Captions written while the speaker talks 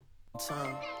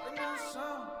Time.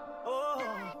 Oh,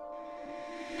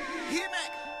 hit me.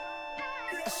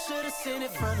 I should've seen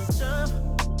it from the jump.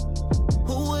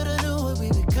 Who would've knew what we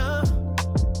become?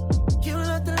 You don't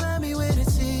have to love me when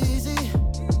it's easy.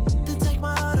 Then take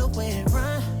my heart away and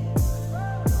run.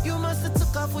 You must've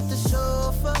took off with the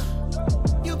chauffeur.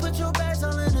 You put your bags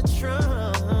all in the trunk.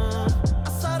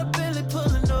 I saw the Billy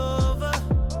pulling over.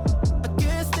 I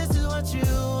guess this is what you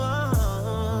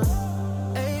want.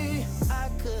 Hey, I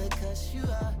could cuss you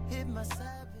out, hit my savage.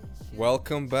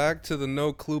 Welcome back to the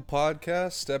No Clue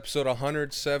Podcast, episode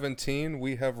 117.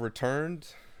 We have returned.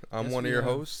 I'm one of your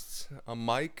hosts. I'm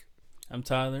Mike. I'm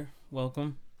Tyler.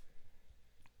 Welcome.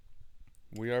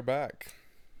 We are back.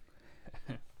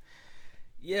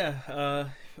 Yeah,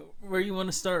 where you want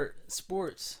to start?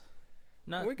 Sports.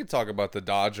 We could talk about the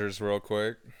Dodgers real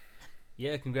quick.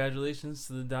 Yeah, congratulations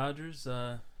to the Dodgers.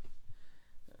 I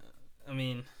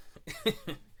mean,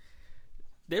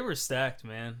 they were stacked,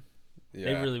 man. Yeah.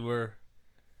 They really were.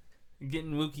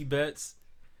 Getting Mookie Betts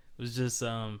was just,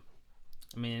 and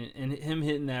him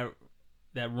hitting that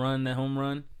run, that home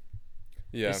run,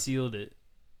 Yeah, he sealed it.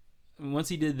 Once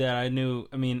he did that, I knew.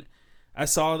 I mean, I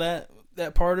saw that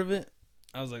part of it.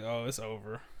 I was like, oh, it's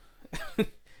over.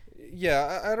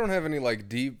 Yeah, I don't have any like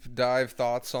deep dive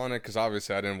thoughts on it because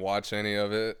obviously I didn't watch any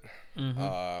of it.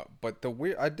 Mm-hmm. But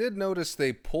I did notice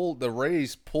the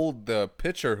Rays pulled the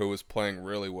pitcher who was playing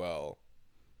really well.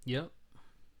 Yep.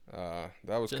 That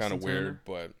was kind Justin of weird, Turner.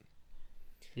 but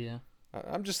Yeah.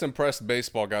 I'm just impressed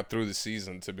baseball got through the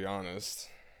season, to be honest.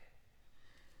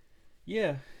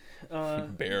 Yeah.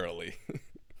 Barely.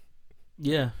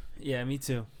 Yeah, me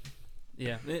too.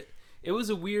 Yeah, it was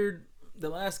a weird. The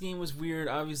last game was weird.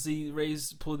 Obviously, the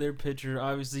Rays pulled their pitcher.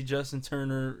 Obviously, Justin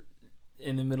Turner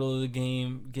in the middle of the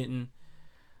game getting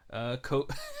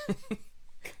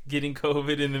getting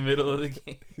COVID in the middle of the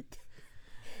game.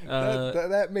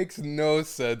 That makes no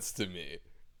sense to me.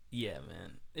 Yeah,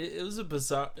 man, it was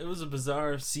a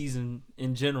bizarre season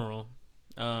in general.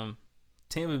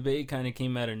 Tampa Bay kind of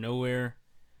came out of nowhere.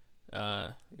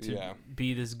 To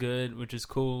be this good, which is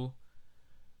cool.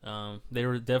 They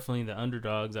were definitely the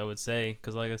underdogs, I would say,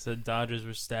 because like I said, Dodgers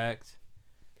were stacked.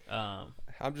 I'm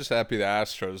just happy the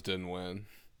Astros didn't win.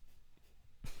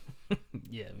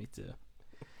 Yeah, me too.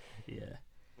 Yeah,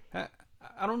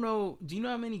 I don't know. Do you know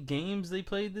how many games they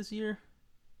played this year?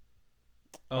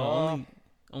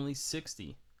 Only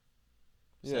 60.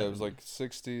 Yeah, it was like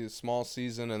 60, small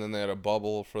season, and then they had a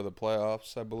bubble for the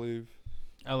playoffs, I believe.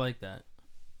 I like that.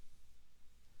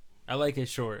 I like it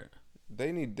short.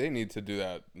 They need to do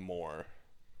that more.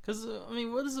 Because,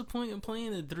 what is the point of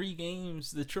playing the 3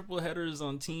 games, the triple headers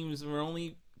on teams where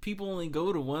people only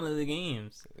go to one of the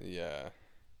games? Yeah.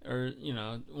 Or,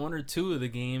 1 or 2 of the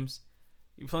games.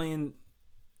 You're playing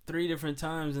 3 different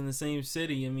times in the same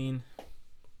city.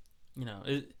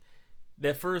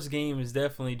 That first game is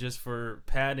definitely just for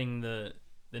padding the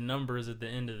numbers at the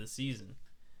end of the season.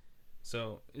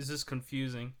 So, it's just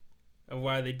confusing of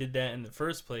why they did that in the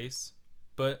first place.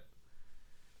 But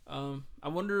I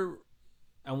wonder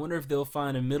if they'll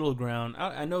find a middle ground.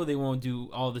 I know they won't do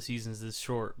all the seasons this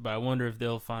short, but I wonder if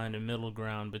they'll find a middle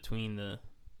ground between the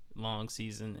long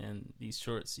season and these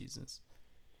short seasons.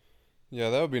 Yeah,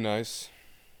 that would be nice.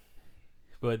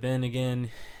 But then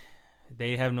again,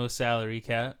 they have no salary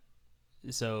cap.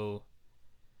 So,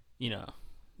 the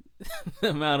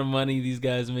amount of money these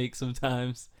guys make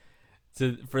sometimes,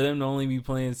 for them to only be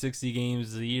playing 60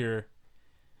 games a year,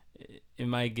 it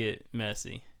might get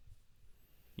messy.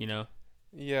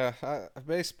 Yeah,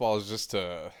 baseball is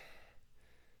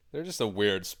they're just a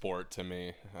weird sport to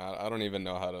me. I don't even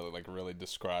know how to really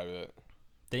describe it.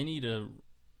 They need to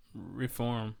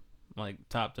reform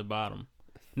top to bottom.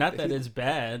 Not that it's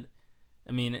bad.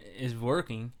 It's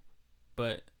working,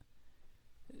 but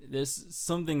there's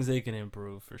some things they can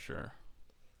improve for sure.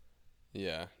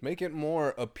 Yeah, make it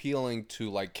more appealing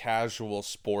to casual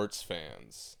sports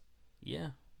fans. Yeah.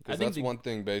 Because that's one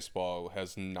thing baseball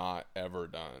has not ever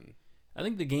done. I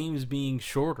think the games being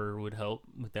shorter would help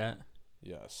with that.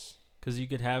 Yes. Because you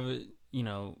could have it,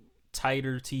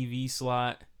 tighter TV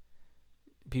slot.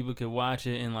 People could watch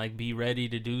it and be ready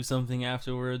to do something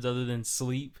afterwards other than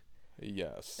sleep.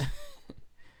 Yes.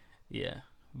 Yeah.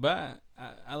 But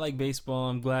I like baseball.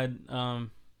 I'm glad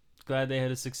they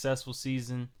had a successful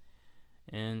season.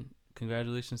 And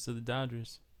congratulations to the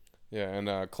Dodgers. Yeah,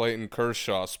 and Clayton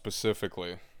Kershaw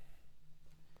specifically,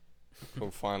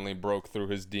 who finally broke through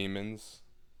his demons.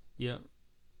 Yep.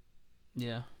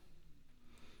 Yeah.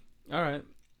 All right.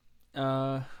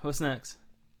 What's next?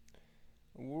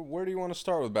 Where do you want to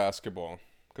start with basketball?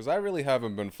 Because I really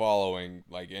haven't been following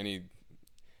any.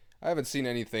 I haven't seen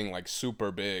anything like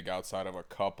super big outside of a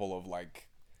couple of like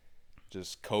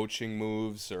just coaching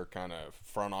moves or kind of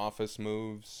front office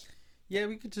moves. Yeah,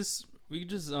 we could just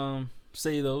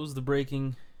say those the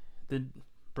breaking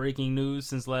news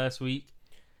since last week.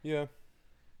 Yeah.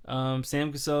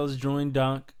 Sam Cassell has joined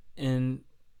Doc in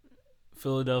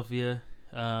Philadelphia,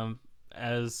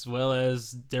 as well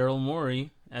as Daryl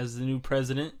Morey as the new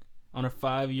president on a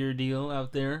 5-year deal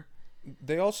out there.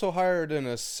 They also hired an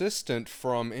assistant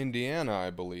from Indiana, I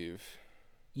believe.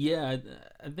 Yeah,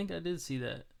 I think I did see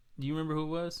that. Do you remember who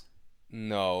it was?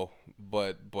 No,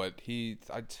 but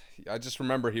I just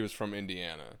remember he was from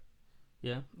Indiana.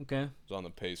 Yeah, okay. He was on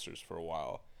the Pacers for a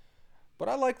while. But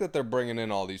I like that they're bringing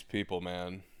in all these people,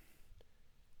 man.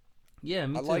 Yeah,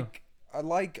 me too. I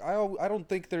don't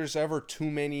think there's ever too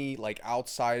many like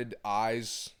outside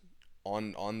eyes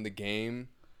on the game.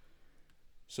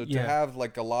 So to have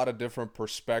like a lot of different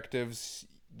perspectives,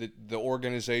 the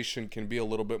organization can be a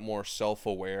little bit more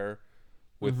self-aware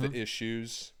with the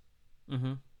issues.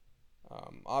 Mm-hmm.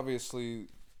 Obviously,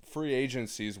 free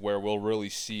agency is where we'll really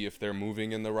see if they're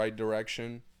moving in the right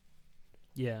direction.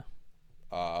 Yeah.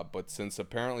 But since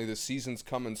apparently the season's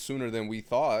coming sooner than we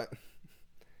thought,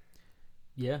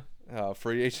 yeah,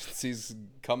 free agency's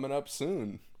coming up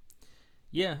soon.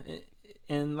 Yeah,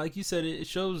 and like you said, it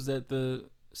shows that the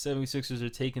 76ers are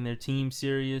taking their team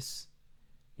serious,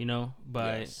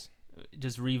 by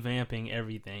just revamping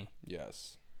everything.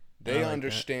 Yes. They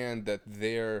understand that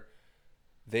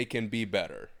they can be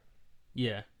better.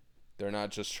 Yeah. They're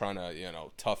not just trying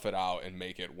to, tough it out and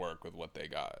make it work with what they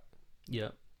got.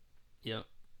 Yep.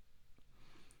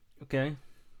 Okay.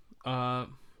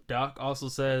 Doc also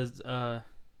says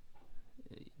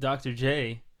Dr.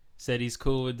 J said he's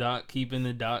cool with Doc keeping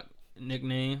the Doc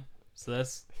nickname. So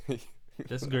that's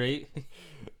great.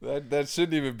 That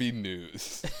shouldn't even be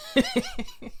news.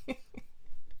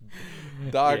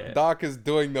 Doc is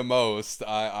doing the most.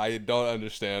 I don't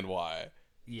understand why.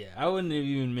 Yeah, I wouldn't have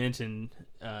even mentioned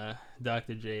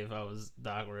Dr. J if I was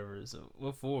Doc Rivers.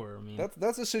 What for? I mean,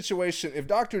 that's a situation. If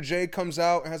Dr. J comes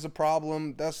out and has a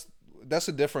problem, that's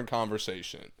a different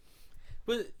conversation.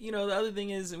 But the other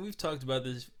thing is, and we've talked about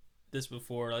this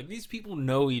before. Like, these people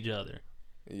know each other.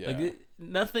 Yeah. Like,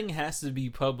 nothing has to be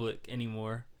public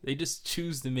anymore. They just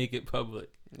choose to make it public.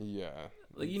 Yeah.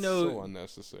 Like, it's so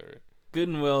unnecessary. Good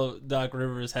and well, Doc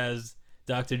Rivers has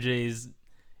Dr. J's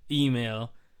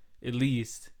email, at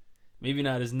least. Maybe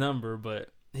not his number, but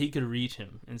he could reach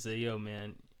him and say, yo,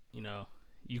 man,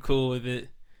 you cool with it?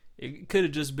 It could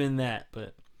have just been that,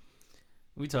 but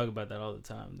we talk about that all the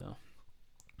time, though.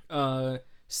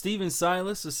 Steven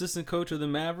Silas, assistant coach of the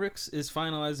Mavericks, is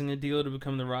finalizing a deal to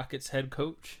become the Rockets' head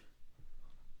coach.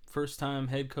 First time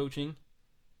head coaching.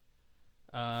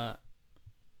 That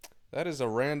is a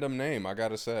random name, I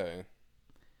gotta say.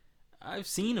 I've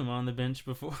seen him on the bench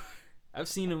before. I've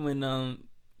seen him when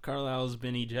Carlisle's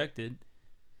been ejected.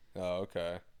 Oh,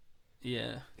 okay.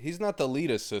 Yeah. He's not the lead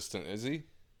assistant, is he?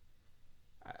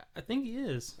 I think he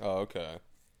is. Oh, okay.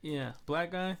 Yeah.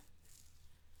 Black guy?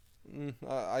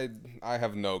 I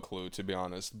have no clue, to be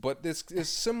honest. But this is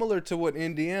similar to what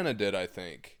Indiana did, I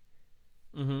think.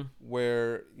 Mm-hmm.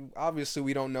 Where obviously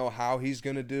we don't know how he's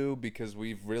gonna do because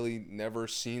we've really never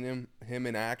seen him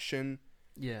in action.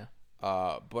 Yeah.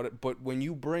 But when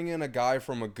you bring in a guy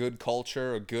from a good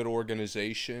culture, a good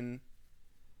organization,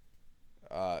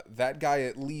 that guy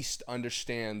at least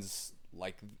understands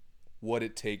like what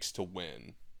it takes to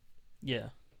win. Yeah.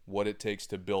 What it takes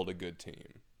to build a good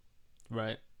team.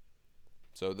 Right.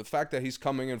 So the fact that he's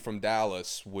coming in from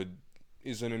Dallas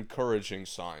is an encouraging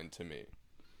sign to me.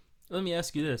 Let me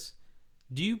ask you this.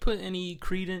 Do you put any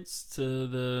credence to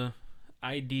the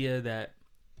idea that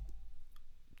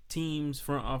teams,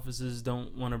 front offices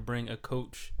don't want to bring a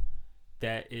coach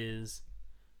that is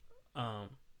a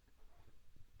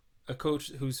coach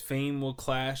whose fame will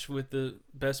clash with the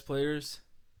best players?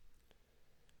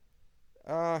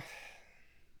 I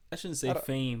shouldn't say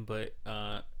fame, but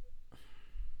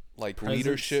like presence.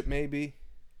 Leadership, maybe.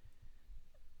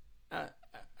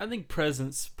 I think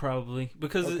presence probably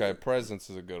because presence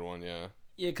is a good one, yeah.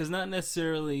 Yeah, because not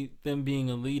necessarily them being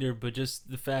a leader, but just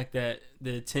the fact that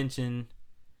the attention,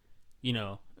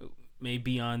 may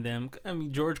be on them. I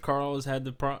mean, George Karl has had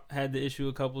the issue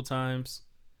a couple times.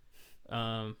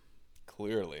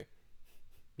 Clearly.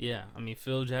 Yeah, I mean,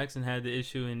 Phil Jackson had the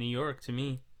issue in New York. To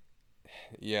me.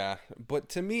 Yeah, but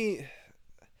to me,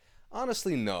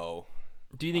 honestly, no.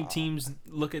 Do you think teams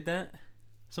look at that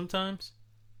sometimes?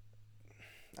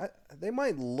 They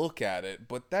might look at it,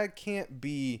 but that can't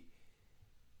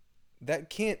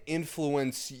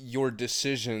influence your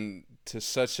decision to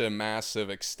such a massive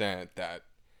extent that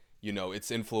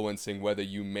it's influencing whether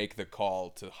you make the call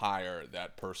to hire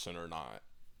that person or not.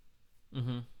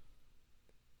 Mm-hmm.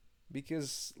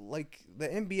 Because, like, the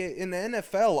NBA, in the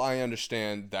NFL, I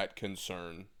understand that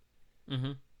concern.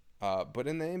 Mm-hmm. But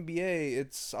in the NBA,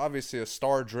 it's obviously a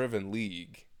star-driven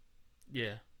league.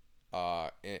 Yeah.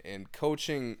 And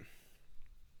coaching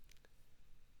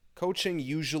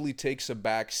usually takes a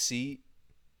back seat.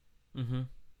 Mm-hmm.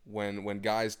 When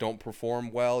guys don't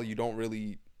perform well. You don't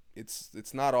really,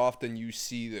 it's not often you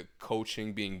see the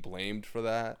coaching being blamed for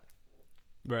that.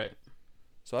 Right.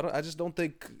 So I just don't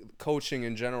think coaching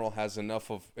in general has enough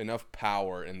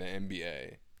power in the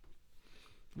NBA.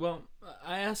 Well,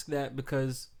 I ask that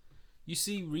because you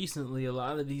see recently a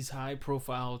lot of these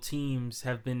high-profile teams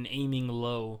have been aiming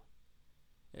low.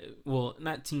 Well,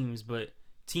 not teams, but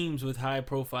teams with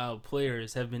high-profile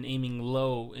players have been aiming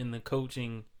low in the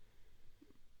coaching,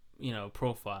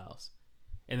 profiles.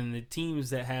 And then the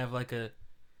teams that have like a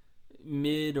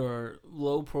mid or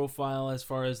low profile as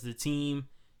far as the team,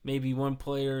 maybe one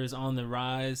player is on the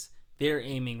rise, they're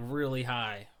aiming really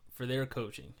high for their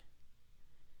coaching.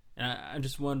 And I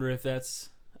just wonder if that's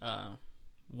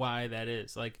why that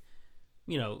is. Like,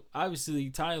 obviously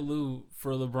Ty Lue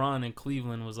for LeBron in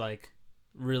Cleveland was like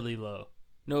really low.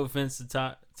 No offense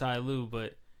to Ty Lue,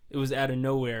 but it was out of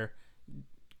nowhere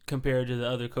compared to the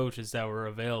other coaches that were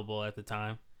available at the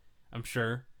time, I'm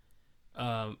sure.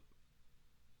 But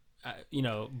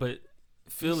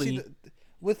Philly... See,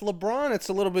 with LeBron, it's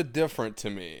a little bit different to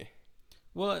me.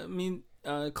 Well, I mean,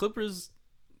 Clippers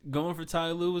going for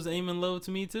Ty Lue was aiming low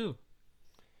to me too.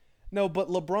 No, but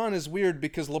LeBron is weird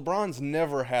because LeBron's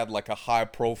never had like a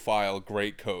high-profile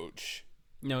great coach.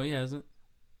 No, he hasn't.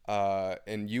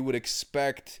 And you would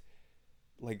expect,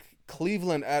 like,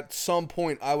 Cleveland at some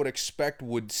point, I would expect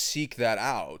would seek that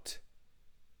out.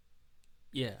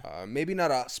 Yeah. Maybe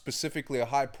not specifically a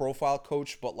high-profile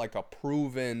coach, but like a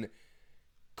proven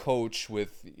coach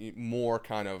with more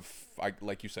kind of,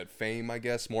 like you said, fame, I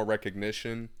guess, more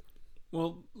recognition.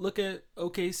 Well, look at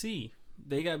OKC.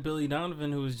 They got Billy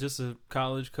Donovan, who was just a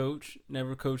college coach,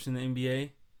 never coached in the NBA,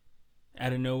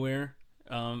 out of nowhere.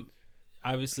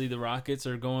 Obviously, the Rockets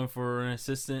are going for an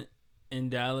assistant in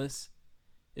Dallas.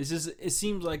 It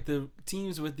seems like the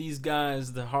teams with these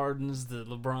guys, the Hardens, the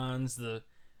LeBrons, the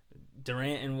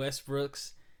Durant and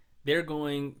Westbrooks, they're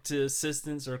going to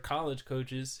assistants or college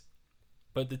coaches,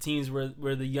 but the teams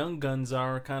where the young guns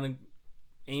are kind of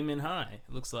aiming high,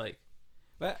 it looks like.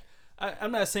 But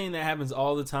I'm not saying that happens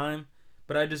all the time,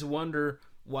 but I just wonder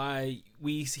why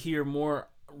we hear more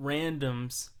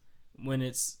randoms when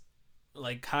it's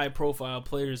like high-profile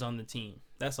players on the team.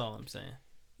 That's all I'm saying.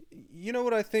 You know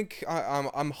what I think?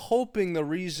 I'm hoping the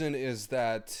reason is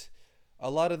that a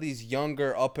lot of these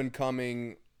younger,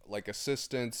 up-and-coming like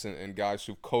assistants and guys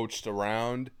who've coached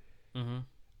around, mm-hmm.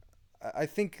 I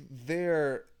think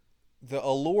the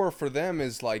allure for them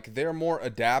is like they're more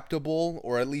adaptable,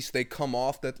 or at least they come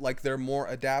off that like they're more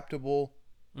adaptable.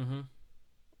 Mm-hmm.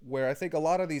 Where I think a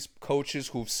lot of these coaches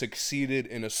who've succeeded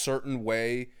in a certain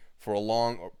way for a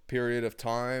long period of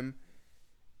time,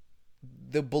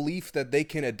 the belief that they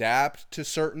can adapt to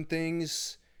certain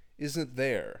things isn't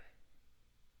there.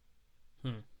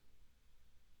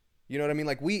 You know what I mean?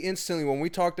 Like, we instantly, when we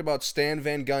talked about Stan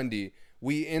Van Gundy,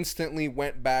 we instantly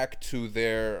went back to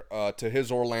to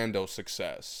his Orlando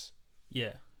success.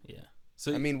 Yeah.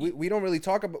 So I mean, we didn't really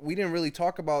talk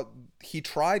about he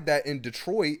tried that in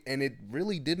Detroit and it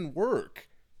really didn't work.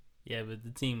 Yeah, but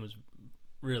the team was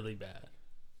really bad.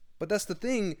 But that's the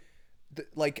thing.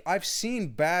 Like, I've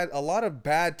seen a lot of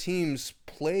bad teams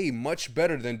play much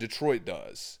better than Detroit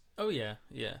does. Oh yeah.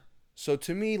 So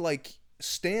to me, like,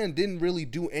 Stan didn't really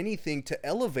do anything to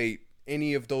elevate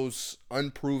any of those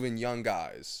unproven young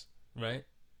guys. Right.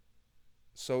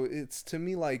 So it's, to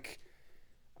me, like,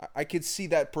 I could see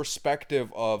that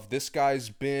perspective of this guy's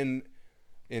been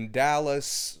in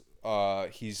Dallas.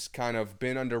 He's kind of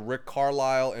been under Rick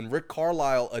Carlisle, and Rick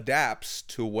Carlisle adapts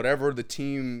to whatever the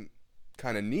team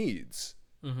kind of needs.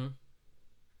 Mm-hmm.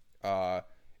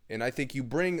 And I think you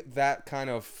bring that kind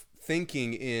of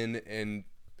thinking in, and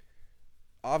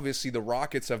obviously the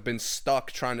Rockets have been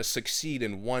stuck trying to succeed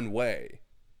in one way.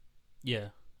 Yeah.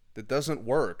 That doesn't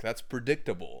work. That's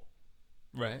predictable.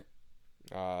 Right.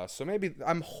 So maybe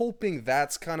I'm hoping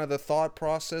that's kind of the thought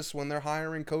process when they're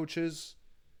hiring coaches.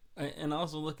 And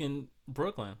also look in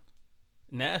Brooklyn.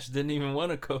 Nash didn't even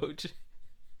want to coach.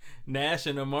 Nash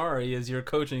and Amari is your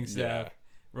coaching staff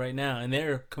right now, and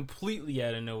they're completely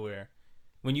out of nowhere.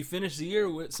 When you finish the year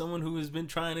with someone who has been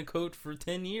trying to coach for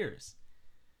 10 years.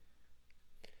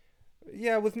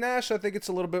 Yeah, with Nash, I think it's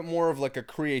a little bit more of like a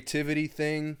creativity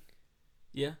thing.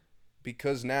 Yeah.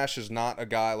 because Nash is not a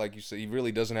guy, like you said, he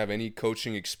really doesn't have any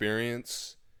coaching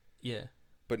experience. Yeah.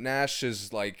 But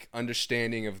Nash's, like,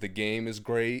 understanding of the game is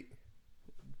great.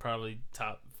 Probably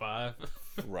top 5.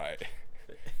 Right.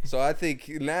 So I think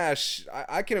Nash,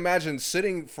 I can imagine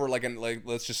sitting for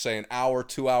let's just say an hour,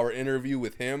 2-hour interview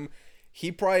with him.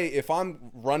 He probably, if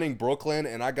I'm running Brooklyn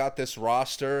and I got this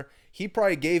roster, he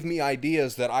probably gave me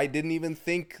ideas that I didn't even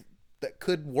think that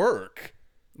could work.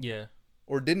 Yeah.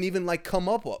 Or didn't even come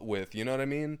up with, you know what I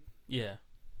mean? Yeah.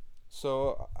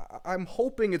 So I'm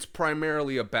hoping it's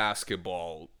primarily a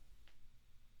basketball,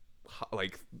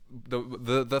 like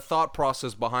the thought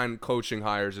process behind coaching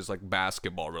hires is like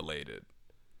basketball related.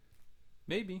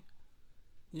 Maybe.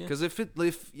 Yeah. Because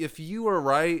if you are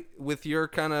right with your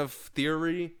kind of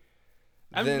theory,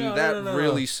 then that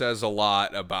really says a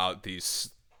lot about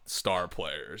these star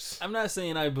players. I'm not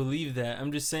saying I believe that.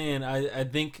 I'm just saying I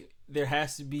think there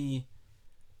has to be.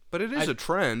 But it is a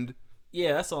trend.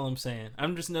 Yeah, that's all I'm saying.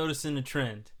 I'm just noticing a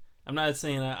trend. I'm not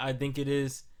saying I think it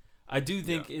is. I do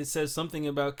think it says something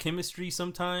about chemistry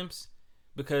sometimes,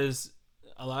 because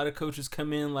a lot of coaches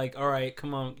come in like, all right,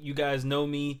 come on, you guys know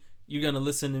me. You're going to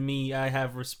listen to me. I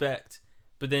have respect.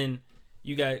 But then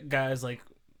you got guys like,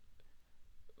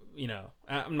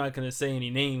 I'm not going to say any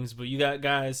names, but you got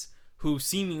guys who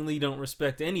seemingly don't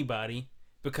respect anybody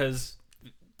because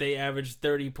they average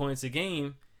 30 points a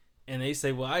game. And they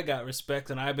say, well, I got respect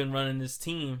and I've been running this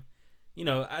team.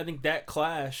 I think that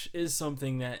clash is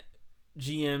something that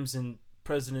GMs and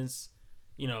presidents,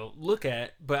 look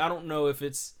at. But I don't know if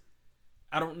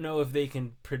they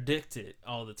can predict it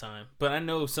all the time. But I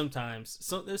know sometimes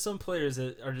there's some players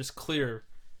that are just clear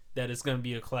that it's going to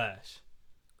be a clash.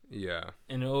 Yeah.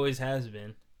 And it always has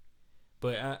been.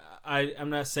 But I'm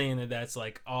not saying that that's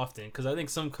like often, because I think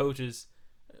some coaches,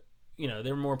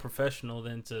 they're more professional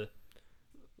than to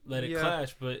let it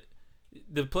clash. But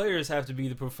the players have to be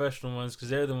the professional ones because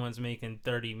they're the ones making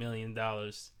 $30 million.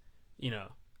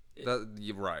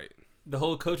 You're right. The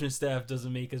whole coaching staff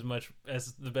doesn't make as much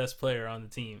as the best player on the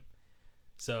team.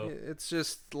 So it's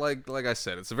just like I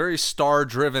said, it's a very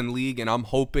star-driven league, and I'm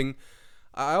hoping.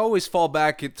 I always fall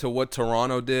back to what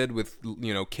Toronto did with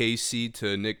Casey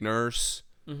to Nick Nurse,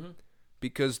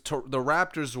 because the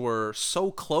Raptors were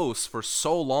so close for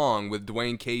so long with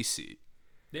Dwayne Casey.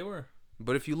 They were.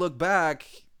 But if you look back,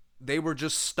 they were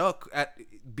just stuck at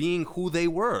being who they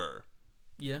were.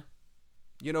 Yeah.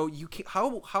 You can,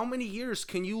 how many years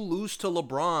can you lose to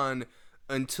LeBron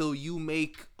until you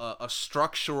make a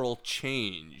structural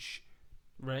change?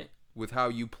 Right. With how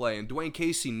you play. And Dwayne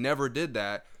Casey never did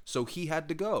that, so he had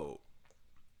to go.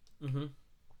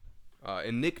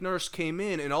 And Nick Nurse came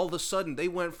in, and all of a sudden they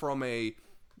went from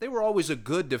they were always a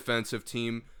good defensive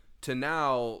team to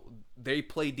now they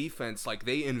play defense like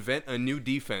they invent a new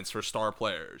defense for star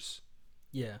players.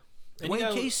 Yeah.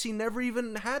 Dwayne Casey never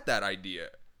even had that idea.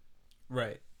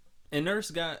 Right. And Nurse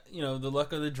got, the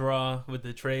luck of the draw with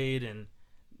the trade and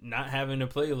not having to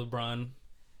play LeBron.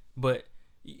 But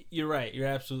you're right. You're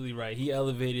absolutely right. He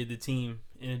elevated the team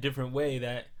in a different way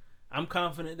that I'm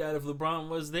confident that if LeBron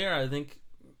was there, I think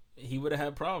he would have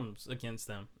had problems against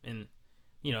them. And,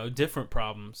 different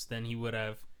problems than he would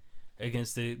have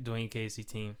against the Dwayne Casey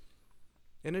team.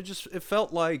 And it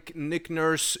felt like Nick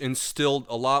Nurse instilled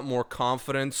a lot more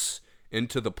confidence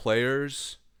into the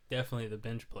players. Definitely the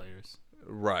bench players.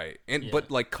 Right. But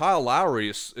like Kyle Lowry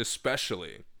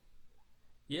especially.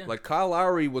 Yeah. Like Kyle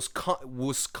Lowry was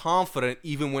confident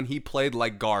even when he played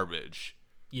like garbage.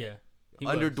 Yeah.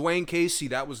 Under Dwayne Casey,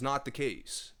 that was not the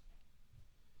case.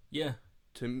 Yeah.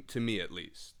 To me at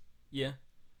least. Yeah.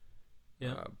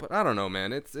 Yeah. But I don't know,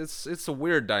 man. It's a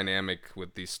weird dynamic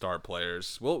with these star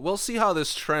players. We'll see how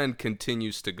this trend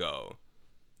continues to go.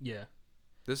 Yeah.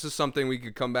 This is something we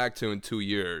could come back to in 2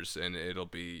 years, and it'll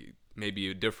be maybe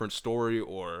a different story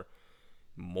or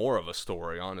more of a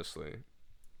story, honestly.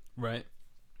 Right.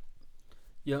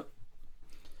 Yep.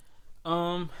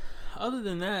 Other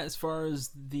than that, as far as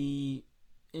the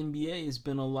NBA, has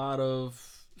been a lot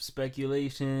of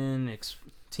speculation,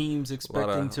 teams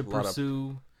expecting to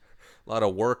pursue. A lot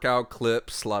of workout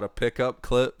clips, a lot of pickup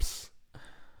clips.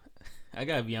 I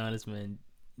gotta be honest, man.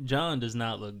 John does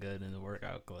not look good in the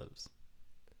workout clips.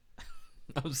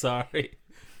 I'm sorry.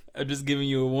 I'm just giving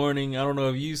you a warning. I don't know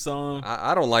if you saw him.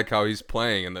 I don't like how he's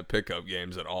playing in the pickup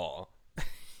games at all.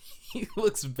 He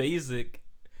looks basic.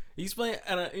 He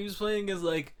was playing as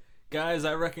like guys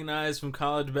I recognize from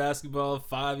college basketball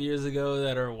 5 years ago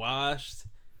that are washed,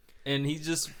 and he's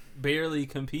just barely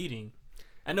competing.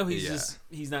 I know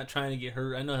he's not trying to get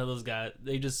hurt. I know how those guys,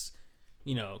 they just,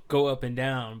 go up and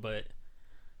down, but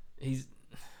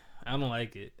I don't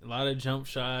like it. A lot of jump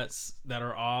shots that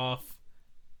are off.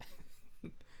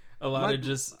 a lot of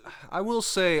just. I will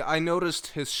say I noticed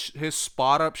his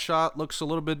spot up shot looks a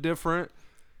little bit different.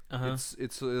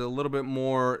 It's a little bit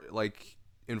more like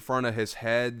in front of his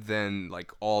head than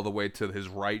like all the way to his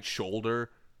right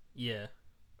shoulder. Yeah.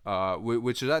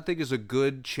 Which is, I think, is a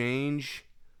good change.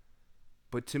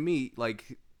 But to me,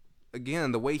 like,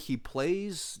 again, the way he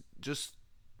plays, just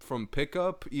from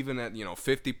pickup, even at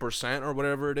 50% or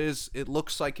whatever it is, it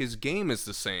looks like his game is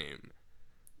the same.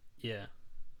 Yeah.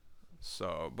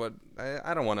 So, but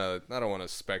I don't want to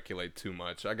speculate too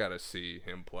much. I gotta see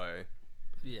him play.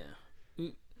 Yeah.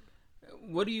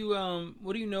 What do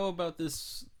you know about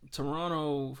this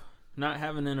Toronto not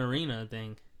having an arena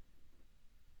thing?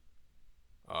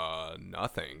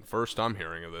 Nothing. First I'm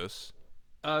hearing of this.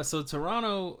 So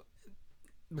Toronto,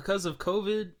 because of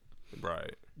COVID,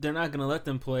 right, they're not gonna let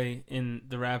them play in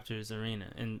the Raptors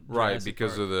arena in right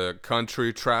because of the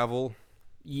country travel.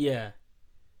 Yeah.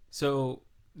 So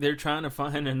they're trying to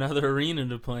find another arena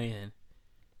to play in,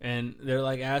 and they're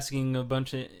like asking a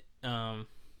bunch of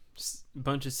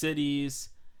cities,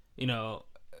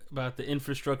 about the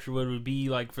infrastructure, what it would be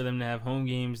like for them to have home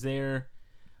games there.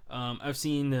 I've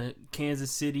seen the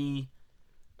Kansas City.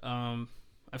 I've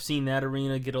seen that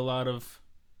arena get a lot of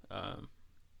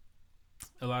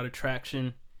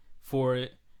traction for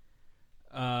it.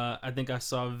 I think I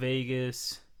saw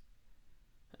Vegas.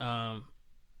 I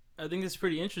think it's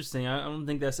pretty interesting. I don't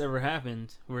think that's ever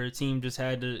happened where a team just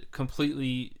had to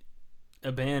completely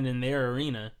abandon their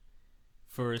arena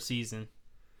for a season.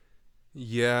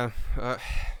 Yeah,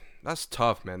 that's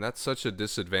tough, man. That's such a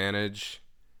disadvantage.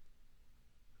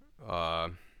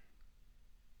 I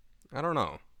don't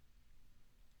know.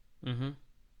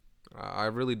 I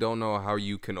really don't know how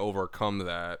you can overcome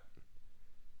that.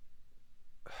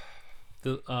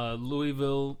 The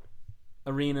Louisville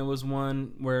arena was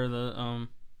one where the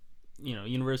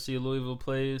University of Louisville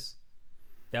plays.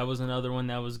 That was another one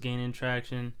that was gaining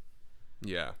traction.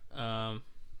 Yeah.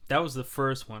 That was the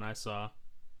first one I saw.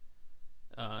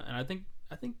 And I think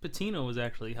Patino was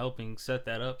actually helping set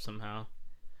that up somehow.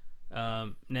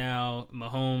 Now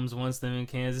Mahomes wants them in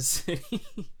Kansas City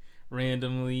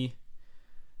randomly.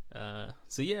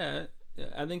 So yeah,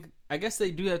 I guess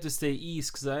they do have to stay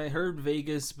east because I heard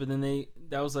Vegas, but then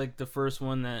that was like the first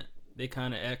one that they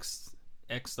kind of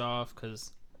x'd off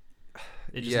because.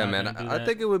 Yeah, man. I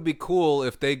think it would be cool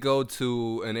if they go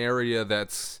to an area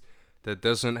that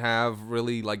doesn't have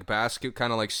really like basket,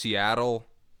 kind of like Seattle.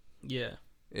 Yeah.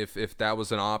 If that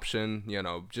was an option,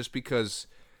 just because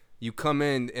you come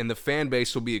in and the fan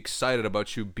base will be excited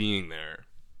about you being there.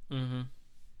 Mm-hmm.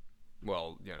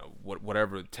 Well,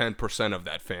 whatever, 10% of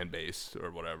that fan base or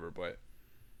whatever, but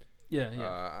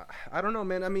yeah. I don't know,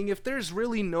 man. I mean, if there's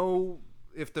really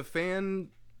if the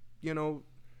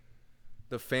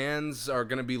the fans are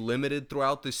going to be limited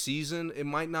throughout the season, it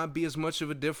might not be as much of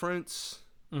a difference.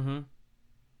 Mm-hmm.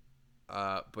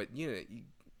 But you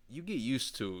get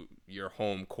used to your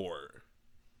home court.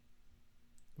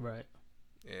 Right.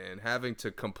 And having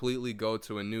to completely go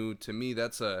to a new, to me,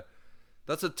 that's a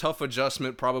tough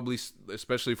adjustment, probably,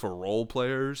 especially for role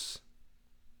players.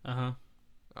 Uh-huh.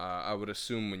 I would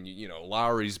assume when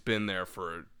Lowry's been there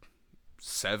for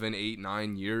 7, 8,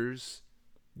 9 years.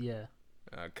 Yeah.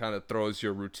 Kind of throws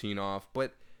your routine off,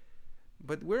 but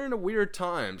we're in a weird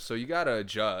time, so you got to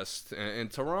adjust.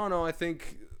 And Toronto, I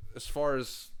think, as far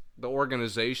as the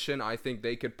organization, I think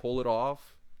they could pull it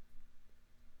off.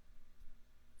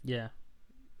 Yeah.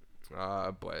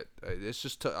 But it's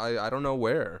just I don't know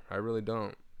where. I really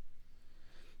don't.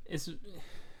 It's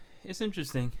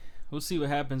interesting. We'll see what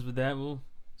happens with that. We'll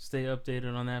stay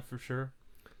updated on that for sure.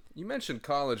 You mentioned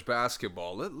college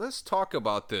basketball. Let's talk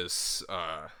about this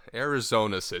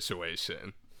Arizona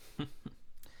situation.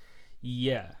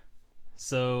 Yeah.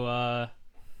 So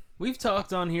we've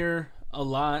talked on here a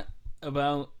lot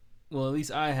about, well, at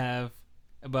least I have,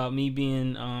 about me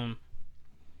being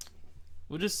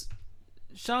just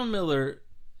Sean Miller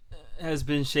has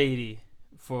been shady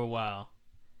for a while.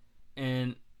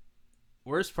 And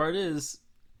worst part is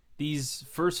these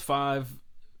first 5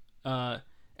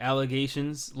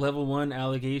 allegations, level 1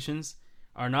 allegations,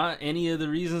 are not any of the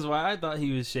reasons why I thought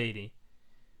he was shady.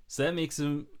 So that makes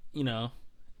him,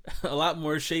 a lot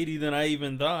more shady than I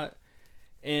even thought.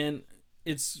 And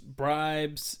it's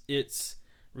bribes, it's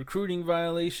recruiting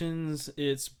violations,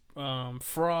 it's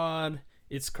fraud,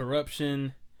 it's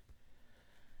corruption.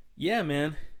 Yeah,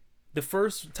 man. The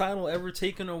first title ever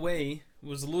taken away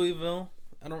was Louisville.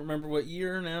 I don't remember what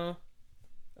year now.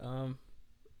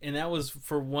 And that was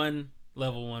for one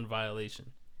level 1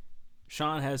 violation.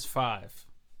 Sean has 5.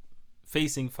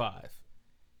 Facing 5.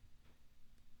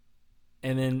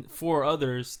 And then 4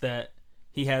 others that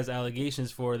he has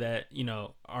allegations for that,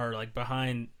 are like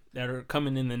behind, that are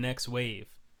coming in the next wave.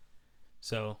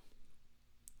 So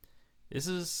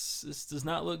this does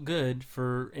not look good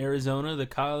for Arizona, the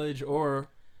college, or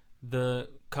the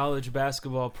college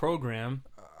basketball program.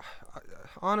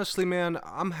 Honestly, man,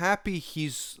 I'm happy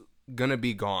he's gonna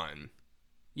be gone.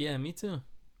 Yeah, me too.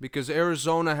 Because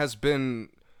Arizona has been,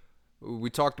 we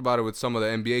talked about it with some of the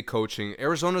NBA coaching,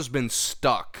 Arizona's been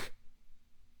stuck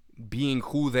being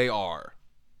who they are.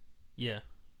 Yeah.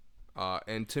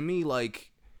 And to me,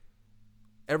 like,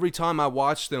 every time I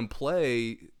watch them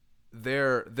play,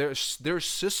 their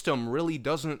system really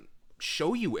doesn't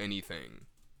show you anything.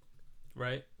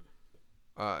 Right.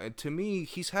 And to me,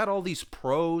 he's had all these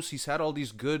pros, he's had all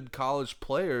these good college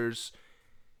players,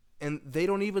 and they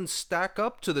don't even stack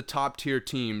up to the top tier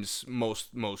teams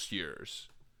most years.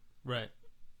 Right.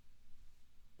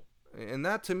 And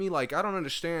that, to me, like, I don't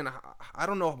understand. I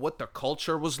don't know what the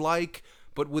culture was like,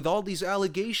 but with all these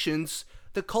allegations,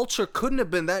 the culture couldn't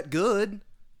have been that good.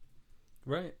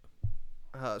 Right.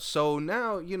 So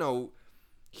now,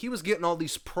 he was getting all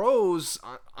these pros.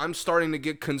 I'm starting to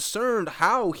get concerned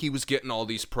how he was getting all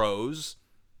these pros.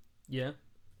 Yeah.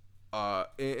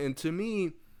 And to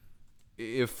me,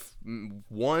 if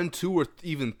 1, 2, or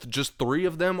even just 3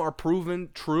 of them are proven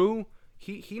true,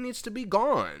 he needs to be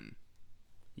gone.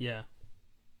 Yeah.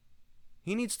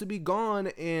 He needs to be gone,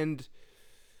 and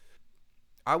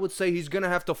I would say he's going to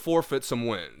have to forfeit some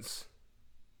wins.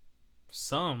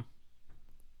 Some.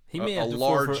 He may have a to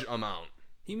large forfeit, amount.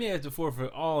 He may have to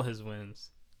forfeit all his wins.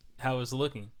 How it's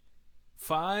looking.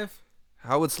 5?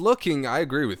 How it's looking, I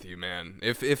agree with you, man.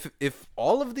 If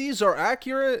all of these are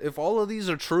accurate, if all of these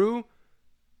are true,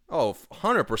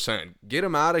 100%. Get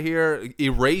him out of here.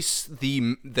 Erase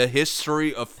the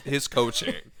history of his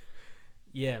coaching.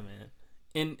 Yeah, man.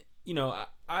 And,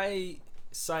 I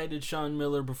cited Sean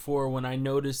Miller before when I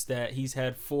noticed that he's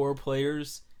had 4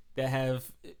 players that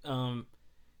have,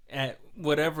 at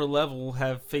whatever level,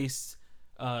 have faced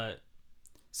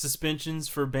suspensions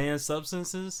for banned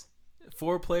substances.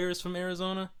 4 players from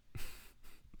Arizona.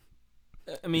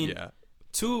 I mean, yeah.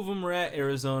 2 of them were at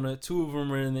Arizona, 2 of them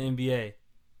were in the NBA.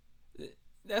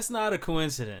 That's not a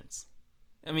coincidence.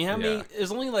 I mean, how many?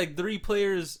 There's only like 2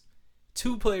 players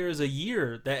a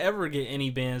year that ever get any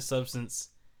banned substance,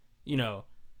 any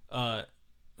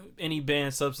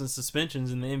banned substance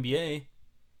suspensions in the NBA,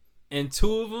 and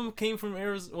 2 of them came from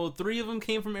Arizona. Well, 3 of them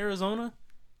came from Arizona.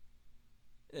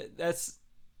 That's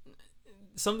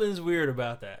something's weird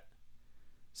about that.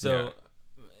 So,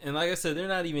 and like I said, they're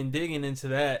not even digging into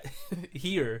that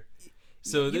here.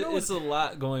 So it's a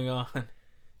lot going on.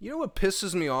 You know what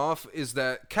pisses me off is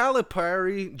that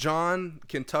Calipari, John,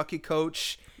 Kentucky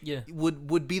coach,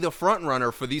 would be the front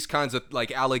runner for these kinds of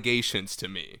like allegations to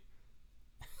me.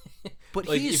 But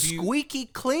like he's squeaky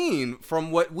clean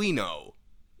from what we know.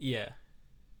 Yeah.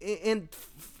 And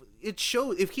it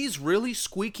shows, if he's really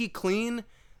squeaky clean,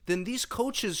 then these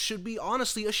coaches should be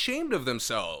honestly ashamed of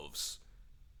themselves.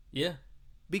 Yeah.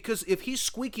 Because if he's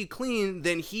squeaky clean,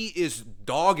 then he is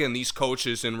dogging these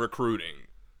coaches in recruiting.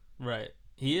 Right.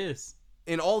 He is.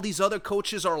 And all these other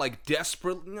coaches are like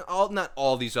desperate. Not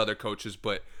all these other coaches,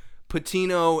 but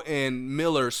Pitino and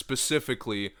Miller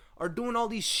specifically are doing all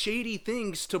these shady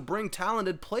things to bring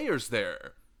talented players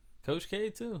there. Coach K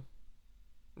too.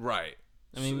 Right.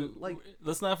 I mean,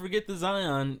 let's not forget the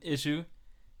Zion issue.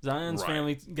 Zion's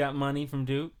family got money from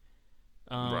Duke.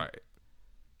 Right.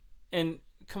 And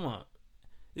come on.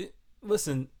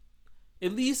 Listen,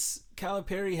 at least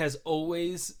Calipari has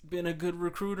always been a good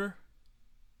recruiter.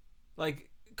 Like,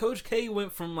 Coach K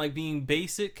went from, like, being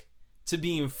basic to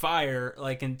being fire.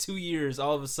 Like, in 2 years,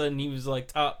 all of a sudden, he was, like,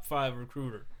 top 5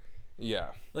 recruiter. Yeah.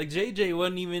 Like, JJ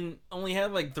only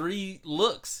had, like, 3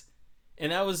 looks.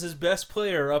 And that was his best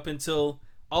player up until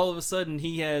all of a sudden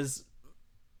he has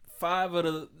 5 out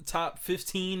of the top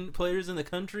 15 players in the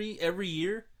country every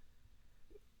year.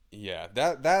 Yeah,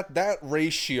 that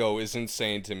ratio is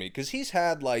insane to me. Because he's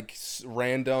had, like,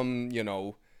 random,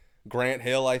 Grant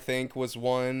Hill, I think, was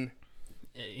one.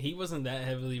 He wasn't that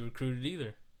heavily recruited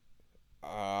either.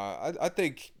 I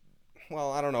think,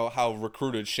 well, I don't know how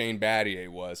recruited Shane Battier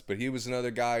was, but he was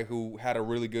another guy who had a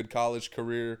really good college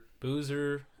career.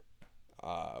 Boozer.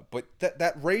 But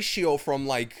that ratio from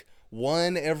like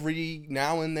 1 every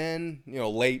now and then,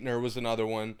 Leitner was another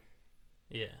one.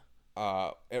 Yeah.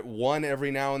 At 1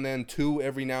 every now and then, 2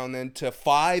 every now and then, to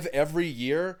 5 every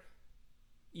year.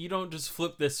 You don't just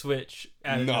flip the switch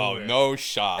out of nowhere. No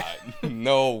shot.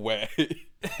 No way.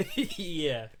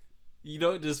 Yeah. You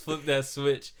don't just flip that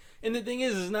switch. And the thing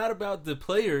is, it's not about the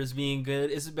players being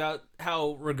good. It's about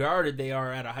how regarded they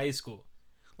are at a high school.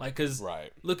 Like, cause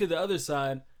Right. look at the other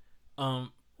side.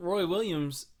 Roy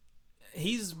Williams,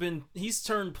 he's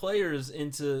turned players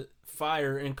into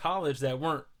fire in college that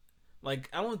weren't. Like,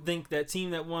 I don't think that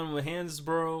team that won with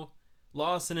Hansborough,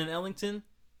 Lawson, and Ellington,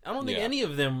 I don't think any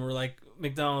of them were like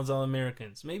McDonald's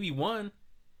All-Americans. Maybe one.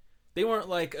 They weren't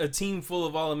like a team full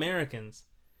of All-Americans.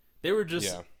 They were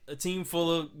just a team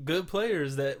full of good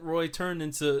players that Roy turned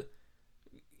into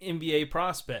NBA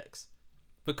prospects.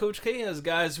 But Coach K has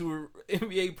guys who were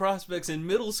NBA prospects in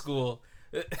middle school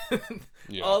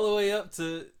all the way up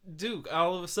to Duke.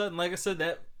 All of a sudden, like I said,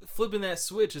 that flipping that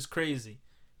switch is crazy.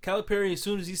 Calipari, as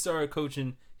soon as he started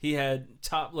coaching, he had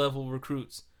top-level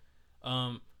recruits.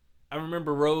 I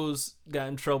remember Rose got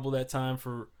in trouble that time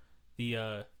for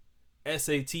the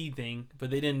SAT thing, but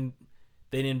they didn't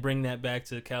bring that back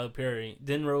to Calipari.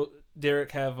 Didn't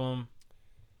Derek have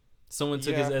someone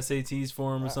took his SATs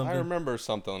for him or something? I remember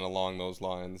something along those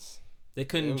lines. They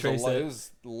couldn't trace that. It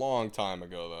was a long time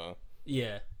ago though.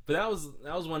 Yeah, but that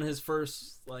was one of his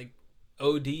first like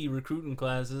OD recruiting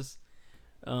classes.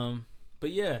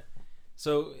 But yeah,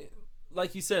 so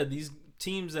like you said, these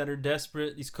teams that are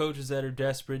desperate, these coaches that are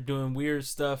desperate, doing weird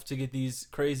stuff to get these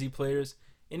crazy players,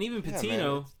 and even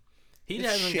Pitino, he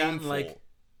hasn't gotten like.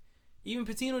 Even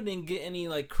Pitino didn't get any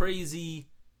like crazy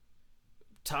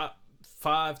top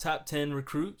 5, top 10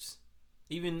 recruits,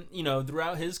 even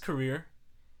throughout his career.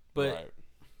 But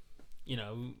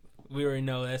we already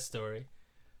know that story.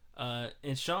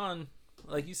 And Sean,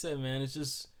 like you said, man, it's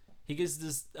just he gets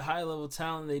this high level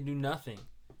talent. They do nothing.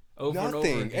 Over and over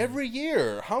again. Every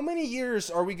year. How many years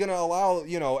are we gonna allow?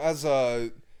 As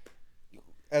an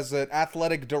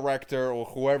athletic director or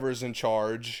whoever's in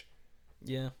charge.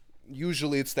 Yeah.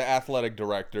 Usually it's the athletic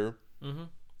director.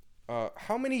 Mm-hmm.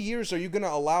 How many years are you going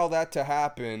to allow that to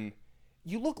happen?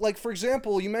 You look like, for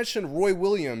example, you mentioned Roy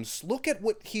Williams. Look at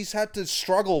what he's had to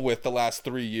struggle with the last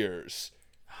 3 years.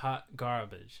 Hot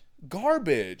garbage.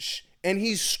 And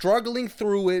he's struggling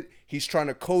through it. He's trying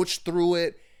to coach through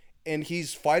it. And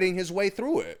he's fighting his way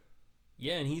through it.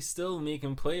 Yeah, and he's still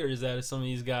making players out of some of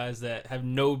these guys that have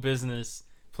no business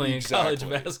playing college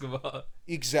basketball.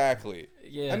 Exactly.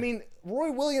 Yeah. I mean,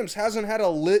 Roy Williams hasn't had a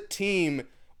lit team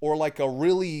or like a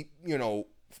really,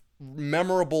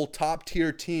 memorable top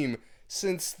tier team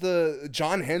since the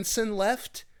John Henson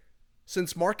left,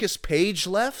 since Marcus Page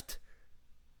left.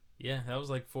 Yeah, that was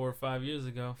like 4 or 5 years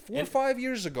ago. 4 or 5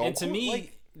 years ago. And to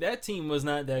me, that team was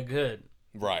not that good.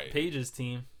 Right. Page's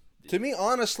team. To me,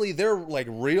 honestly, their like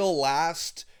real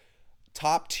last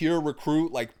top tier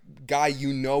recruit, like guy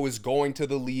is going to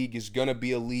the league, is gonna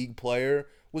be a league player,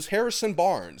 was Harrison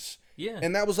Barnes. Yeah.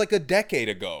 And that was like a decade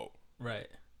ago. Right.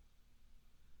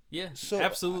 Yeah, so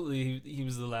absolutely he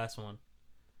was the last one.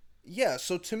 Yeah,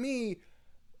 so to me,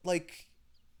 like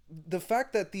the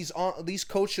fact that these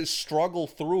coaches struggle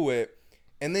through it,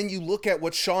 and then you look at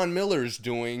what Sean Miller's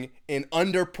doing and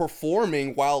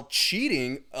underperforming while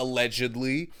cheating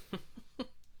allegedly.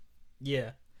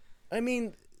 Yeah. I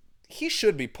mean, he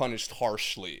should be punished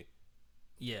harshly.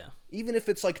 Yeah. Even if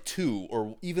it's like 2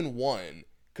 or even 1.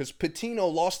 Because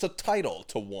Pitino lost a title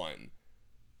to 1.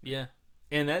 Yeah.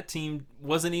 And that team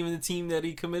wasn't even the team that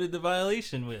he committed the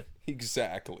violation with.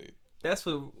 Exactly. That's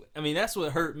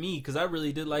what hurt me, because I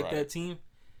really did like that team.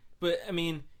 But, I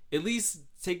mean, at least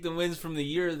take the wins from the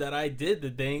year that I did the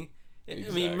thing.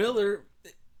 Exactly. I mean, Miller,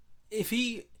 if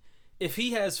he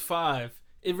has 5,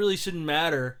 it really shouldn't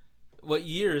matter what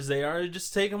years they are.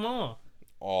 Just take them all.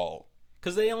 All.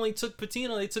 Because they only took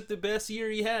Pitino. They took the best year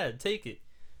he had. Take it.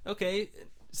 Okay,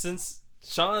 since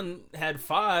Sean had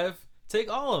 5, take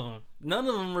all of them. None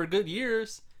of them were good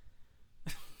years.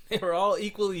 They were all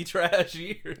equally trash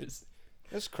years.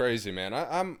 That's crazy, man.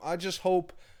 I just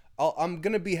hope I'm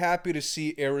gonna be happy to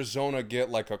see Arizona get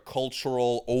like a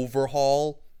cultural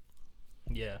overhaul.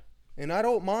 Yeah. And I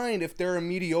don't mind if they're a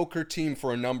mediocre team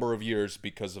for a number of years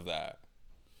because of that.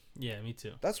 Yeah, me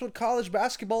too. That's what college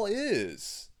basketball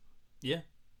is. Yeah.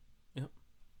 Yep.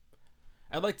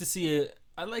 I'd like to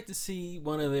see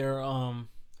one of their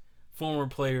former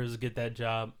players get that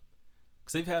job,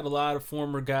 because they've had a lot of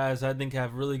former guys I think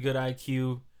have really good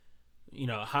IQ,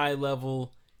 high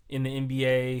level in the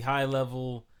NBA, high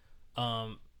level,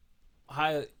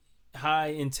 high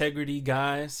integrity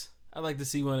guys. I'd like to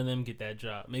see one of them get that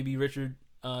job. Maybe Richard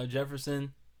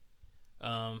Jefferson.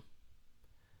 Well,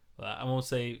 I won't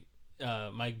say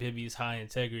Mike Bibby's high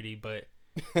integrity, but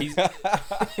he's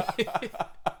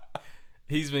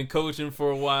been coaching for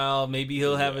a while. Maybe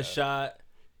he'll have a shot.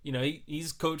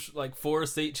 He's coached like 4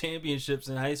 state championships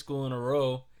in high school in a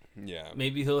row. Yeah.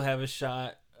 Maybe he'll have a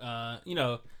shot. I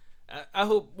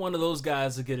hope one of those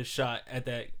guys will get a shot at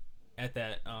that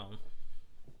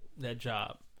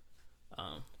job.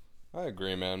 I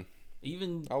agree, man.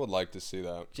 Even I would like to see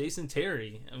that. Jason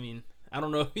Terry. I mean, I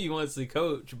don't know if he wants to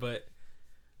coach, but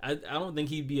I don't think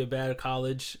he'd be a bad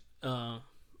college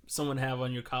someone to have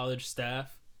on your college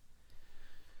staff.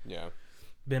 Yeah.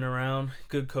 Been around,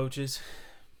 good coaches.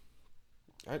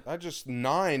 I just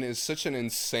 9 is such an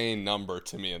insane number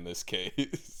to me in this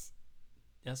case.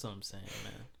 That's what I'm saying,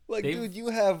 man. Like, dude,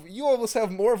 you almost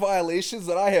have more violations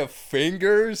than I have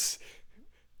fingers.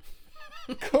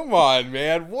 Come on,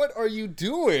 man. What are you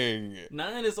doing?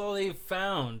 9 is all they've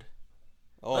found.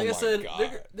 Oh like I said,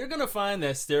 God. they're gonna find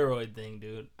that steroid thing,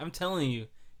 dude. I'm telling you,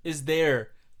 it's there.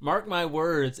 Mark my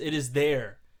words, it is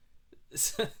there.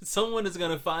 Someone is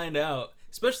gonna find out,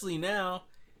 especially now,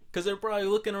 because they're probably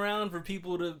looking around for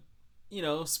people to,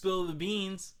 spill the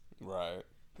beans. Right.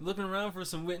 Looking around for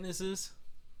some witnesses.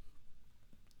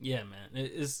 Yeah, man,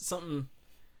 it is something.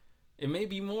 It may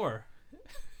be more.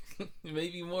 It may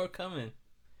be more coming.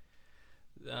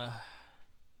 Yeah,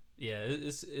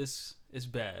 it's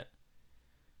bad.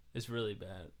 It's really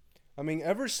bad. I mean,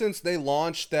 ever since they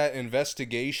launched that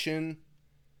investigation,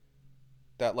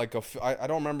 that I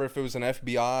don't remember if it was an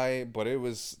FBI, but it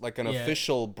was like an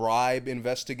official bribe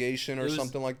investigation or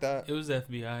something like that. It was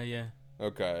FBI, yeah.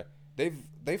 Okay.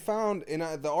 They found in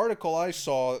the article I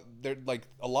saw, there like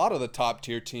a lot of the top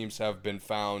tier teams have been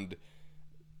found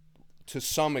to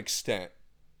some extent,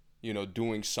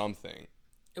 doing something.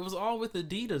 It was all with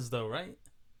Adidas though, right?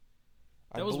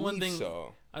 That was one thing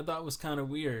so. I thought was kind of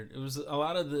weird. It was a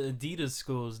lot of the Adidas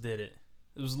schools did it.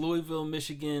 It was Louisville,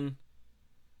 Michigan.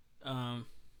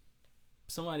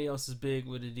 Somebody else is big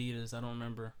with Adidas. I don't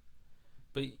remember.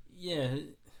 But yeah,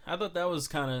 I thought that was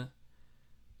kind of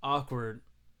awkward.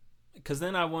 Because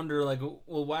then I wonder,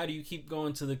 well, why do you keep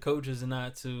going to the coaches and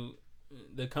not to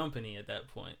the company at that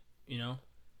point? Yeah.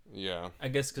 I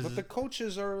guess because... But the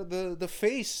coaches are the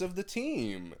face of the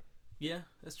team. Yeah,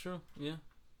 that's true. Yeah.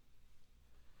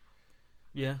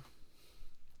 Yeah.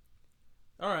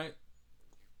 All right.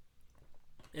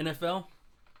 NFL?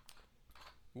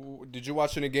 Did you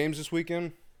watch any games this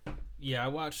weekend? Yeah, I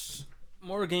watched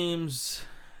more games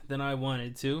than I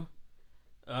wanted to.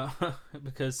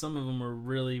 Because some of them were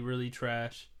really, really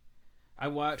trash. I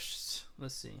watched...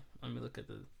 Let's see. Let me look at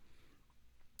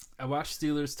I watched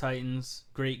Steelers Titans.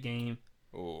 Great game.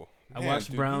 Oh, I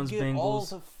watched Browns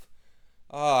Bengals.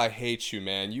 I hate you,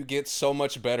 man. You get so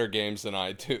much better games than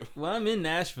I do. Well, I'm in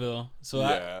Nashville, so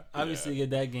I obviously get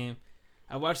that game.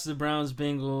 I watched the Browns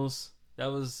Bengals. That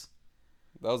was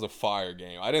a fire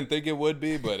game. I didn't think it would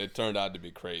be, but it turned out to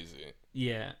be crazy.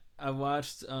 Yeah, I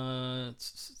watched. I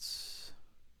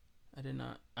did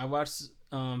not. I watched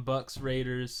Bucks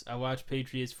Raiders. I watched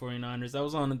Patriots 49ers. I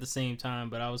was on at the same time,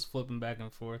 but I was flipping back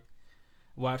and forth.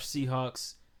 Watched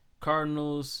Seahawks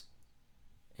Cardinals.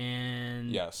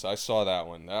 And yes, I saw that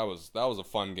one. That was a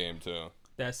fun game too.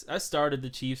 I started the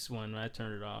Chiefs one, but I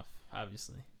turned it off,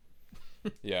 obviously.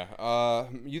 Yeah.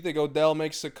 You think Odell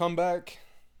makes a comeback?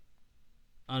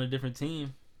 On a different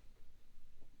team.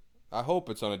 I hope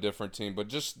it's on a different team, but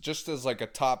just as like a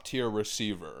top tier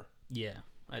receiver. Yeah,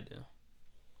 I do.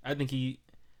 I think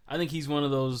he's one of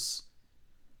those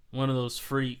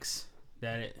freaks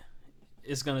that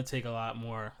it's gonna take a lot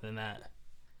more than that.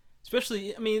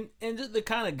 Especially, I mean, and just the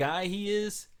kind of guy he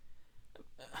is.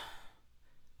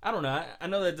 I don't know. I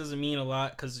know that doesn't mean a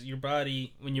lot because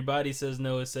when your body says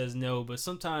no, it says no. But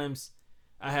sometimes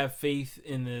I have faith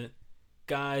in the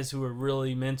guys who are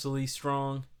really mentally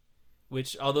strong,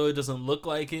 which, although it doesn't look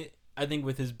like it, I think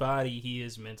with his body, he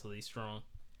is mentally strong.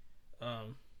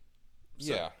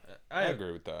 Yeah, I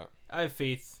agree with that. I have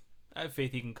faith.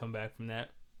 He can come back from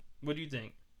that. What do you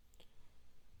think?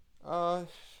 I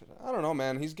don't know,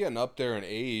 man. He's getting up there in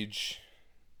age.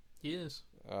 He is.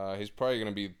 He's probably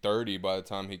going to be 30 by the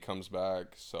time he comes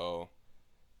back. So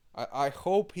I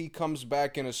hope he comes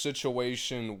back in a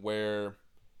situation where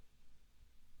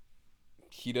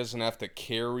he doesn't have to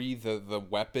carry the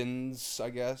weapons,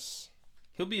 I guess.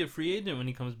 He'll be a free agent when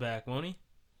he comes back, won't he?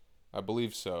 I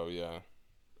believe so, yeah.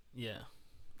 Yeah.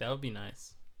 That would be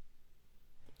nice.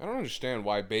 I don't understand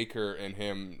why Baker and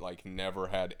him never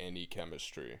had any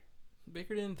chemistry.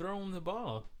 Baker didn't throw him the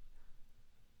ball.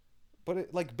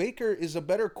 But Baker is a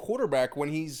better quarterback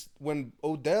when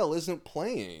Odell isn't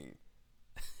playing.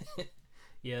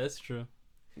 Yeah, that's true.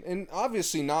 And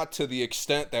obviously not to the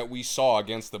extent that we saw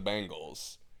against the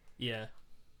Bengals. Yeah.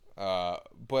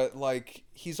 But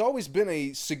he's always been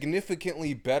a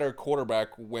significantly better quarterback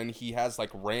when he has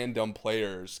random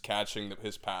players catching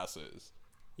his passes.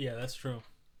 Yeah, that's true.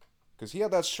 Because he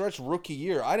had that stretch rookie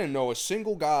year. I didn't know a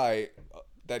single guy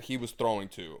that he was throwing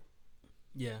to.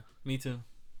 Yeah, me too.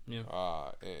 Yeah.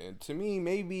 And to me,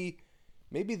 maybe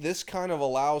maybe this kind of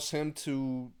allows him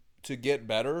to get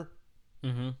better.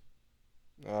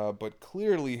 But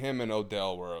clearly him and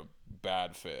Odell were a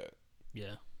bad fit.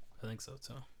 Yeah, I think so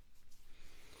too.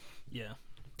 Yeah,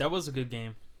 that was a good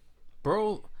game.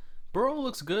 Burrow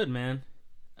looks good, man.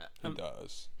 He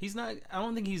does. He's not. I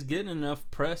don't think he's getting enough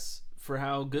press for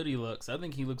how good he looks. I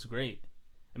think he looks great.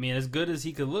 I mean, as good as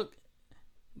he could look,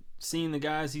 seeing the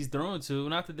guys he's throwing to.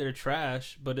 Not that they're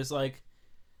trash, but it's like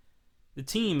the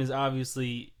team is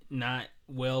obviously not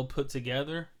well put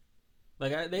together.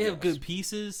 Like they have good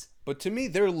pieces, but to me,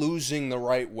 they're losing the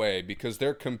right way because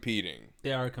they're competing.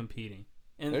 They are competing.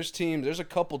 And there's a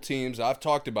couple teams I've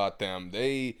talked about them.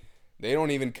 They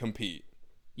don't even compete.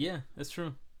 Yeah, that's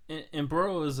true. And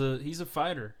Burrow he's a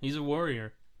fighter. He's a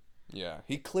warrior. Yeah,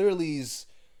 he clearly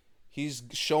he's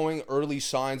showing early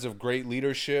signs of great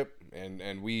leadership, and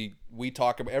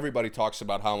everybody talks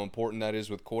about how important that is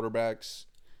with quarterbacks.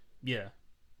 Yeah.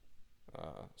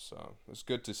 So it's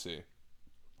good to see.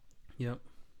 Yep.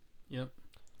 What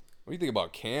do you think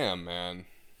about Cam, man?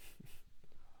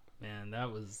 Man,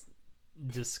 that was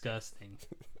disgusting.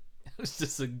 It was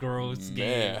just a gross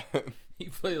game. He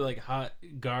played like hot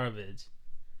garbage.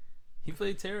 He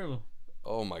played terrible.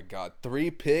 Oh my God.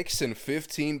 3 picks and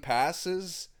 15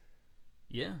 passes?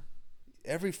 Yeah.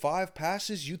 Every 5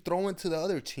 passes you throw into the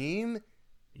other team?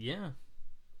 Yeah.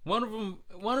 One of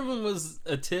them was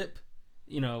a tip.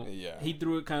 He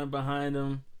threw it kind of behind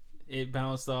him. It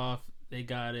bounced off. They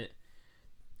got it.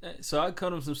 So I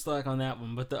cut him some slack on that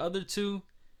one. But the other 2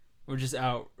 were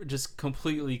just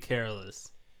completely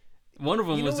careless. One of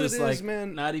them was just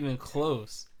not even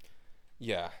close.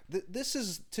 Yeah. This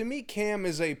is, to me, Cam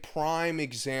is a prime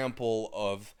example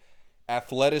of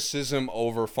athleticism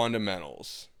over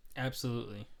fundamentals.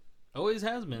 Absolutely. Always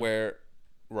has been. Where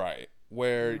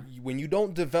when you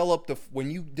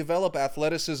develop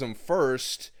athleticism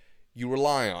first, you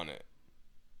rely on it.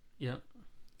 Yep.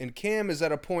 And Cam is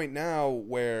at a point now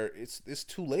where it's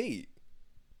too late.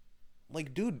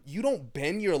 Like, dude, you don't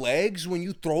bend your legs when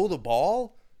you throw the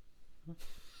ball?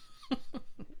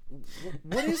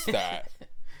 What is that?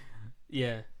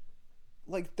 Yeah.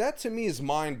 Like, that to me is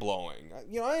mind-blowing.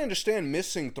 I understand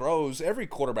missing throws. Every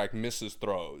quarterback misses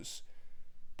throws.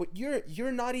 But you're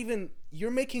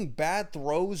making bad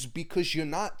throws because you're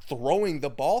not throwing the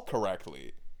ball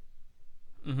correctly.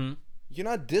 Mm-hmm. You're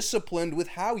not disciplined with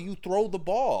how you throw the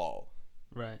ball.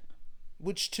 Right.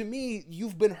 Which, to me,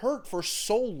 you've been hurt for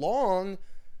so long,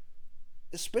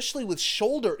 especially with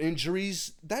shoulder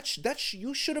injuries.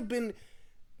 You should have been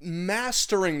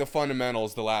mastering the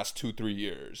fundamentals the last 2-3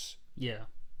 years. Yeah,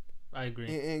 I agree.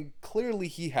 And clearly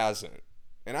he hasn't.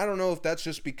 And I don't know if that's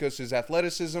just because his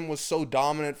athleticism was so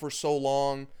dominant for so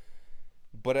long.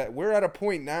 But we're at a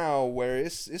point now where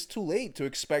it's too late to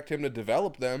expect him to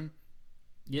develop them.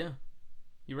 Yeah,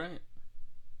 you're right.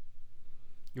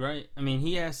 You're right. I mean,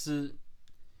 he has to...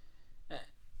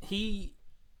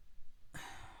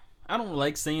 I don't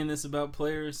like saying this about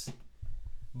players,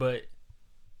 but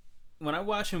when I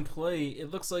watch him play, it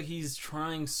looks like he's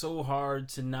trying so hard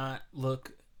to not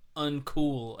look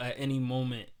uncool at any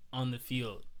moment on the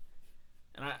field.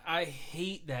 And I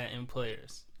hate that in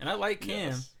players. And I like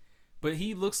Cam, but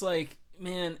he looks like,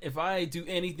 man, if I do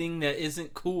anything that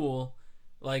isn't cool,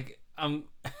 like I'm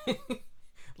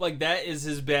like that is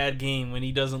his bad game when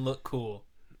he doesn't look cool.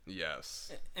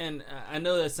 Yes. And I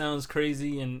know that sounds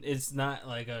crazy and it's not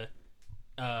like a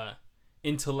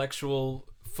intellectual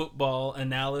football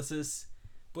analysis,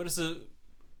 but it's a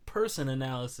person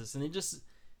analysis, and it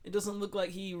doesn't look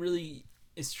like he really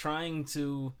is trying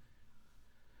to.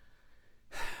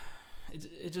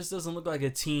 It just doesn't look like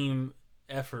a team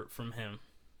effort from him.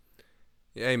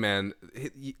 Hey man,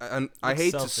 I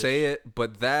hate to say it,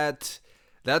 but that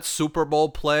Super Bowl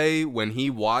play when he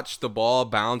watched the ball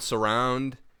bounce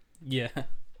around,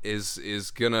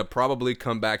 is gonna probably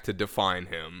come back to define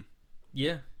him.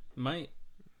 Yeah, might.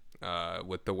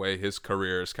 With the way his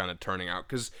career is kind of turning out.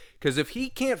 Because if he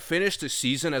can't finish the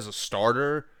season as a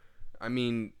starter, I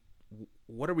mean,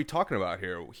 what are we talking about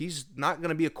here? He's not going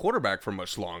to be a quarterback for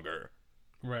much longer.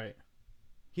 Right.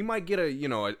 He might get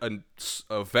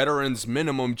a veteran's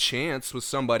minimum chance with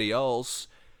somebody else,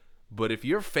 but if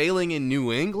you're failing in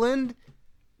New England,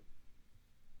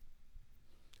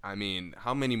 I mean,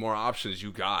 how many more options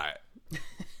you got?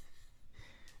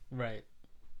 Right.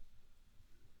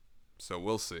 So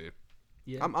we'll see.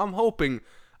 Yeah. I'm hoping.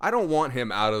 I don't want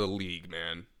him out of the league,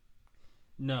 man.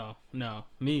 No,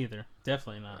 me either.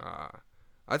 Definitely not.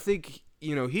 I think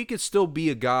he could still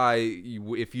be a guy.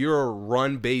 If you're a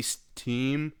run-based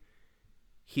team,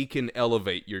 he can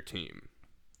elevate your team.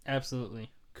 Absolutely.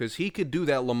 Because he could do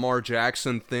that Lamar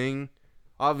Jackson thing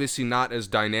Obviously not as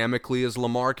dynamically as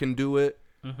Lamar can do it.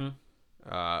 Mm-hmm.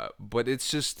 But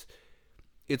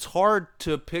it's hard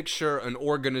to picture an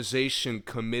organization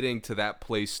committing to that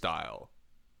play style.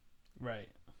 Right.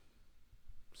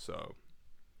 So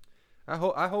I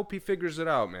hope he figures it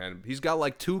out, man. He's got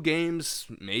like 2 games,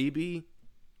 maybe.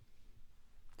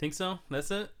 Think so? That's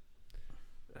it?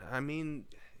 I mean,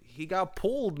 he got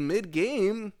pulled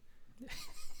mid-game.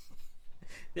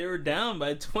 They were down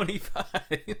by 25.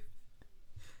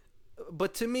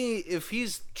 But to me, if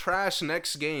he's trash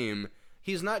next game,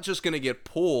 he's not just going to get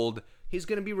pulled. He's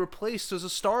going to be replaced as a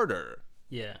starter.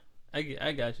 Yeah,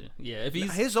 I got you. Yeah, if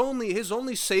he's his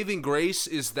only saving grace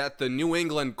is that the New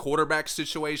England quarterback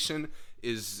situation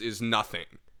is nothing.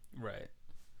 Right.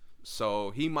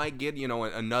 So he might get,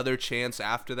 another chance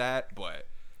after that, but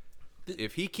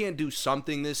if he can't do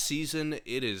something this season,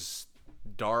 it is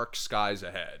dark skies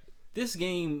ahead. This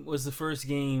game was the first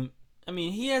game. I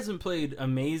mean, he hasn't played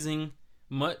amazing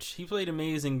much. He played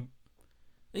amazing.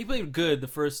 He played good the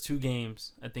first 2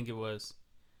 games, I think it was.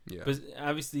 Yeah. But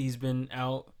obviously he's been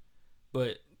out.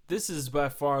 But this is by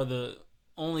far the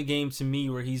only game to me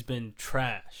where he's been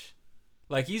trash.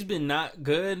 Like, he's been not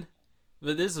good,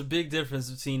 but there's a big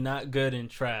difference between not good and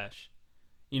trash.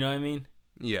 You know what I mean?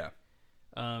 Yeah.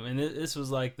 And this was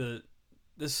like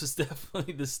this was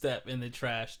definitely the step in the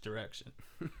trash direction.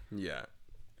 Yeah.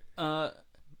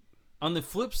 On the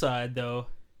flip side, though,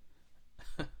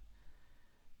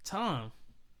 Tom,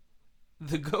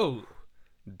 the GOAT.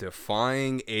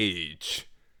 Defying age.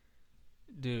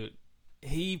 Dude,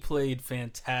 he played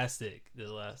fantastic this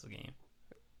last game.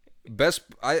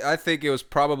 I think it was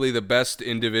probably the best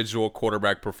individual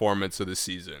quarterback performance of the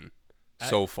season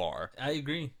so far. I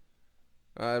agree.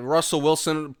 Russell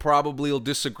Wilson probably will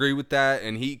disagree with that,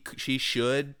 and he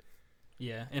should.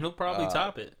 Yeah, and he'll probably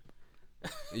top it.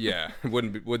 Yeah,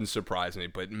 wouldn't surprise me.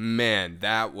 But man,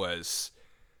 that was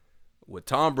what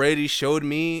Tom Brady showed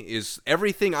me is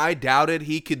everything I doubted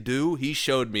he could do. He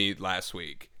showed me last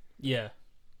week. Yeah,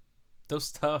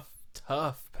 those tough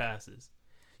passes.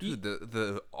 Dude,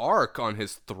 the arc on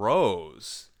his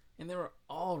throws. And they were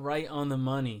all right on the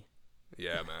money.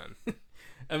 Yeah, man.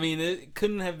 I mean, it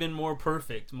couldn't have been more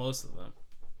perfect, most of them.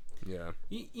 Yeah.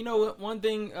 You know what? One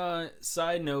thing,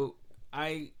 side note,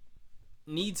 I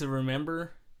need to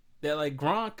remember that, like,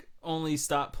 Gronk only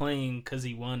stopped playing because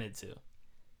he wanted to.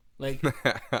 Like,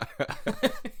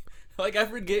 like, I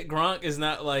forget Gronk is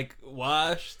not, like,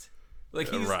 washed. Like,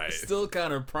 he's still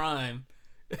kind of prime.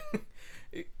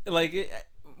 Like,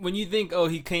 when you think, oh,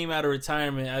 he came out of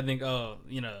retirement, I think, oh,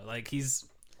 like,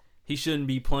 he shouldn't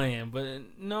be playing.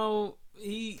 But no,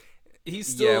 he's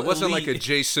still it wasn't elite. like a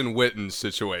Jason Witten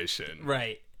situation.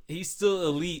 Right. He's still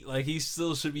elite. Like, he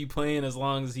still should be playing as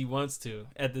long as he wants to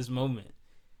at this moment.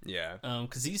 Yeah.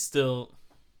 Because he's still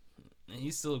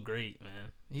great,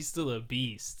 man. He's still a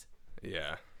beast.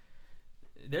 Yeah.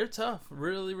 They're tough.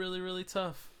 Really, really, really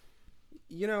tough.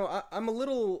 I'm a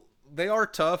little... They are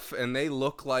tough, and they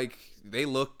look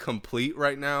complete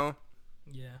right now.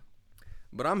 Yeah.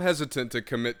 But I'm hesitant to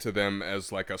commit to them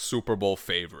as, like, a Super Bowl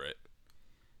favorite.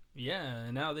 Yeah,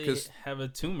 and now they have a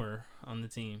tumor on the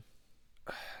team.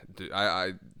 Dude,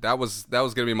 that was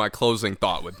gonna be my closing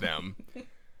thought with them.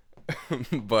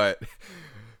 but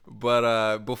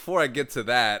before I get to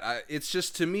that, it's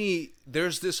just, to me,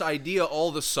 there's this idea all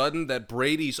of a sudden that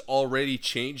Brady's already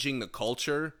changing the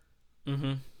culture.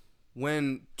 Mm-hmm.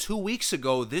 When 2 weeks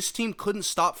ago, this team couldn't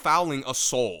stop fouling a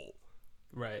soul.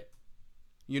 Right.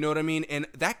 You know what I mean? And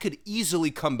that could easily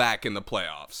come back in the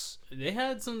playoffs. They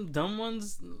had some dumb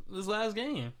ones this last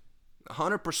game.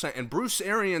 100%. And Bruce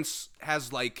Arians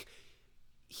has, like,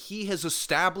 he has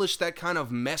established that kind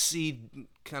of messy,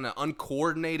 kind of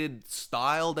uncoordinated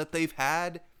style that they've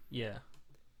had. Yeah.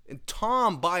 And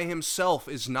Tom by himself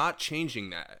is not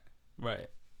changing that. Right.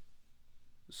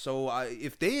 So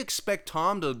if they expect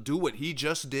Tom to do what he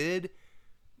just did,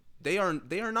 they are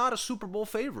not a Super Bowl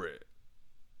favorite.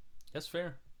 That's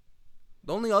fair.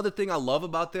 The only other thing I love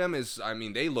about them is, I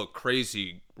mean, they look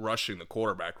crazy rushing the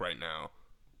quarterback right now.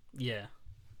 Yeah.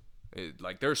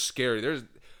 They're scary.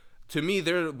 To me,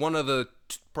 they're one of the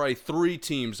probably 3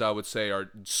 teams I would say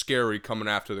are scary coming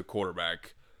after the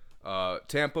quarterback.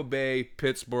 Tampa Bay,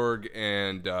 Pittsburgh,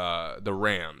 and the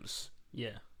Rams.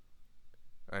 Yeah.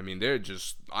 I mean, they're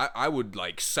just... I would,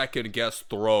 like, second-guess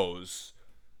throws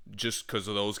just because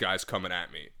of those guys coming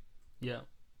at me. Yeah.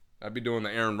 I'd be doing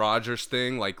the Aaron Rodgers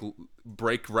thing, like,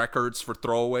 break records for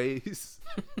throwaways.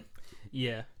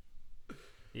 Yeah.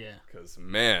 Yeah. Because,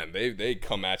 man, they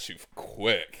come at you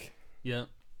quick.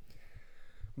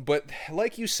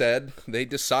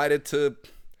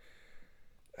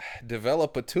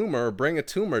 develop a tumor, bring a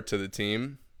tumor to the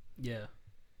team. Yeah.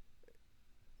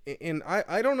 And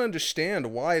I don't understand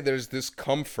why there's this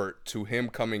comfort to him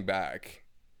coming back.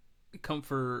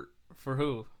 Comfort for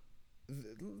who?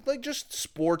 Like, just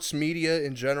sports media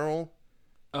in general.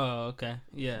 Oh, okay.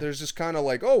 Yeah. There's just kind of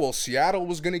like, oh, well, Seattle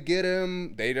was going to get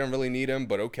him. They didn't really need him,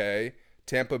 but okay.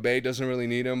 Tampa Bay doesn't really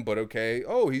need him, but okay.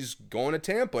 Oh, he's going to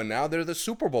Tampa. Now they're the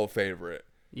Super Bowl favorite.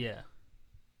 Yeah.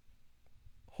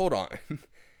 Hold on.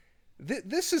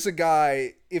 This is a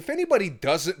guy, if anybody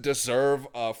doesn't deserve,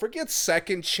 forget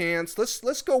second chance.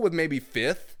 Let's go with maybe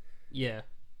fifth. Yeah.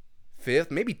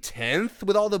 Fifth, maybe 10th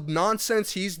with all the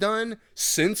nonsense he's done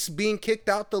since being kicked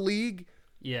out the league.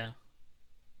 Yeah.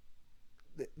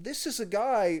 This is a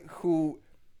guy who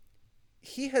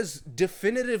he has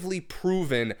definitively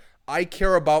proven I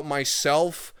care about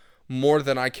myself more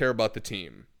than I care about the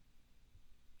team.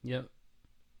 Yep.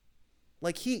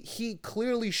 Like, he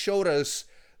clearly showed us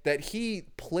that he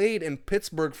played in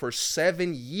Pittsburgh for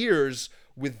 7 years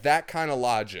with that kind of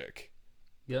logic.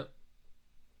 Yep.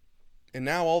 And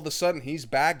now all of a sudden he's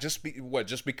back just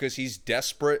because he's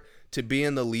desperate to be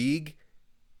in the league?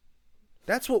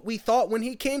 That's what we thought when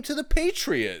he came to the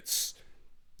Patriots.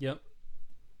 Yep.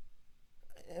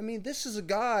 I mean, this is a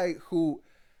guy who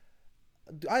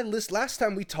last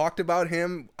time we talked about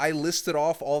him, I listed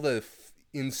off all the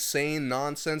insane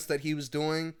nonsense that he was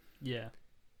doing. Yeah.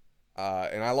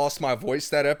 And I lost my voice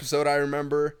that episode, I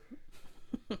remember.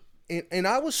 And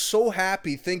I was so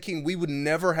happy thinking we would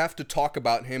never have to talk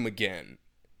about him again.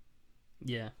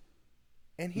 Yeah.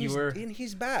 And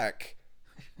he's back.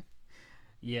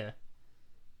 Yeah.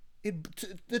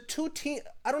 The two teams,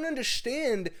 I don't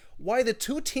understand why the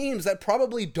two teams that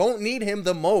probably don't need him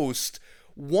the most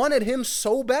wanted him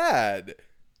so bad.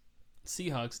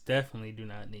 Seahawks definitely do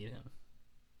not need him.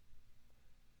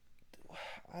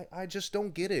 I just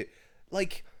don't get it.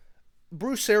 Like,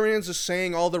 Bruce Arians is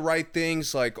saying all the right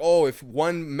things, like, oh, if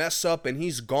one mess up and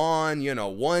he's gone,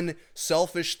 one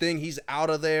selfish thing, he's out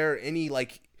of there, and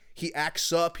he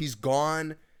acts up, he's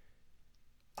gone.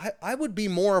 I would be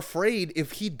more afraid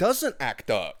if he doesn't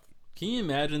act up. Can you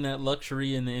imagine that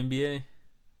luxury in the NBA?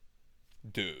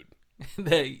 Dude.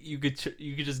 That you could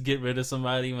just get rid of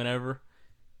somebody whenever?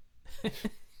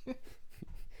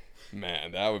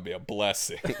 Man, that would be a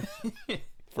blessing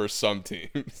for some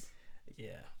teams.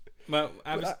 Yeah. But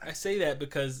I say that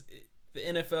because the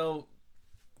NFL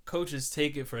coaches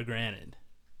take it for granted.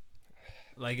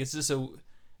 Like, it's just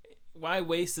why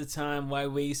waste the time? Why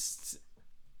waste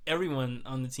everyone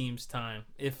on the team's time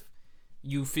if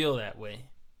you feel that way?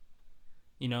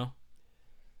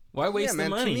 Why waste the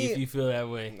money if you feel that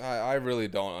way? I really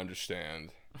don't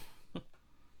understand.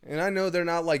 And I know they're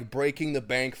not, like, breaking the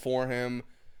bank for him,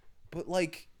 but,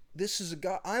 like, this is a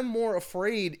guy, I'm more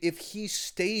afraid if he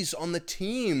stays on the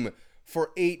team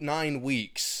for 8-9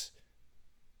 weeks.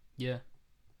 Yeah.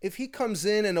 If he comes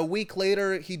in and a week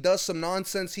later he does some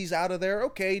nonsense, he's out of there,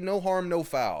 okay, no harm, no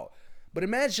foul. But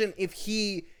imagine if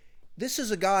this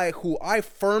is a guy who I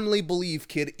firmly believe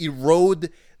could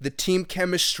erode the team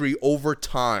chemistry over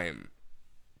time.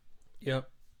 Yep.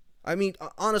 I mean,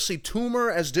 honestly,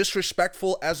 tumor, as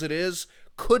disrespectful as it is,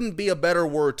 couldn't be a better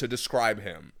word to describe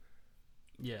him.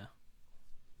 Yeah.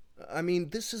 I mean,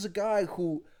 this is a guy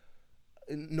who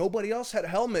nobody else had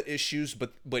helmet issues,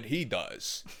 but he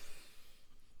does.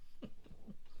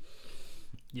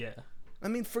 Yeah. I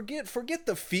mean, forget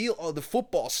the feel of the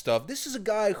football stuff. This is a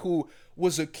guy who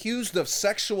was accused of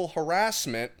sexual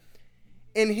harassment,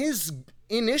 and his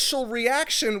initial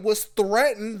reaction was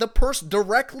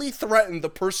directly threaten the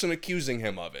person accusing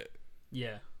him of it.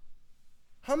 Yeah.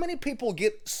 How many people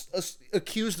get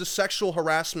accused of sexual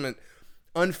harassment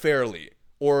unfairly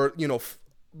or,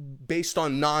 based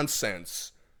on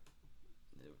nonsense?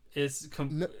 It's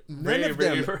very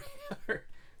rare.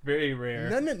 Very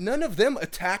rare. None of them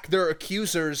attack their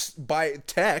accusers by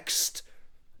text.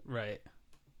 Right.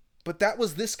 But that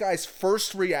was this guy's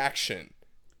first reaction.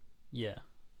 Yeah.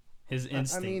 His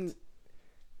instinct. I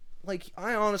mean,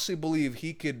 I honestly believe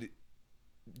he could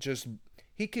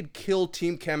kill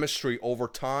team chemistry over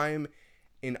time,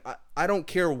 and I don't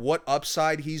care what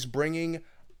upside he's bringing.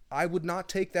 I would not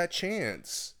take that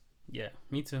chance. Yeah,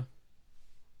 me too.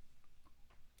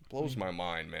 Blows my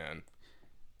mind, man.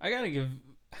 I gotta give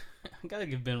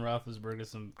Ben Roethlisberger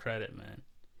some credit, man.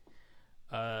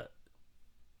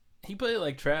 He played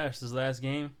like trash this last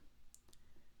game,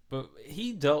 but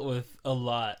he dealt with a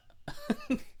lot.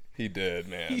 He did,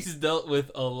 man. He's dealt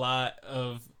with a lot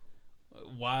of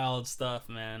wild stuff,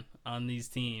 man, on these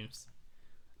teams.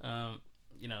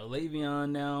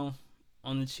 Le'Veon now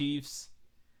on the Chiefs.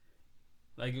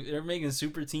 Like, they're making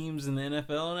super teams in the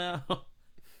NFL now.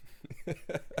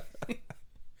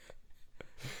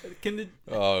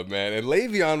 Oh man, and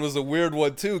Le'Veon was a weird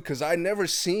one too, because I never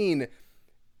seen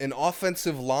an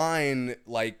offensive line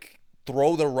like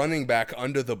throw the running back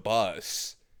under the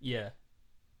bus. Yeah.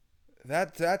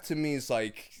 That to me is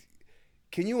like,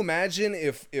 can you imagine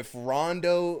if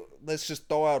Rondo, let's just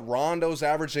throw out Rondo's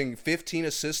averaging 15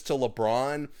 assists to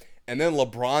LeBron, and then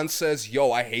LeBron says,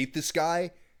 "Yo, I hate this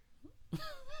guy."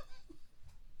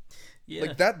 Yeah.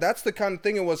 Like that's the kind of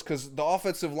thing it was, because the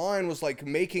offensive line was like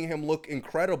making him look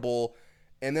incredible,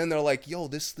 and then they're like, "Yo,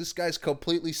 this guy's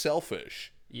completely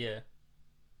selfish." Yeah.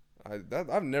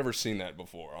 I've never seen that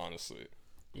before, honestly.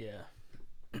 Yeah.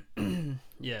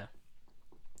 Yeah.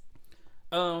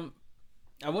 I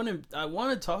want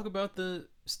to talk about the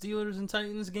Steelers and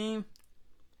Titans game,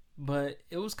 but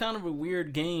it was kind of a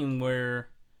weird game where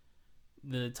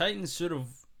the Titans should have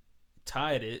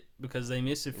tied it because they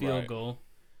missed a field goal.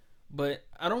 But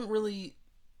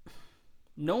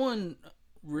no one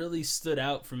really stood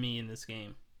out for me in this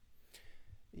game.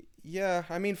 Yeah,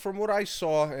 I mean, from what I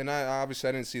saw, and I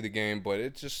didn't see the game,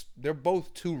 but they're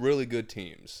both two really good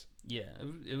teams. Yeah,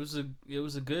 it was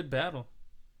a good battle.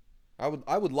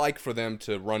 I would like for them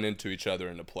to run into each other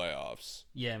in the playoffs.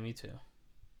 Yeah, me too.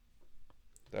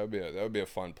 That would be a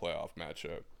fun playoff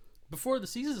matchup. Before the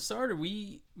season started,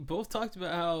 we both talked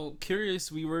about how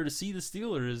curious we were to see the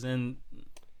Steelers, and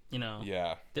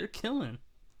yeah, they're killing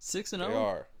 6-0. They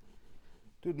are,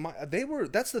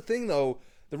 dude. That's the thing, though.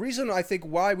 The reason I think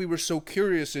why we were so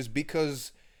curious is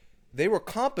because they were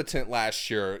competent last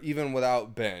year, even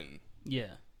without Ben.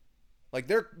 Yeah. Like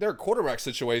their quarterback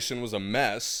situation was a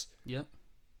mess. Yep.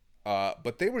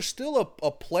 But they were still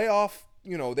a playoff.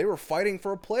 They were fighting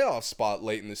for a playoff spot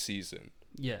late in the season.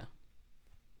 Yeah.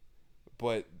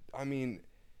 But I mean,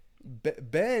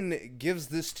 Ben gives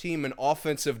this team an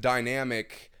offensive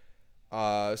dynamic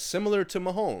similar to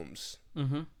Mahomes.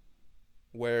 Mm-hmm.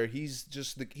 Where he's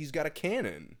got a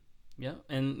cannon. Yeah,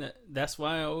 and that's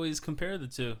why I always compare the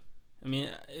two. I mean,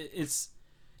 it's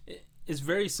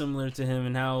very similar to him,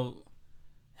 and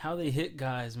how they hit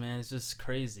guys, man. It's just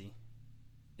crazy.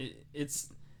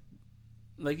 It's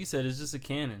like you said, it's just a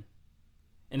cannon,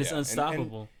 and it's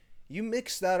unstoppable. And you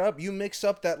mix that up. You mix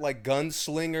up that like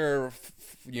gunslinger,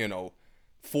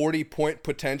 40-point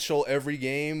potential every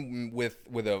game with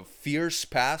a fierce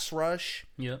pass rush.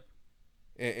 Yep.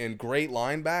 And great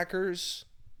linebackers.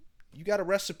 You got a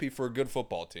recipe for a good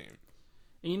football team.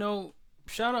 And,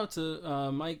 shout out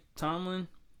to Mike Tomlin,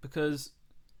 because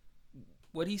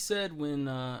what he said when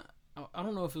I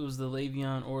don't know if it was the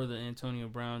Le'Veon or the Antonio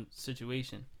Brown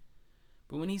situation,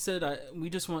 but when he said we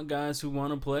just want guys who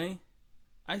want to play,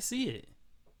 I see it.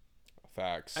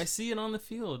 Facts. I see it on the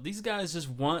field. These guys just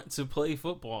want to play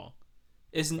football.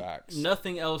 It's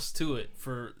nothing else to it,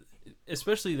 for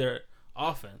especially their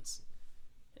offense.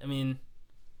 I mean,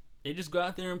 they just go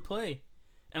out there and play.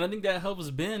 And I think that helps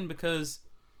Ben because,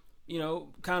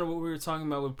 kind of what we were talking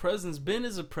about with presence. Ben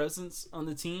is a presence on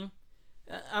the team.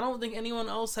 I don't think anyone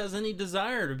else has any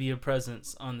desire to be a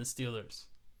presence on the Steelers.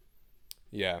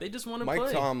 Yeah. They just want to play.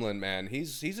 Mike Tomlin, man,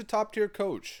 he's a top-tier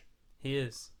coach. He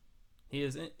is.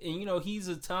 And he's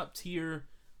a top-tier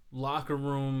locker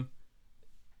room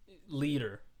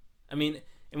leader. I mean,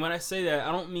 and when I say that,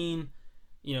 I don't mean...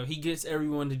 he gets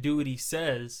everyone to do what he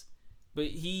says, but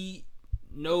he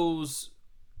knows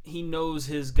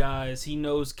his guys. He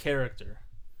knows character.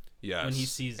 Yes. When he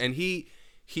sees it. And he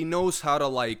knows how to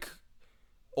like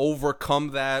overcome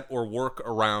that or work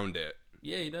around it.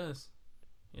 Yeah, he does.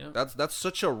 Yeah. That's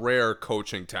such a rare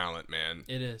coaching talent, man.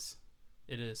 It is.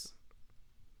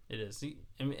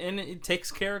 And it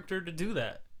takes character to do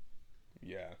that.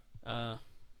 Yeah.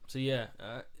 So yeah,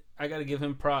 I got to give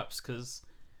him props because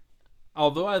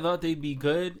although I thought they'd be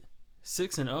good,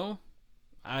 6-0,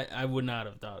 I would not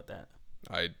have thought that.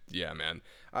 Yeah, man.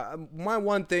 My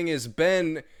one thing is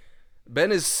Ben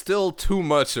is still too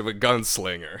much of a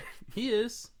gunslinger. He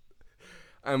is.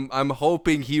 I'm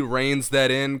hoping he reins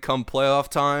that in come playoff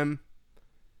time.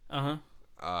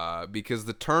 Because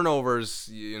the turnovers,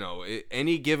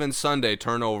 any given Sunday,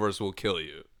 turnovers will kill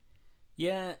you.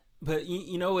 Yeah, but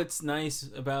what's nice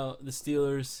about the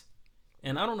Steelers,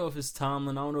 and I don't know if it's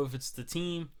Tomlin, I don't know if it's the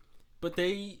team, but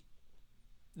they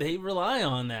rely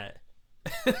on that.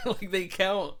 Like they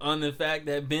count on the fact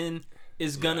that Ben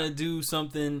is gonna do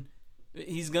something.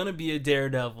 He's gonna be a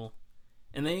daredevil,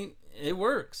 and it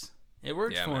works. It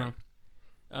works for him.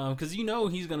 Because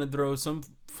he's gonna throw some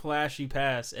flashy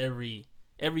pass every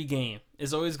game.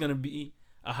 It's always gonna be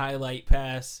a highlight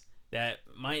pass that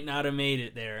might not have made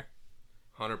it there.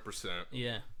 100%.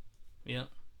 Yeah.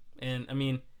 And I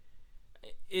mean,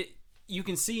 you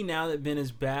can see now that Ben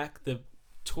is back, the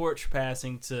torch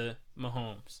passing to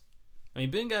Mahomes. I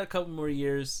mean, Ben got a couple more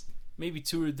years, maybe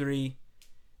 2 or 3,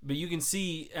 but you can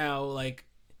see how like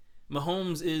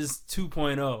Mahomes is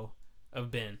 2.0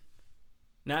 of Ben.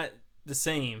 Not the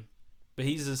same, but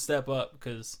he's a step up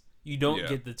because you don't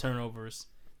get the turnovers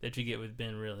that you get with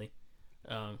Ben, really.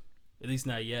 At least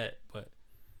not yet, but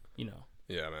you know.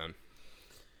 Yeah, man.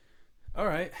 All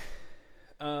right.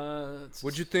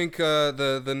 What'd you think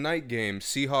the night game,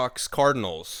 Seahawks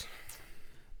Cardinals?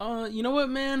 You know what,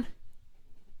 man?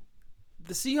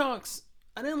 The Seahawks,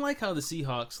 I didn't like how the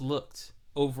Seahawks looked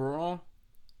overall.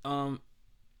 And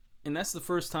that's the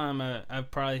first time I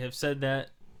probably have said that.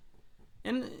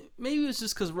 And maybe it's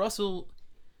just because Russell,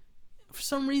 for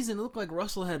some reason, it looked like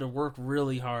Russell had to work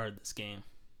really hard this game.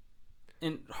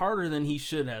 And harder than he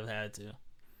should have had to.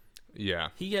 Yeah.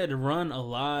 He had to run a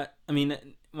lot. I mean,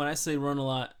 when I say run a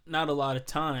lot, not a lot of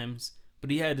times, but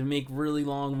he had to make really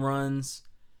long runs.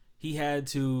 He had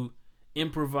to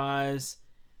improvise.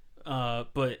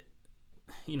 But,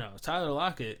 you know, Tyler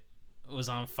Lockett was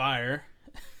on fire.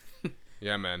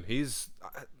 Yeah, man.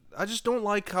 I just don't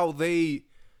like how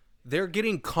they're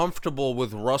getting comfortable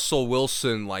with Russell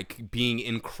Wilson, like, being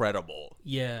incredible.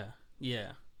 Yeah.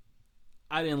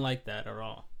 I didn't like that at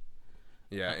all.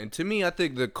 Yeah, and to me, I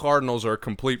think the Cardinals are a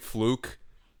complete fluke.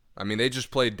 I mean, they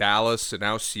just played Dallas and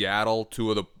now Seattle, 2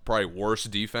 of the probably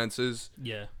worst defenses.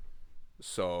 Yeah.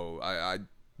 So I'm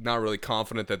not really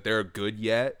confident that they're good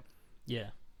yet.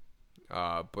 Yeah.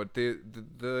 But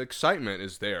the excitement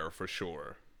is there for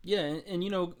sure. Yeah, and you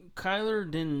know, Kyler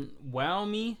didn't wow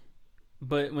me,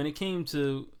 but when it came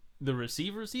to the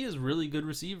receivers, he has really good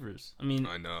receivers. I mean,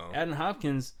 I know. Adam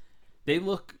Hopkins, they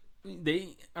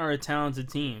are a talented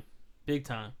team. Big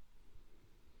time.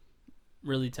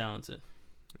 Really talented.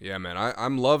 Yeah, man.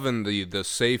 I'm loving the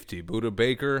safety, Buda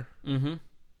Baker. Mm-hmm.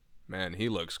 Man, he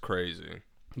looks crazy.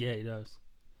 Yeah, he does.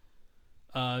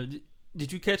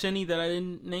 Did you catch any that I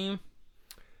didn't name?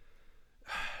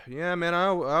 Yeah, man. I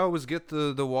always get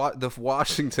the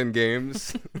Washington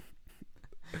games.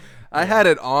 I had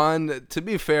it on. To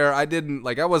be fair, I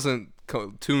wasn't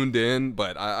tuned in,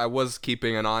 but I was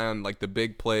keeping an eye on like the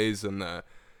big plays and the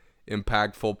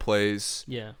impactful plays.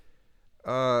 Yeah.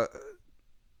 I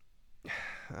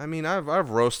mean, I've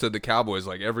roasted the Cowboys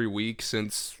like every week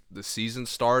since the season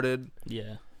started.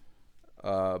 Yeah.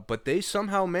 But they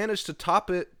somehow managed to top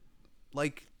it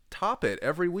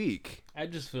every week. I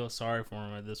just feel sorry for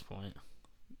them at this point.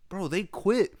 Bro, they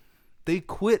quit. They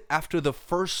quit after the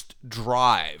first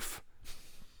drive.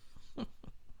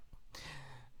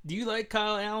 Do you like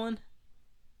Kyle Allen?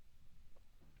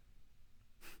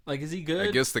 Like, is he good?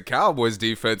 I guess the Cowboys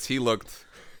defense, he looked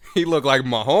like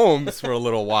Mahomes for a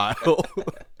little while.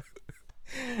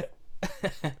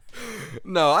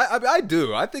 No, I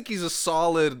do. I think he's a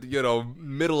solid,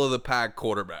 middle of the pack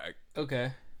quarterback.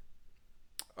 Okay.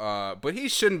 But he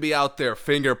shouldn't be out there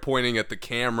finger pointing at the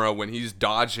camera when he's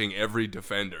dodging every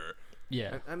defender.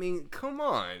 Yeah. I mean, come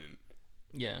on.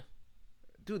 Yeah.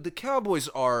 Dude, the Cowboys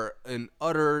are an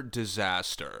utter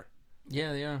disaster.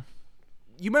 Yeah, they are.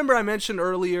 You remember I mentioned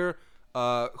earlier,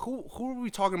 who were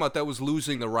we talking about that was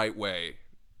losing the right way?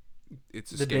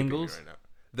 It's escaping me right now.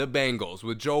 The Bengals,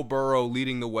 with Joe Burrow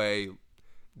leading the way,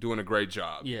 doing a great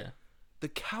job. Yeah. The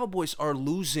Cowboys are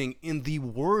losing in the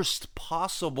worst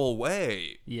possible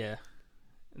way. Yeah.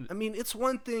 I mean, it's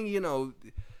one thing, you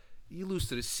lose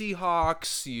to the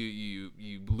Seahawks, you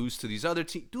lose to these other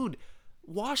teams. Dude,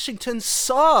 Washington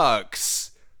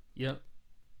sucks. Yep.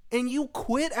 And you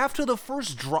quit after the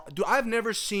first draw. Dude, I've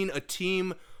never seen a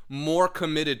team more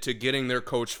committed to getting their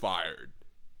coach fired.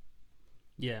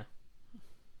 Yeah.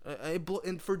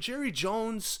 And for Jerry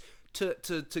Jones to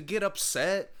get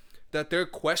upset that they're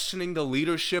questioning the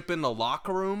leadership in the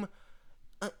locker room,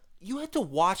 you had to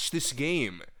watch this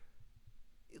game.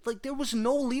 Like, there was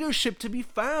no leadership to be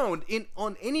found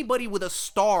on anybody with a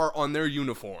star on their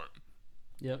uniform.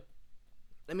 Yep.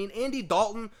 I mean, Andy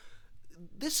Dalton,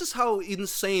 this is how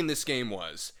insane this game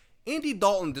was. Andy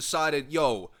Dalton decided,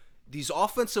 these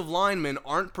offensive linemen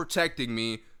aren't protecting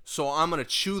me, so I'm going to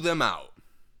chew them out.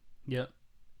 Yep.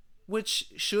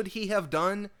 Which, should he have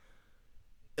done?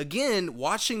 Again,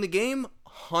 watching the game,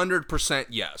 100%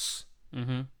 yes.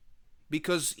 Mm-hmm.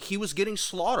 Because he was getting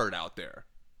slaughtered out there.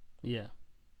 Yeah.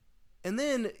 And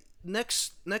then,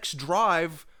 next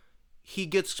drive, he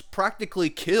gets practically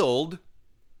killed.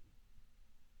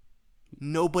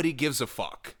 Nobody gives a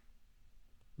fuck.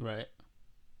 Right.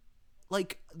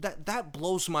 Like, that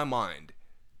blows my mind.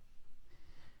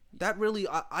 That really,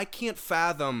 I can't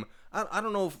fathom. I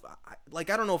don't know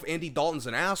if Andy Dalton's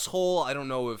an asshole. I don't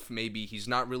know if maybe he's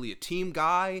not really a team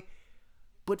guy.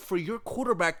 But for your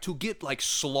quarterback to get like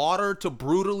slaughtered, to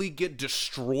brutally get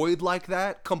destroyed like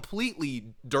that,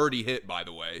 completely dirty hit, by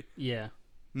the way. Yeah.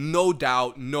 No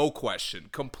doubt, no question,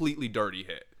 completely dirty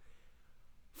hit.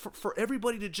 For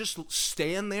everybody to just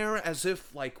stand there as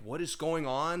if like, what is going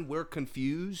on? We're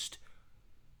confused.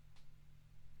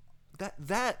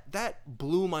 That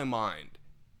blew my mind.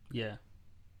 Yeah.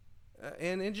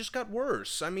 And it just got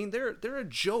worse. I mean, they're a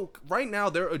joke. Right now,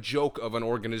 they're a joke of an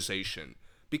organization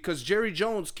because Jerry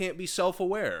Jones can't be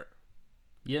self-aware.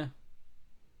 Yeah.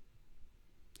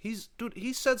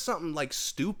 He said something like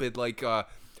stupid, like,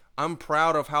 I'm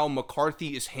proud of how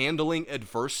McCarthy is handling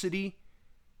adversity.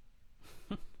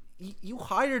 You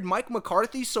hired Mike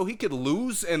McCarthy so he could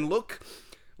lose and look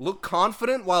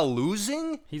confident while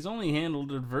losing? He's only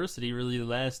handled adversity really the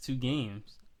last 2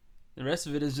 games. The rest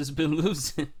of it has just been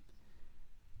losing.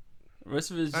 The rest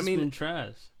of it has just been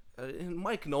trash. And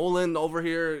Mike Nolan over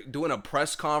here doing a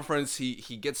press conference, he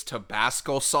gets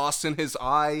Tabasco sauce in his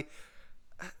eye.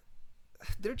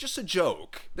 They're just a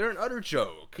joke. They're an utter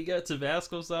joke. He got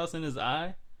Tabasco sauce in his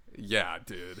eye? Yeah,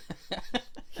 dude.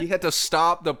 He had to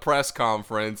stop the press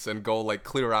conference and go like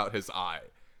clear out his eye.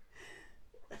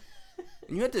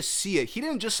 And you had to see it. He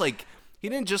didn't just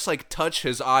like touch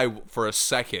his eye for a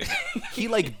second. He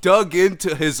like dug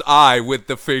into his eye with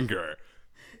the finger.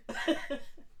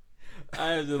 I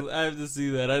have to see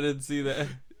that. I didn't see that.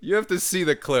 You have to see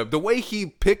the clip. The way he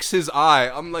picks his eye,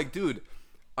 I'm like, dude,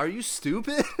 are you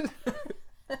stupid?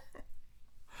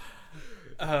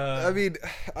 I mean,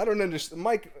 I don't understand.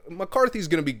 Mike McCarthy's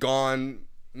gonna be gone.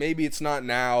 Maybe it's not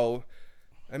now.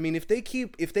 I mean, if they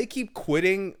keep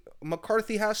quitting,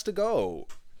 McCarthy has to go.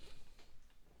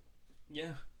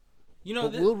 Yeah, you know,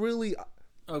 we'll really.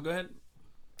 Oh, go ahead.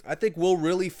 I think we'll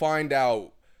really find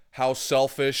out how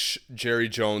selfish Jerry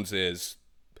Jones is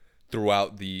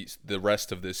throughout the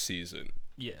rest of this season.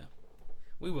 Yeah,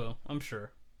 we will. I'm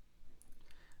sure.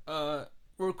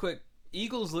 Real quick,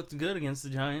 Eagles looked good against the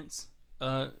Giants.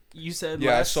 You said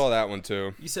I saw that one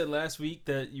too. You said last week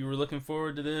that you were looking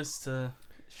forward to this to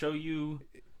show you.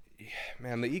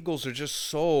 Man, the Eagles are just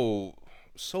so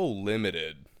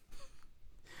limited.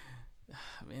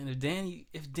 Man,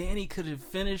 if Danny could have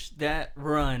finished that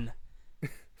run.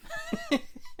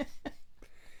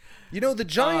 You know, the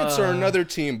Giants are another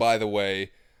team, by the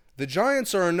way. The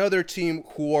Giants are another team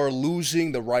who are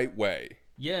losing the right way.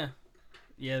 Yeah.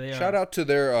 Yeah, they are. Shout out to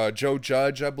their Joe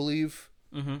Judge, I believe.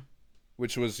 Mm-hmm.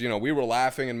 Which was, we were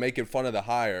laughing and making fun of the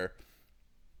hire.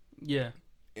 Yeah.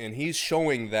 And he's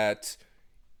showing that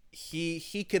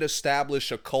he could establish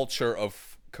a culture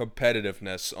of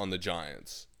competitiveness on the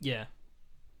Giants. Yeah.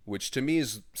 Which to me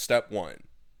is step 1.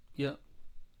 Yep.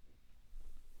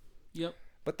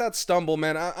 But that stumble,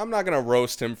 man, I'm not gonna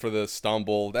roast him for the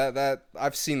stumble. That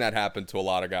I've seen that happen to a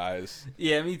lot of guys.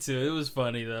 Yeah, me too. It was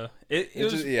funny though.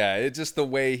 It's just the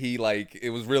way he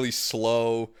it was really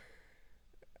slow.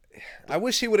 I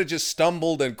wish he would have just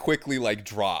stumbled and quickly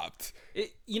dropped.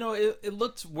 It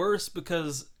looked worse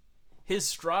because his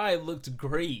stride looked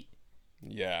great.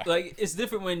 Yeah. It's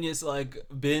different when it's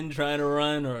Ben trying to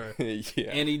run or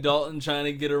Andy Dalton trying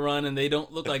to get a run and they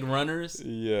don't look like runners.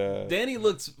 Yeah. Danny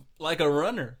looks like a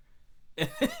runner and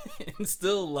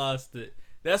still lost it.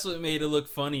 That's what made it look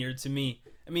funnier to me.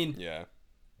 I mean,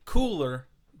 cooler,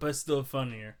 but still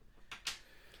funnier.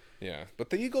 Yeah.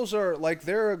 But the Eagles are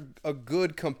they're a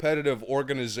good competitive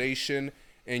organization,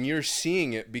 and you're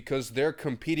seeing it because they're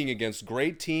competing against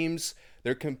great teams.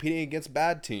 They're competing against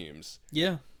bad teams.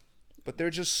 Yeah. But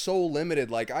they're just so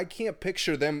limited. I can't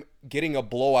picture them getting a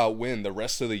blowout win the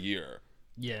rest of the year.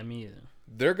 Yeah, me either.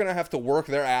 They're going to have to work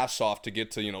their ass off to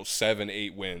get to,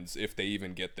 7-8 wins if they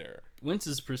even get there.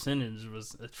 Wentz's percentage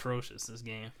was atrocious this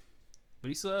game. But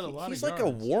he still had a lot of yards. He's like a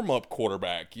warm-up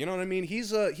quarterback. You know what I mean?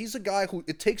 He's a guy who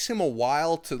it takes him a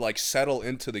while to settle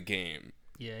into the game.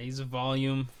 Yeah, he's a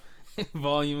volume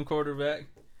quarterback.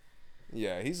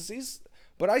 Yeah, he's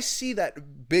but I see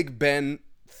that Big Ben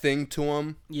thing to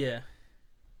him. Yeah.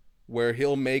 Where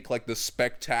he'll make the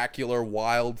spectacular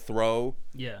wild throw.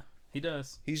 Yeah, he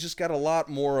does. He's just got a lot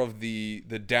more of the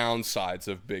downsides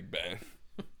of Big Ben.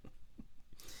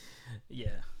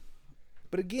 Yeah.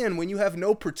 But again, when you have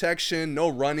no protection, no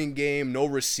running game, no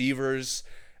receivers,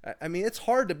 I mean, it's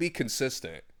hard to be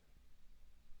consistent.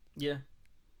 Yeah.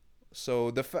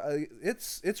 So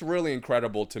it's really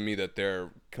incredible to me that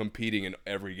they're competing in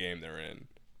every game they're in.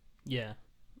 Yeah.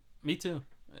 Me too.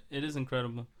 It is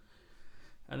incredible.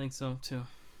 I think so too.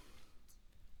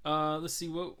 Let's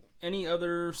see any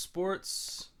other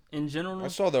sports in general. I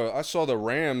saw the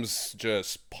Rams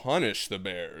just punish the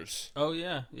Bears. Oh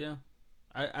yeah.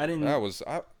 I didn't. I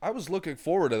was looking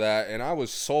forward to that, and I was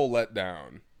so let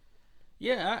down.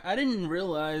 Yeah, I didn't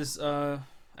realize. I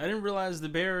didn't realize the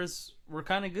Bears were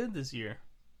kind of good this year.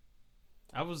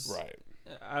 I was Right.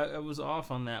 I was off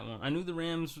on that one. I knew the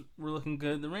Rams were looking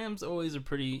good. The Rams always are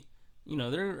pretty.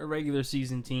 They're a regular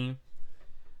season team.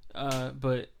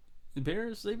 But the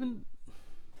Bears, they've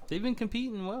been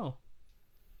competing well,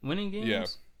 winning games. Yeah.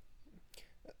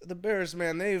 The Bears,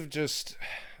 man, they've just,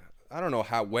 I don't know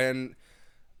when.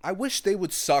 I wish they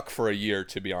would suck for a year,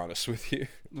 to be honest with you.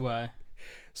 Why?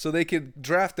 So they could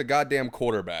draft a goddamn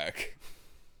quarterback.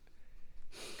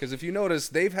 Because if you notice,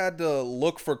 they've had to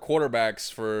look for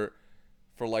quarterbacks for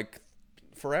like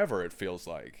forever, it feels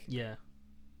like. Yeah.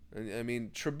 I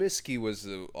mean, Trubisky was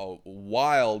a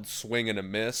wild swing and a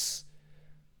miss.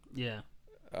 Yeah.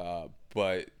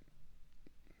 But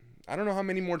I don't know how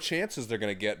many more chances they're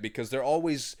going to get because they're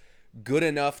always good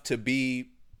enough to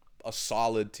be a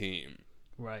solid team.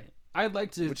 Right. I'd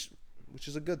like to... Which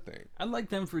is a good thing. I'd like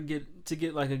them to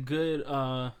get like a good,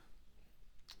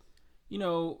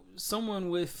 someone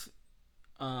with,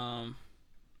 what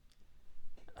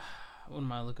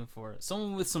am I looking for?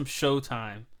 Someone with some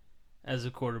showtime as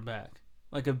a quarterback,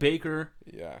 like a Baker.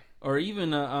 Yeah. Or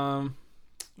even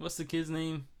what's the kid's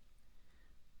name?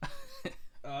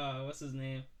 What's his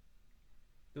name?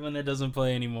 The one that doesn't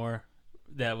play anymore.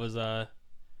 That was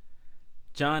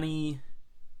Johnny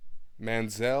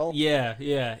Manziel?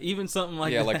 Yeah. Even something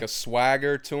like that. Yeah, like a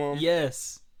swagger to him.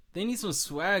 Yes. They need some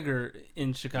swagger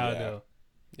in Chicago.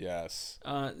 Yeah. Yes.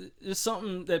 It's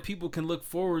something that people can look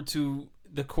forward to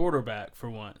the quarterback for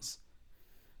once.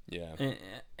 Yeah. And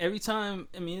every time,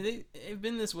 I mean, they've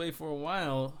been this way for a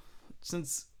while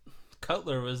since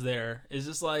Cutler was there. It's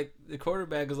just like the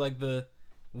quarterback is like the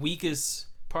weakest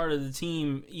part of the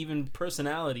team, even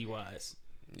personality-wise.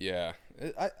 Yeah.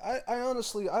 I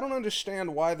honestly, I don't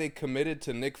understand why they committed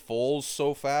to Nick Foles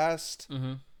so fast.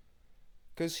 Mm-hmm.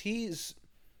 Because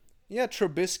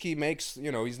Trubisky makes,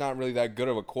 he's not really that good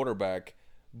of a quarterback.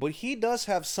 But he does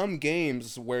have some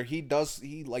games where he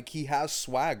has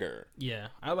swagger. Yeah,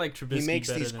 I like Trubisky. He makes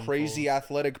these crazy Foles.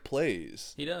 athletic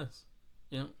plays. He does.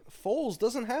 Yeah. Foles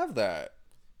doesn't have that.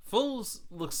 Foles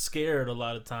looks scared a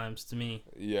lot of times to me.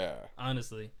 Yeah.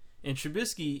 Honestly. And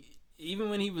Trubisky, even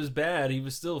when he was bad, he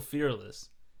was still fearless.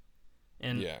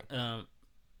 And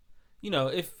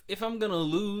if I'm gonna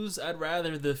lose, I'd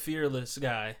rather the fearless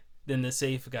guy than the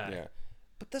safe guy. Yeah.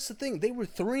 But that's the thing. They were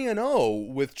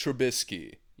 3-0 with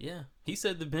Trubisky. Yeah. He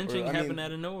said the benching happened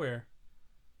out of nowhere.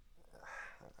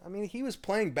 I mean, he was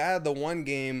playing bad the one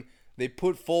game. They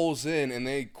put Foles in, and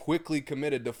they quickly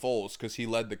committed to Foles because he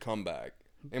led the comeback.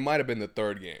 It might have been the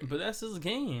third game. But that's his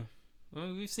game. I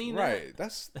mean, we've seen that. Right.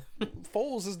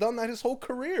 Foles has done that his whole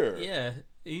career. Yeah.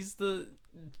 He's the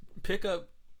pickup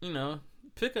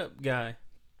guy.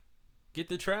 Get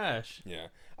the trash. Yeah.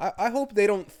 I hope they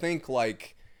don't think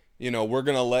like, we're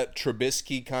going to let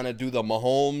Trubisky kind of do the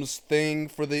Mahomes thing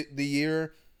for the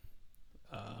year.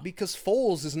 Because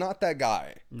Foles is not that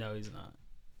guy. No, he's not.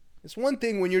 It's one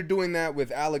thing when you're doing that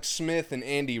with Alex Smith and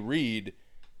Andy Reid,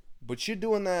 but you're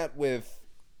doing that with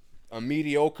a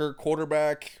mediocre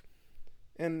quarterback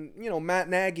and, Matt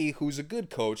Nagy, who's a good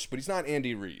coach, but he's not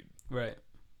Andy Reid. Right.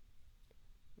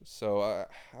 So,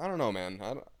 I don't know, man.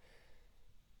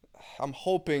 I'm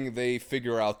hoping they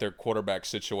figure out their quarterback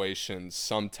situation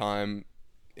sometime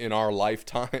in our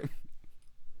lifetime.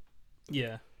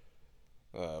 Yeah.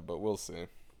 But we'll see.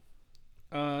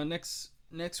 Next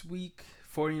week,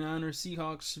 49ers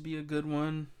Seahawks should be a good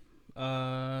one.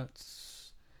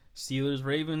 Steelers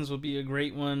Ravens will be a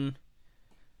great one.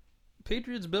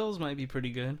 Patriots Bills might be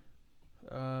pretty good.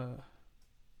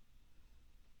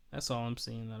 That's all I'm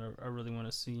seeing that I really want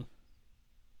to see.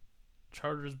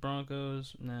 Chargers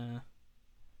Broncos, nah.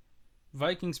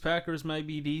 Vikings Packers might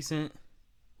be decent.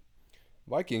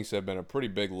 Vikings have been a pretty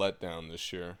big letdown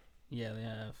this year. Yeah, they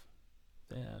have.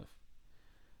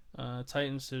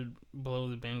 Titans should blow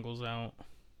the Bengals out.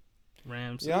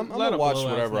 Rams. Yeah, I'm gonna watch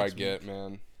whatever I get,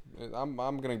 man. I'm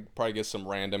gonna probably get some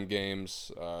random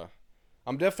games.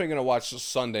 I'm definitely gonna watch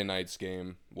Sunday night's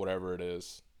game, whatever it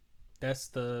is. That's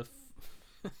the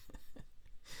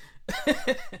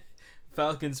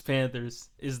Falcons Panthers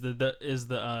is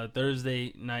the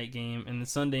Thursday night game, and the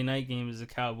Sunday night game is the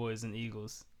Cowboys and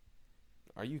Eagles.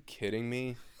 Are you kidding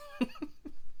me?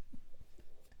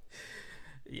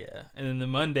 Yeah, and then the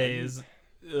Monday is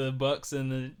the Bucks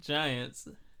and the Giants.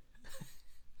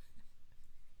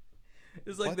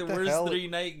 It's like the worst 3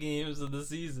 night games of the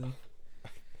season.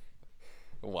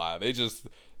 Wow,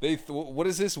 what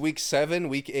is this, week 7,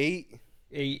 week 8?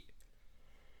 8.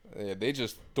 Yeah, they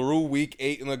just threw week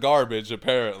 8 in the garbage,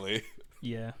 apparently.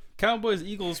 Yeah. Cowboys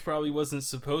Eagles probably wasn't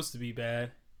supposed to be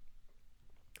bad.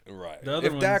 Right.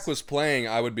 If Dak was playing,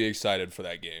 I would be excited for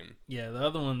that game. Yeah, the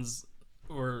other ones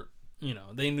were,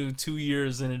 they knew 2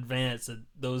 years in advance that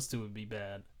those two would be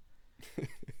bad.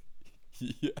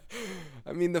 Yeah.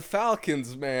 I mean, the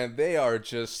Falcons, man, they are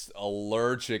just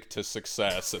allergic to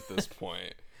success at this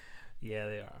point. Yeah,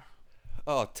 they are.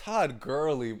 Oh, Todd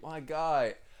Gurley, my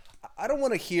guy. I don't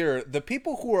want to hear the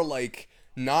people who are like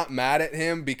not mad at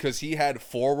him because he had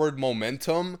forward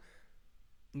momentum.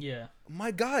 Yeah. My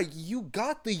guy, you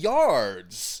got the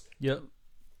yards. Yep.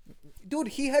 Dude,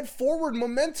 he had forward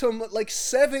momentum like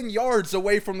 7 yards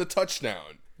away from the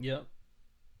touchdown. Yep.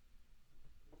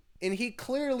 And he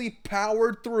clearly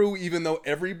powered through even though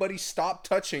everybody stopped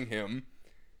touching him.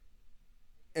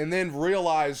 And then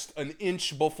realized an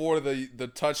inch before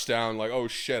the touchdown, like, oh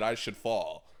shit, I should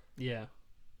fall. Yeah.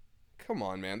 Come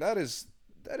on, man. That is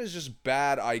just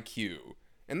bad IQ.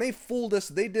 And they fooled us.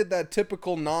 They did that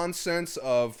typical nonsense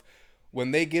of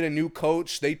when they get a new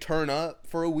coach, they turn up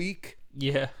for a week.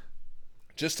 Yeah.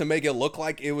 Just to make it look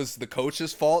like it was the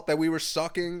coach's fault that we were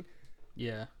sucking.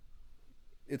 Yeah.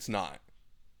 It's not.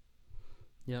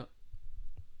 Yep.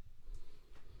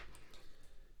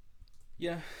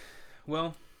 Yeah.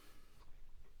 Well,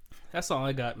 that's all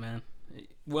I got, man.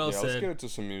 Well said. Let's get into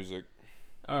some music.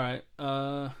 All right.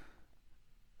 I'll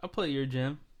play Your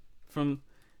Gem from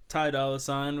Ty Dolla,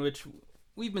 which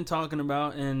we've been talking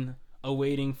about and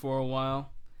awaiting for a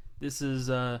while. This is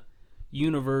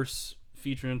Universe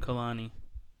featuring Kalani.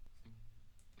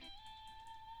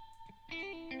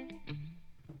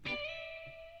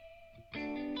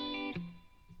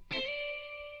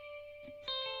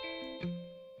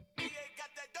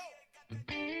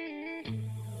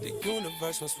 The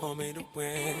universe was for me to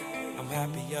win. I'm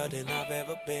happier than I've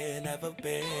ever been,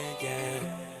 yeah.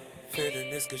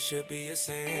 Feeling this could should be a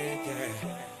sin, yeah.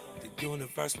 The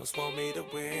universe must want me to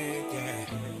win, yeah.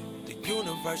 The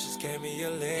universe just gave me a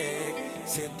leg.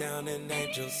 Sit down an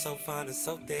angel so fine and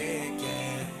so thick,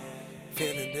 yeah.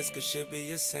 Feeling this could should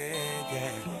be a sin,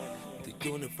 yeah. The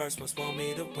universe must want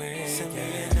me to win. Send me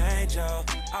an angel.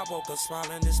 I woke up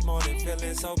smiling this morning,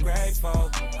 feeling so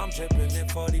grateful. I'm dripping in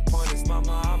 40 pointers,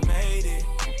 mama, I made it.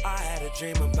 I had a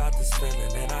dream about this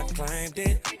feeling and I claimed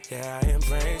it. Yeah, I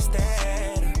embraced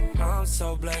it. I'm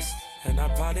so blessed, and I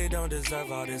probably don't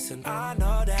deserve all this, and I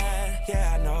know that.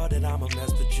 Yeah, I know that I'm a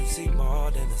mess, but you see more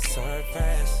than the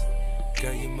surface.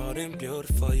 Girl, you more than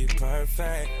beautiful, you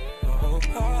perfect. Oh,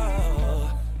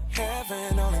 oh.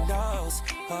 Heaven only knows,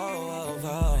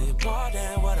 you're more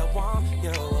than what I want,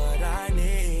 you're what I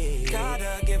need.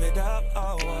 Gotta give it up,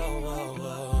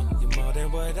 you're more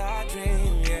than what I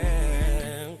dream,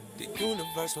 yeah. The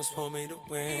universe was for me to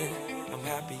win. I'm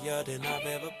happier than I've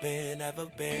ever been,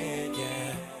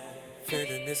 yeah.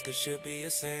 Feeling this could should be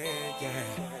a sin, yeah.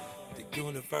 The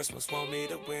universe must want me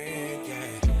to win,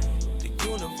 yeah. The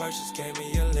universe just gave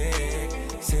me a leg.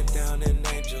 Sit down an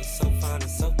angel so fine and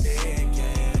so thick,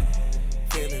 yeah.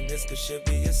 Feeling this could should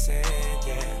be a sin,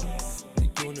 yeah. The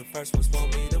universe must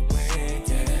want me to win,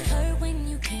 yeah. It hurt when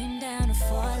you came down to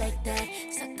fall like that.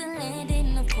 Suck the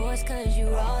landing, of course, cause you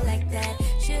all like that.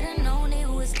 Should've known it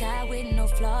was God with no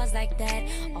flaws like that.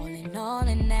 All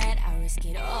in that, I risk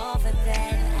it all for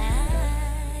that.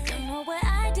 I don't know what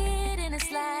I did in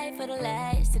this life for the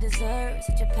last to deserve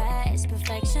such a past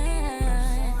perfection.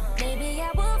 Maybe I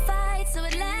will fight so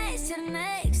it lasts to the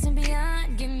next and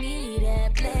beyond. Give me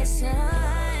that blessing.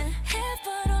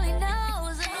 Heaven only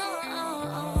knows,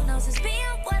 knows it's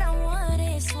beyond what I want,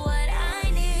 it's what I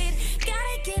need.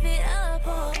 Gotta give it up,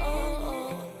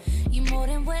 you more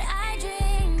than what I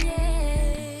dreamed,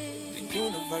 yeah. The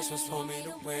universe was for me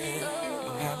to win.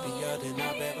 I'm happier than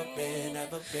I've ever been,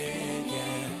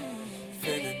 yeah.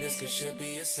 Feeling this could should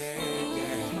be a sin,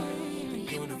 yeah. The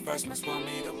universe must want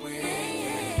me to win,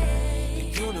 yeah. The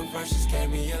universe just gave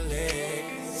me a leg.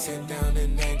 Sit down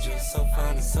an angel so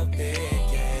fine and so thick,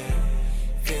 yeah.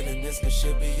 Feeling this could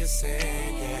should be a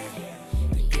sin, yeah.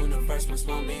 The universe must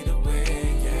want me to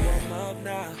win, yeah. I'm up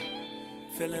now,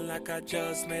 feeling like I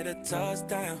just made a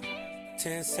touchdown.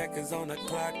 10 seconds on the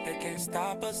clock, they can't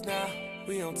stop us now.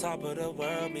 We on top of the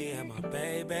world, me and my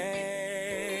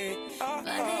baby. But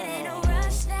it ain't no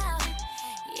rush now.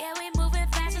 Yeah, we moving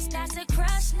fast, it's starts to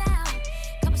crush now.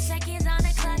 Couple seconds on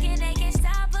the clock and they can't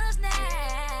stop us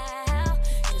now.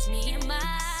 Just me and my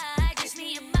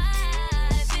baby.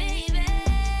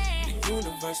 The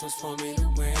universe was for me to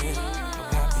win.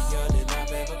 I'm happier than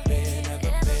I've ever been, yeah.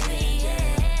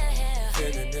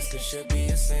 Feeling this could should be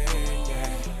a sin,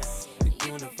 yeah. The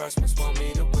universe must want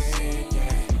me to win,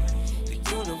 yeah. The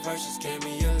universe just gave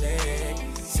me a leg.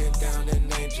 Sit down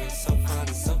an angel so fine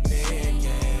and so thick,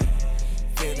 yeah.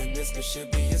 Feeling this could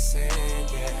should be a sin,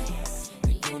 yeah.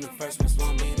 The universe must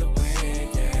want me to win,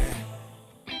 yeah.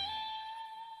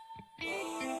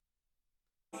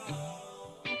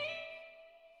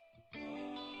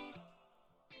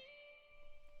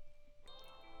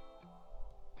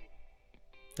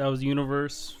 That was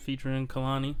Universe featuring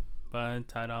Kalani by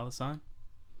Ty Dolla Sign.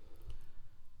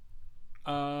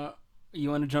 You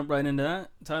want to jump right into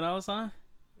that, Ty Dolla Sign?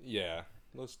 Yeah,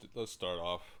 let's start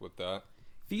off with that.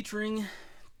 Featuring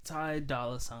Ty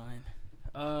Dolla Sign.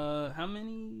 How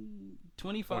many?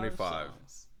 25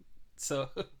 songs. So,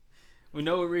 we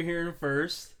know what we're hearing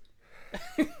first.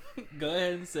 Go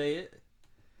ahead and say it.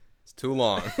 It's too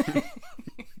long.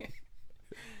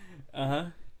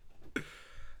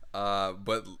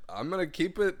 But I'm gonna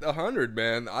keep it 100,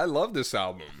 man. I love this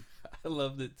album. I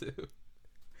loved it too.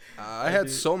 I had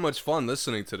so much fun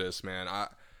listening to this, man.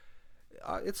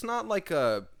 It's not like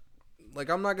I'm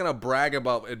not gonna brag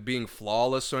about it being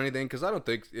flawless or anything, because I don't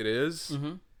think it is.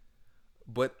 Mm-hmm.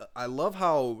 But I love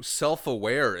how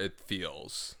self-aware it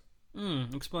feels.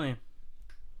 Explain.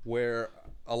 Where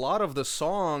a lot of the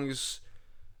songs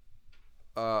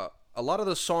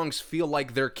feel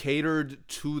like they're catered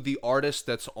to the artist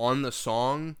that's on the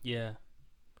song. Yeah.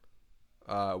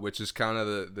 Which is kind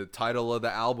of the title of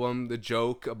the album, the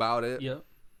joke about it. Yep.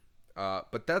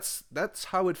 But that's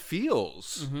how it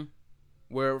feels. Mm-hmm.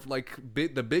 Where like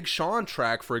the Big Sean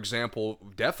track, for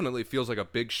example, definitely feels like a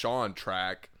Big Sean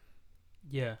track.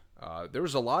 Yeah. There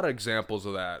was a lot of examples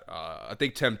of that. I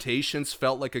think Temptations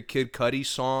felt like a Kid Cudi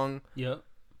song. Yep.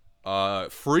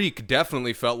 Freak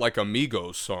definitely felt like a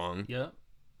Migos song. Yep.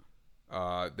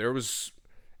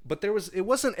 It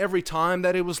wasn't every time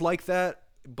that it was like that.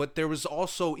 But there was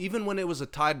also, even when it was a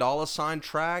Ty Dolla Sign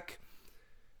track,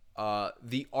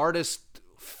 the artist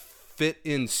fit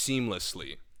in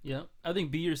seamlessly. Yeah, I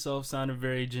think Be Yourself sounded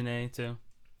very Janae too.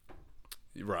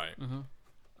 Right. Mm-hmm.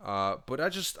 But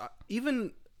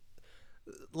even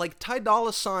like Ty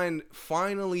Dolla Sign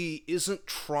finally isn't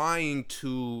trying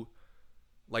to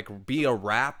like be a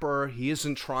rapper. He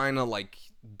isn't trying to like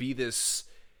be this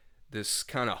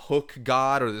kind of hook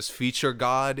god or this feature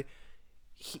god.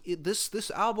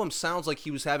 This album sounds like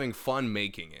he was having fun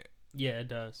making it. Yeah, it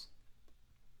does.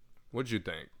 What'd you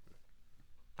think?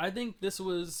 I think this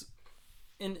was,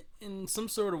 in some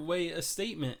sort of way, a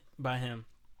statement by him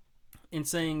in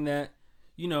saying that,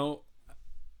 you know,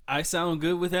 I sound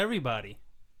good with everybody.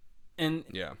 And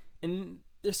yeah. And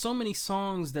there's so many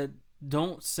songs that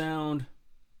don't sound,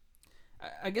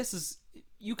 I guess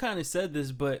you kind of said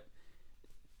this, but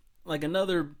like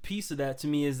another piece of that to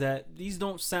me is that these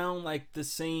don't sound like the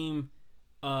same.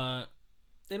 They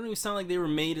don't even sound like they were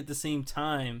made at the same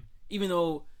time, even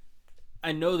though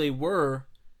I know they were.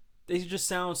 They just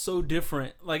sound so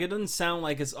different. Like it doesn't sound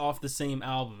like it's off the same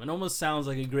album. It almost sounds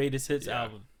like a greatest hits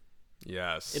album.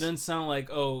 Yes. It doesn't sound like,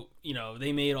 oh, you know,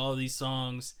 they made all these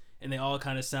songs and they all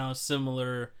kind of sound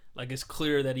similar. Like it's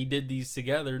clear that he did these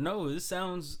together. No, this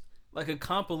sounds like a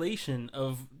compilation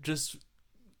of just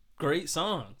great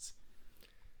songs.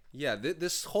 Yeah,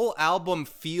 this whole album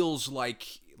feels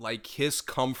like his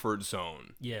comfort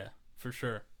zone. Yeah, for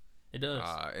sure. It does.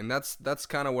 And that's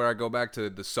kind of where I go back to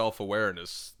the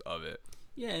self-awareness of it.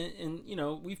 Yeah, and you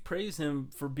know, we've praised him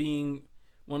for being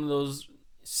one of those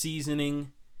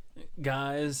seasoning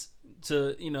guys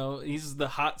to, you know, he's the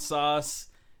hot sauce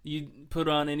you put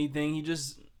on anything.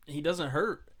 He doesn't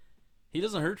hurt. He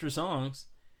doesn't hurt your songs.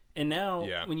 And now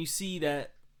when you see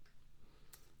that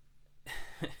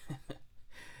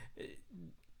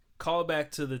call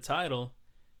back to the title,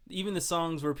 even the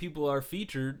songs where people are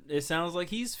featured, it sounds like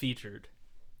he's featured.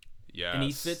 Yeah. And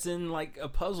he fits in like a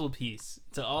puzzle piece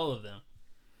to all of them.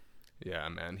 Yeah,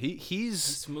 man. He's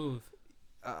smooth.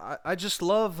 I just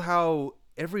love how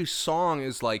every song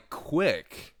is like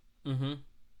quick. Mm-hmm.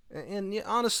 And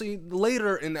honestly,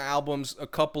 later in the albums, a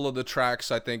couple of the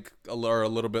tracks I think are a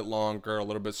little bit longer, a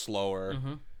little bit slower.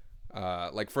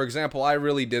 Mm-hmm. Like for example, I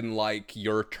really didn't like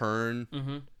Your Turn.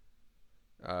 Mm-hmm.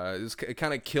 It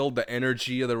kind of killed the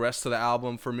energy of the rest of the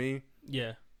album for me.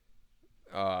 Yeah.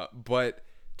 But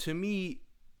to me,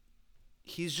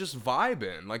 he's just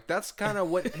vibing. Like that's kind of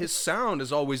what his sound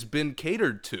has always been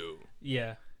catered to.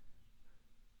 Yeah.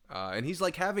 And he's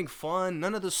like having fun.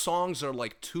 None of the songs are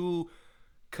like too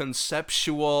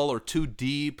conceptual or too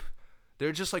deep.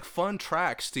 They're just like fun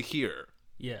tracks to hear.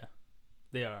 Yeah,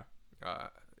 they are.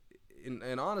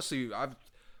 And honestly,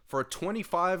 for a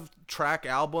 25-track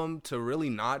album to really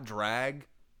not drag,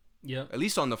 at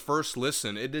least on the first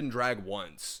listen, it didn't drag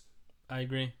once. I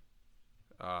agree.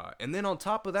 And then on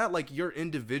top of that, like your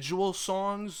individual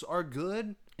songs are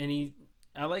good. And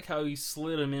I like how he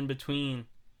slid them in between,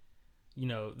 you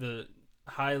know, the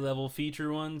high level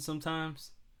feature ones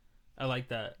sometimes. I like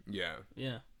that. Yeah.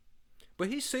 Yeah. But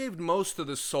he saved most of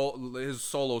his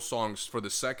solo songs for the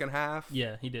second half.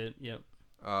 Yeah, he did. Yep.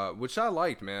 Which I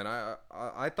liked, man.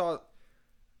 I thought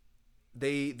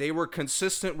they were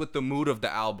consistent with the mood of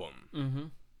the album. Mm-hmm.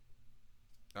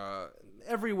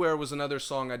 Everywhere was another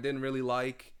song I didn't really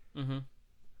like. Mm-hmm.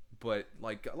 But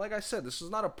like I said, this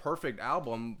is not a perfect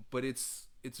album, but it's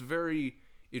very,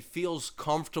 it feels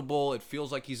comfortable. It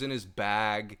feels like he's in his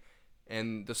bag,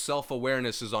 and the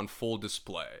self-awareness is on full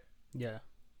display. Yeah.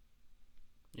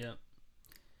 Yeah.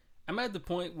 I'm at the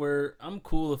point where I'm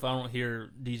cool if I don't hear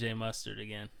DJ Mustard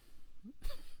again.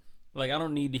 Like, I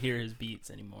don't need to hear his beats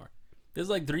anymore. There's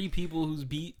like 3 people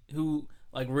who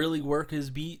like really work his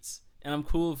beats, and I'm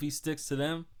cool if he sticks to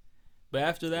them. But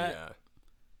after that, Yeah.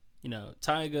 you know,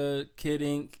 Tyga, Kid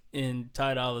Ink, and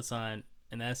Ty Dolla $ign,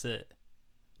 and that's it.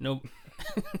 Nope.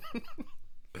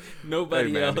 Nobody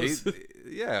Hey, man, else.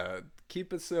 Yeah,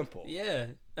 keep it simple. Yeah,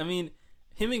 I mean,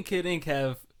 him and Kid Ink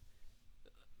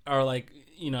are like,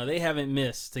 you know, they haven't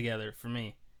missed together for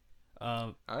me.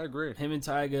 I agree. Him and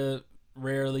Tyga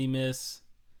rarely miss,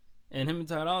 and him and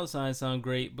Ty Dolla $ign sound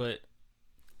great, but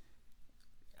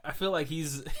I feel like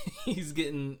he's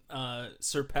getting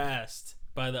surpassed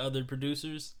by the other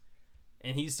producers,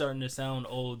 and he's starting to sound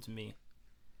old to me.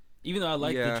 Even though I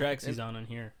like the tracks he's on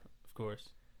here, of course.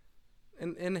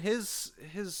 And his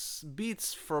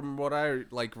beats, from what I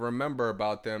like remember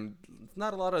about them,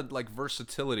 not a lot of like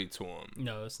versatility to them.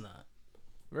 No, it's not.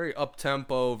 Very up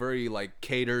tempo, very like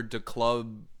catered to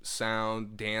club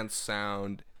sound, dance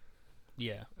sound.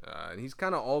 Yeah. And he's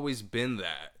kind of always been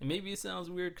that. And maybe it sounds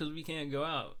weird because we can't go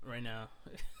out right now.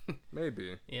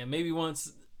 Maybe. Yeah, maybe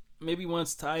once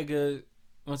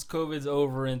COVID's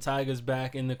over and Tyga's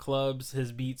back in the clubs,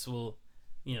 his beats will,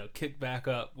 you know, kick back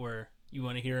up where you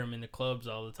want to hear him in the clubs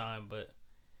all the time. But,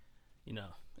 you know,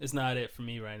 it's not it for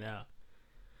me right now.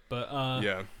 But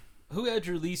Yeah. Who had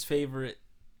your least favorite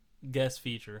guest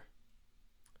feature?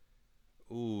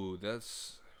 Ooh,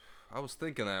 I was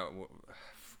thinking that.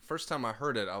 First time I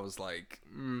heard it, I was like,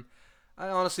 I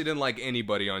honestly didn't like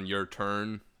anybody on Your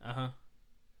Turn.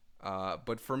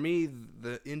 But for me,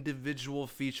 the individual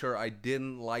feature I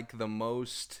didn't like the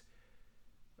most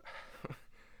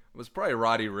was probably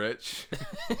Roddy Ricch.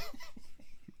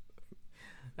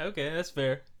 Okay, that's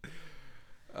fair.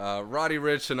 Roddy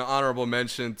Ricch, an honorable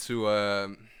mention to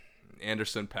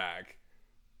Anderson .Paak.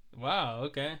 Wow,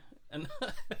 okay. And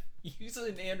you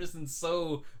said Anderson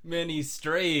so many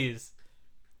strays.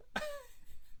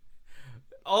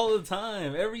 All the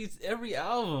time. Every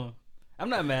album. I'm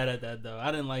not mad at that, though.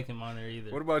 I didn't like him on there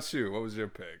either. What about you? What was your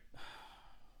pick?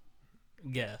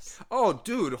 Guess. Oh,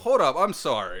 dude, hold up. I'm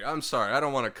sorry. I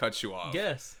don't want to cut you off.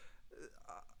 Guess.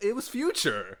 It was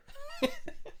Future.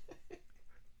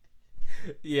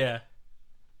 Yeah.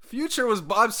 Future was...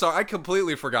 I'm sorry. I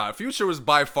completely forgot. Future was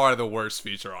by far the worst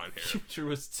feature on here. Future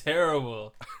was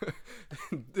terrible.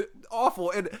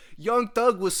 Awful. And Young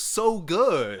Thug was so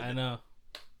good. I know.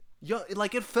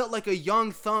 Like, it felt like a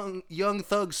Young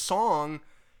Thug song.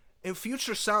 And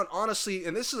Future sound, honestly,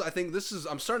 and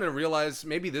I'm starting to realize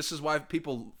maybe this is why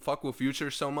people fuck with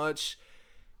Future so much.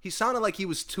 He sounded like he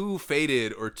was too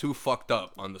faded or too fucked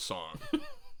up on the song.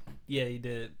 Yeah, he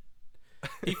did.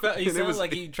 He sounded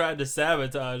like he tried to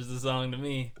sabotage the song to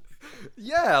me.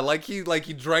 Yeah, like he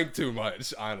drank too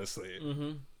much, honestly.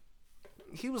 Mm-hmm.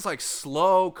 He was like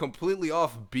slow, completely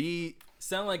off beat.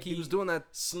 Sound like he was doing that,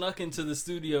 snuck into the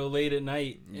studio late at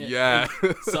night. Yeah.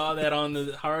 Saw that on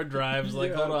the hard drives.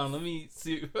 Like, hold on, let me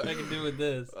see what I can do with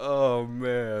this. Oh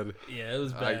man. Yeah, it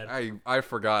was bad. I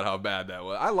forgot how bad that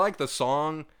was. I like the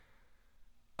song,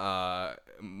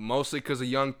 mostly because of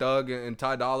Young Thug and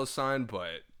Ty Dolla $ign,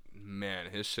 but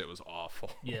man, his shit was awful.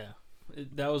 Yeah,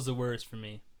 that was the worst for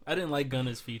me. I didn't like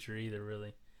Gunna's feature either,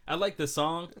 really. I liked the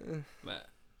song, but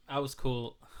I was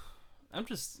cool.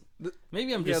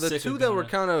 Maybe I'm just the sick two of that Gunna. were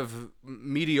kind of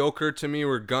mediocre to me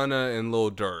were Gunna and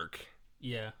Lil Durk.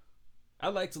 Yeah, I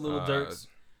liked Lil Durk's.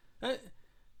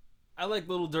 I like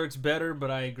Lil Durk's better,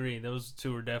 but I agree those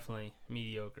two are definitely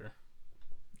mediocre.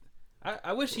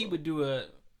 I wish he would do a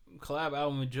collab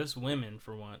album with just women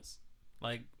for once,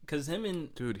 like, cause him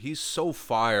and dude, he's so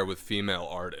fire with female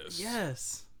artists.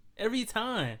 Yes, every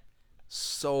time.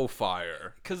 So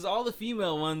fire. Cause all the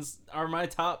female ones are my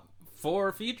top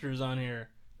 4 features on here,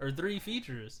 or 3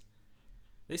 features.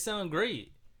 They sound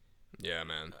great. Yeah,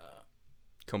 man.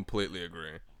 Completely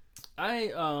agree.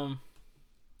 I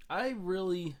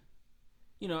really,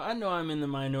 you know, I know I'm in the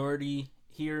minority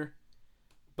here,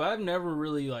 but I've never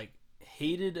really like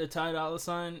hated a Ty Dolla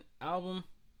 $ign album.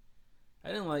 I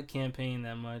didn't like Campaign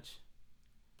that much,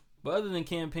 but other than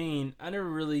Campaign, I never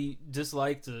really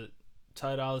disliked a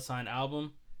Ty Dolla $ign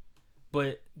album,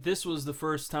 but this was the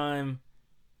first time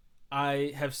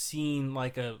I have seen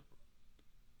like a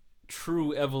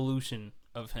true evolution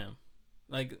of him.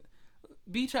 Like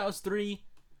Beach House 3,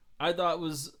 I thought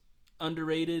was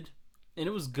underrated, and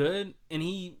it was good, and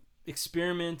he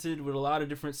experimented with a lot of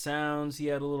different sounds. He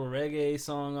had a little reggae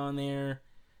song on there.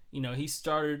 You know, he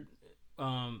started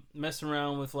messing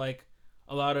around with like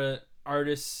a lot of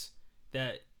artists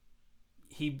that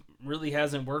he really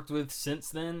hasn't worked with since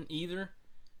then either,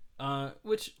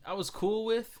 which I was cool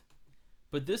with.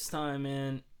 But this time,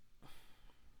 man,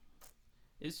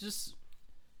 it's just,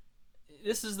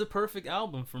 this is the perfect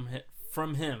album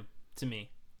from him to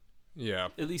me. Yeah.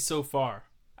 At least so far.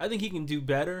 I think he can do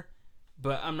better,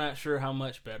 but I'm not sure how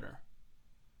much better.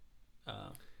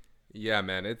 Yeah,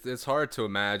 man, it's hard to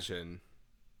imagine.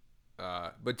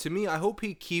 But to me, I hope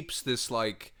he keeps this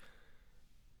like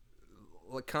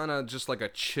kind of just like a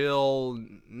chill,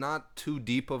 not too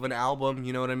deep of an album.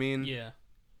 You know what I mean? Yeah.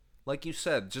 Like you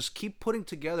said, just keep putting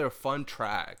together fun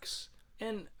tracks.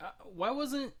 And why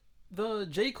wasn't the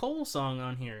J. Cole song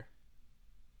on here?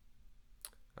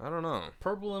 I don't know.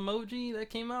 Purple Emoji that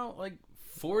came out like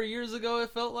 4 years ago, it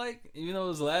felt like. Even though it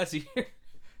was last year.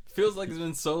 Feels like it's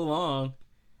been so long.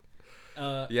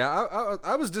 Yeah,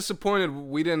 I was disappointed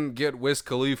we didn't get Wiz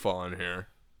Khalifa on here.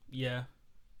 Yeah.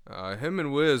 Him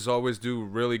and Wiz always do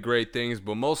really great things,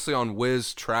 but mostly on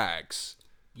Wiz tracks.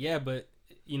 Yeah, but,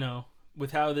 you know,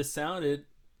 with how this sounded,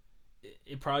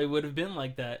 it probably would have been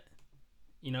like that.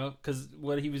 You know, because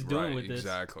what he was doing with this.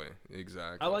 Exactly.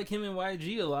 I like him and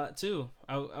YG a lot, too.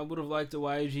 I would have liked a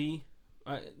YG.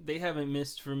 They haven't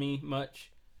missed for me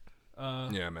much.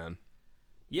 Yeah, man.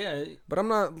 Yeah. But I'm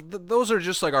not... those are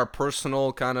just like our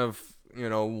personal kind of, you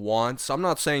know, wants. I'm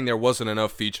not saying there wasn't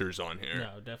enough features on here.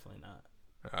 No, definitely not.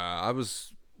 I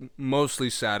was mostly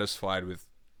satisfied with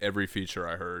every feature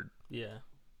I heard. Yeah.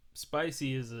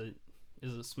 Spicy is a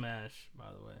smash, by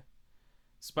the way.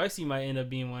 Spicy might end up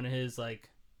being one of his like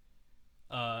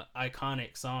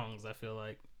iconic songs, I feel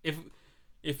like.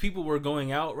 If people were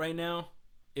going out right now,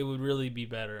 it would really be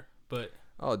better. But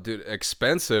oh, dude,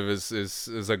 Expensive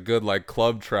is a good like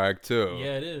club track too.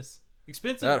 Yeah, it is.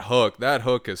 Expensive. That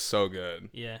hook is so good.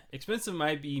 Yeah, Expensive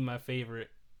might be my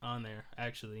favorite on there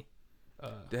actually.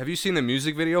 Have you seen the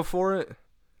music video for it?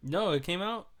 No, it came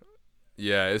out?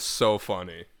 Yeah, it's so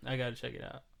funny. I got to check it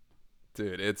out.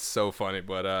 Dude, it's so funny,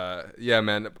 but yeah,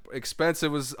 man,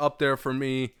 Expensive was up there for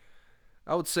me.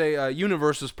 I would say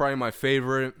Universe is probably my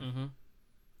favorite.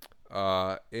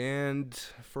 Mm-hmm. And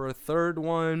for a third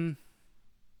one,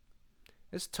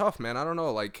 it's tough, man. I don't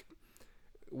know. Like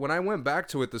when I went back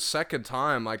to it the second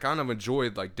time, I kind of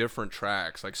enjoyed like different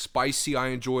tracks. Like Spicy, I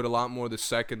enjoyed a lot more the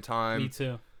second time. Me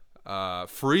too.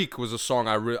 Freak was a song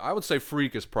I would say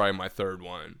Freak is probably my third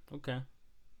one. Okay.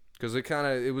 Because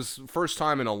it was first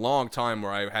time in a long time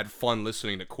where I had fun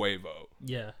listening to Quavo.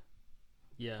 Yeah.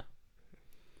 Yeah.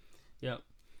 Yep.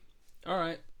 All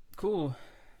right. Cool.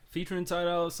 Featuring Ty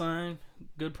Dolla $ign.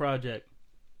 Good project.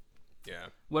 Yeah.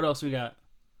 What else we got?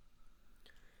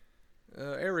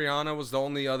 Ariana was the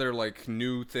only other like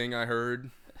new thing I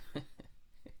heard.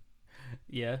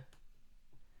 Yeah.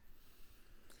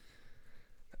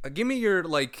 Give me your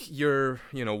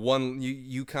you know one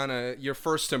you kind of your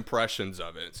first impressions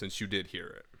of it since you did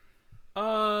hear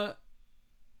it.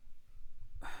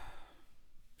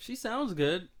 She sounds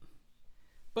good,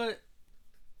 but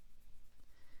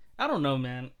I don't know,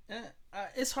 man.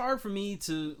 It's hard for me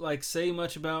to like say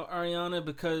much about Ariana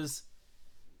because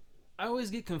I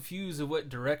always get confused of what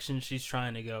direction she's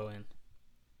trying to go in.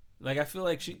 Like I feel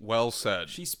like well said.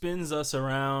 She spins us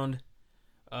around.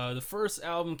 The first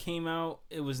album came out.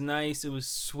 It was nice. It was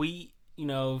sweet. You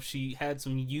know, she had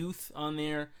some youth on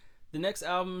there. The next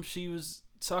album, she was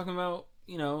talking about,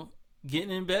 you know, getting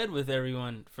in bed with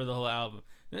everyone for the whole album.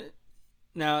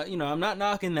 Now, you know, I'm not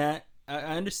knocking that.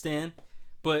 I understand.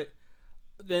 But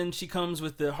then she comes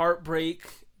with the heartbreak.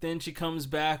 Then she comes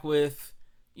back with,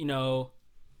 you know,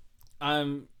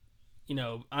 I'm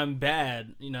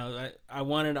bad. You know, I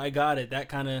want it, I got it.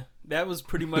 That was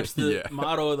pretty much the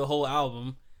motto of the whole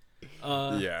album.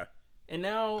 Yeah. And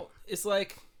now it's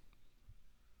like,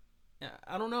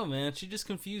 I don't know, man. She just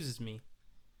confuses me.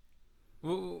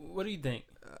 What do you think?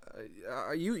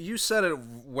 You said it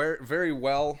very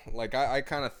well. Like I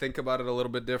kind of think about it a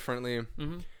little bit differently.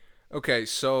 Mm-hmm. Okay,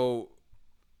 so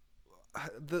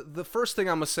the first thing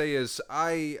I'm gonna say is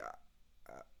I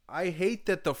hate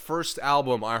that the first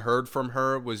album I heard from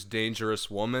her was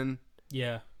Dangerous Woman.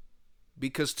 Yeah.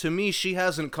 Because to me, she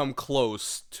hasn't come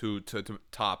close to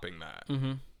topping that.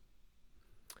 Mm-hmm.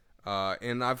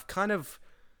 And I've kind of...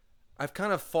 I've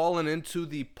kind of fallen into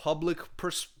the public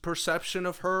perception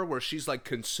of her where she's like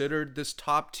considered this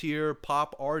top tier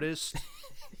pop artist.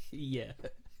 Yeah.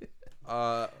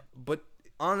 But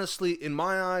honestly, in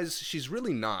my eyes, she's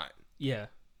really not. Yeah.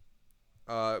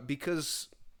 Because,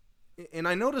 and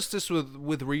I noticed this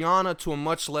with Rihanna to a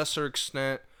much lesser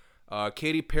extent.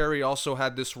 Katy Perry also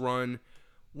had this run.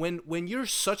 When you're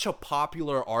such a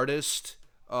popular artist,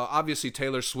 obviously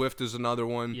Taylor Swift is another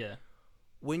one. Yeah.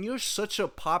 When you're such a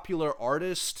popular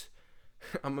artist,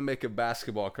 I'm gonna make a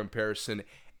basketball comparison.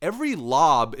 Every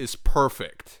lob is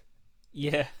perfect.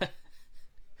 Yeah.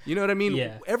 You know what I mean?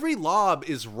 Yeah. Every lob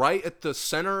is right at the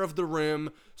center of the rim,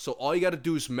 so all you got to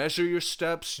do is measure your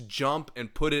steps, jump,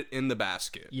 and put it in the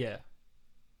basket. Yeah.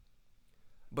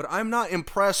 But I'm not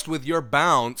impressed with your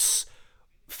bounce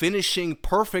finishing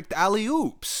perfect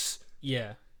alley-oops.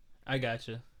 Yeah. I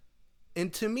gotcha.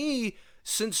 And to me,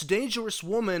 since Dangerous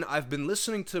Woman, I've been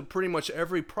listening to pretty much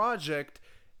every project,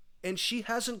 and she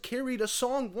hasn't carried a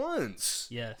song once.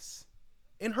 Yes.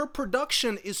 And her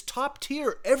production is top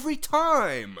tier every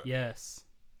time. Yes.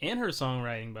 And her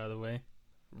songwriting, by the way.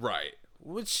 Right.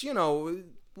 Which, you know,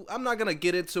 I'm not going to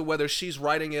get into whether she's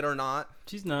writing it or not.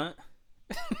 She's not.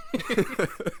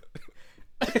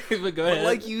 But go But ahead.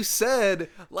 like you said,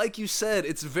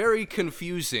 it's very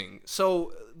confusing.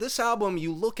 So this album,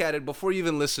 you look at it before you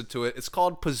even listen to it. It's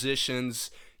called Positions.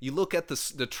 You look at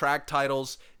the track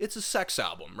titles. It's a sex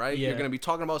album, right? Yeah. You're going to be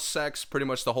talking about sex pretty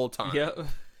much the whole time. Yep.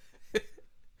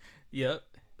 Yep.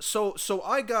 So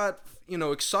I got,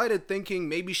 excited thinking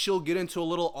maybe she'll get into a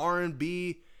little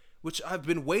R&B, which I've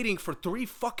been waiting for 3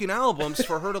 fucking albums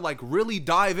for her to like really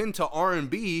dive into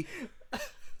R&B.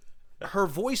 Her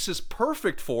voice is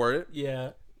perfect for it.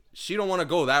 Yeah. She don't want to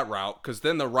go that route because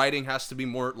then the writing has to be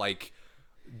more like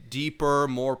deeper,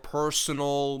 more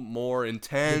personal, more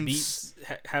intense. The beats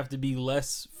have to be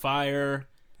less fire.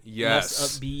 Yes.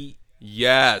 Less upbeat.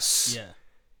 Yes. Yeah.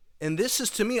 And this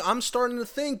is, to me, I'm starting to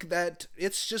think that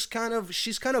it's just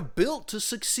she's kind of built to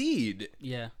succeed.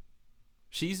 Yeah.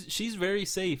 She's very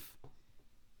safe.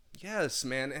 Yes,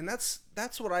 man. And that's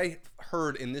what I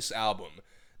heard in this album.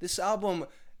 This album,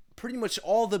 pretty much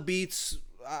all the beats,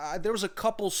 there was a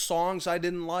couple songs I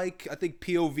didn't like. I think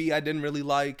POV I didn't really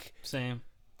like. Same.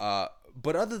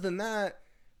 But other than that,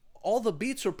 all the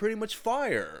beats are pretty much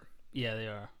fire. Yeah, they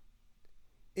are.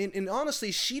 And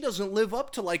honestly, she doesn't live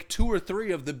up to like 2 or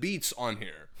 3 of the beats on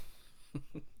here.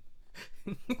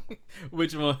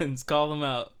 Which ones? Call them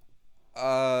out.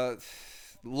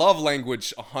 Love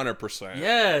Language, 100%.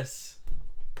 Yes.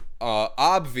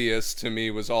 Obvious to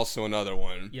me was also another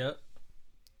one. Yep.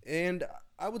 And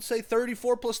I would say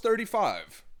 34 plus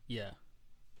 35. Yeah.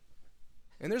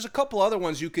 And there's a couple other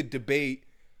ones you could debate.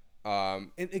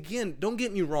 And again, don't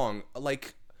get me wrong.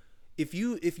 Like, if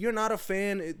you're not a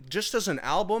fan, just as an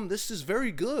album, this is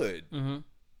very good. Mm-hmm.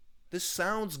 This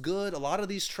sounds good. A lot of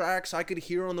these tracks I could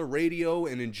hear on the radio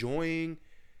and enjoying.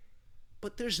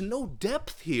 But there's no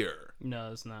depth here.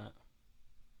 No, it's not.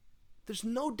 There's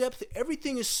no depth.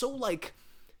 Everything is so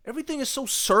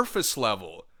surface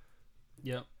level.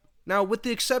 Yep. Now, with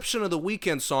the exception of the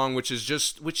Weeknd song, which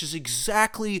is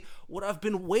exactly what I've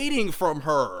been waiting from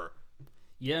her.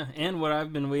 Yeah, and what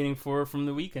I've been waiting for from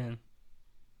The Weeknd.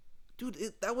 Dude,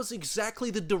 that was exactly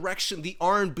the direction, the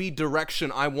R&B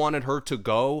direction I wanted her to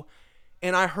go.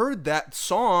 And I heard that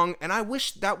song, and I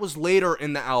wish that was later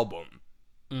in the album.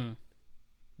 Mm.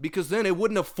 Because then it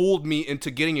wouldn't have fooled me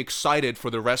into getting excited for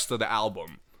the rest of the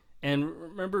album. And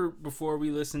remember before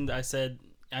we listened, I said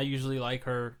I usually like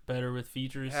her better with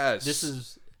features. Yes. This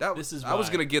is I was why.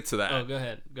 going to get to that. Oh, go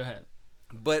ahead.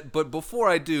 But before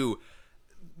I do,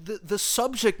 the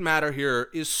subject matter here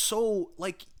is so,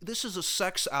 like, this is a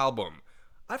sex album.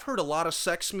 I've heard a lot of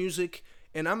sex music,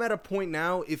 and I'm at a point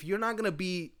now, if you're not gonna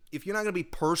be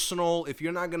personal, if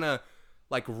you're not gonna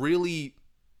like really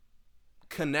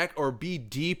connect or be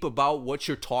deep about what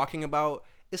you're talking about,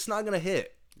 it's not gonna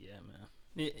hit. Yeah,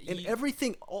 man. And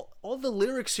everything, all the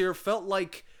lyrics here felt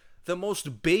like the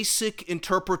most basic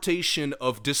interpretation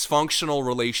of dysfunctional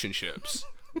relationships.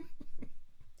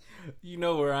 You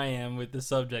know where I am with the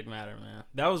subject matter, man.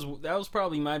 That was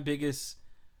probably my biggest,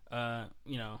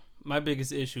 my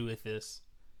biggest issue with this.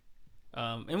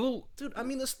 Dude, I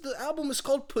mean, the album is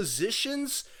called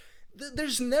Positions.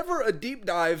 There's never a deep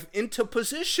dive into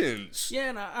Positions. Yeah,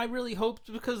 and I really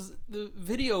hoped, because the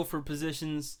video for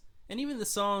Positions and even the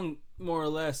song, more or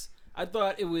less, I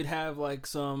thought it would have like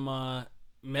some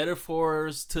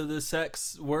metaphors to the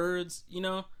sex words,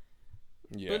 Yeah.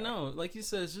 But no, like you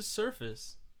said, it's just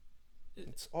surface.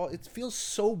 It feels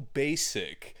so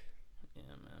basic. Yeah,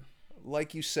 man.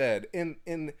 Like you said, and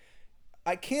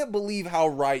I can't believe how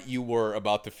right you were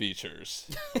about the features.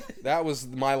 That was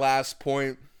my last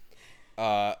point.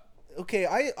 Okay,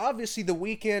 I obviously the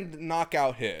Weeknd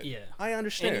knockout hit. Yeah, I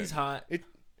understand. And he's hot.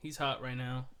 He's hot right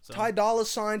now. So. Ty Dolla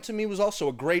Sign to me was also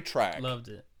a great track. Loved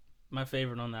it. My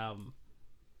favorite on the album.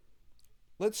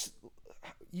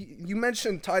 You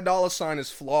mentioned Ty Dolla Sign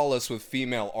is flawless with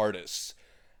female artists.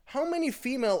 How many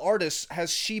female artists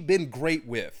has she been great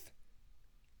with?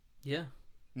 Yeah.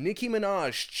 Nicki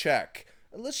Minaj, check.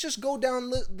 Let's just go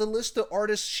down the list of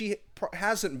artists she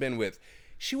hasn't been with.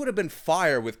 She would have been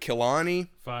fire with Kehlani.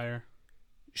 Fire.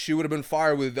 She would have been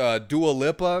fire with Dua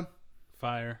Lipa.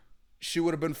 Fire. She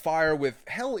would have been fire with,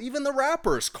 hell, even the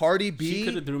rappers. Cardi B. She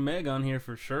could have threw Meg on here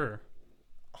for sure.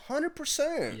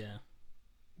 100%. Yeah.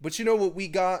 But you know what we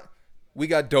got? We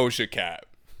got Doja Cat.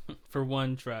 For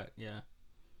one track, yeah.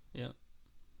 Yep.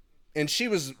 And she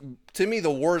was, to me,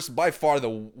 by far the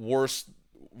worst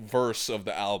verse of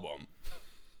the album.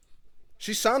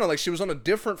 She sounded like she was on a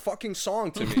different fucking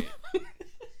song to me.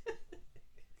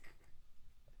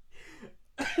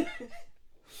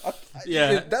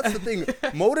 Yeah, that's the thing.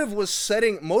 Motive was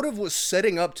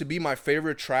setting up to be my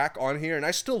favorite track on here, and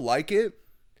I still like it.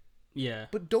 Yeah.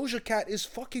 But Doja Cat is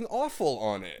fucking awful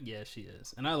on it. Yeah, she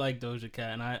is. And I like Doja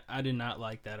Cat, and I did not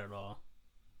like that at all.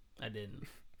 I didn't.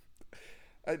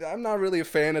 I'm not really a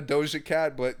fan of Doja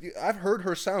Cat, but I've heard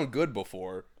her sound good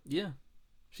before. Yeah.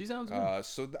 She sounds good.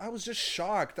 So I was just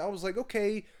shocked. I was like,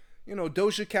 okay,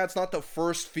 Doja Cat's not the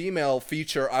first female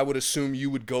feature I would assume you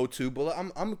would go to, but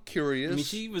I'm curious. I mean,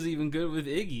 she was even good with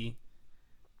Iggy.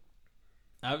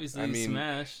 Obviously,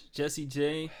 Smash, Jessie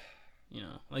J,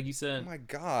 like you said. Oh my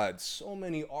God, so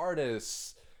many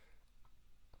artists.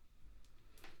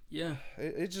 Yeah.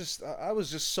 I was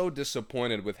just so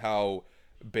disappointed with how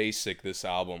basic this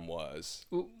album was.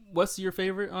 What's your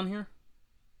favorite on here?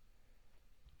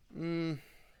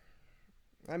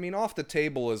 I mean, Off the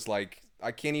Table is like,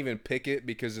 I can't even pick it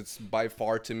because it's by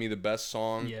far to me the best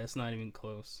song. Yeah, it's not even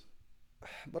close.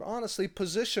 But honestly,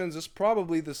 Positions is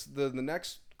probably the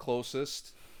next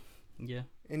closest. Yeah.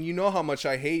 And you know how much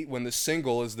I hate when the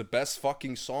single is the best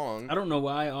fucking song. I don't know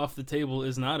why Off the Table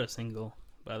is not a single,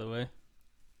 by the way.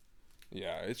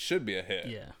 Yeah, it should be a hit.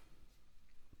 Yeah.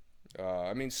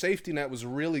 I mean, Safety Net was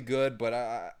really good, but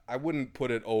I wouldn't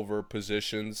put it over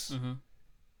Positions. Mm-hmm.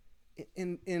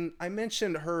 And I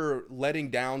mentioned her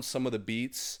letting down some of the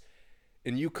beats,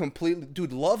 and you completely...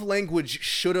 Dude, Love Language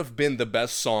should have been the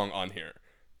best song on here.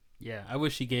 Yeah, I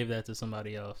wish she gave that to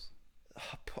somebody else.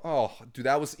 Oh, dude,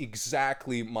 that was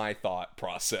exactly my thought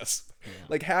process. Yeah.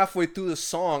 Like, halfway through the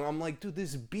song, I'm like, dude,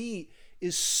 this beat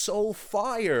is so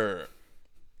fire.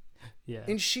 Yeah.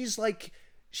 And she's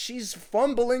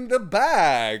fumbling the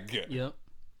bag. Yep.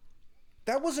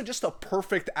 That wasn't just a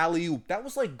perfect alley-oop. That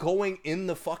was like going in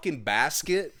the fucking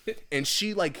basket, and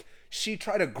she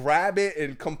tried to grab it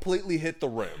and completely hit the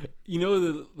rim. You know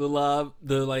the lob,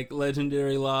 the like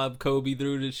legendary lob Kobe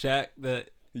threw to Shaq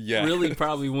that really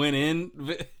probably went in.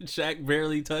 Shaq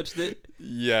barely touched it.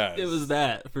 Yes. It was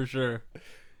that for sure.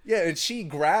 Yeah, and she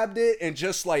grabbed it and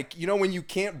just like, when you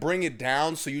can't bring it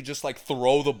down, so you just like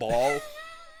throw the ball.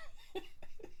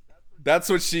 That's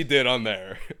what she did on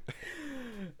there.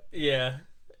 Yeah,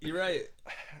 you're right.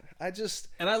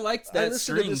 And I liked that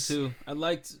string too. I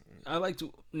liked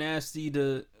Nasty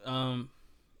to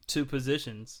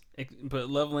Positions, but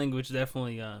Love Language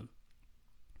definitely,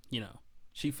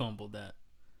 she fumbled that.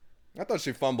 I thought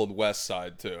she fumbled West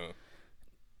Side too.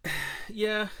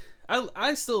 Yeah,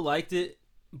 I still liked it,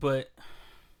 but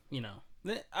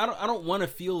I don't want to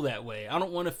feel that way. I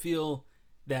don't want to feel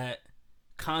that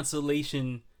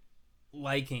consolation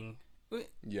liking.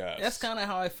 Yes. That's kind of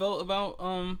how I felt about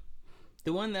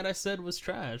the one that I said was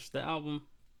trash, the album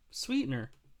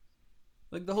Sweetener.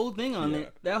 Like the whole thing on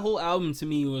it, that whole album to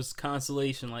me was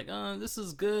consolation. Like, this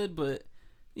is good, but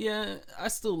yeah, I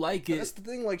still like it. That's the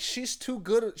thing. Like, she's too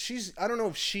good. I don't know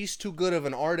if she's too good of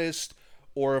an artist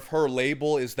or if her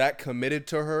label is that committed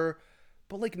to her.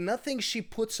 But like, nothing she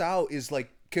puts out is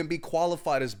like can be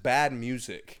qualified as bad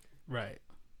music. Right.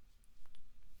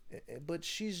 But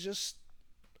she's just.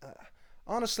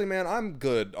 Honestly, man, I'm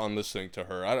good on listening to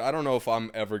her. I don't know if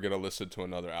I'm ever gonna listen to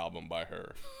another album by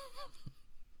her.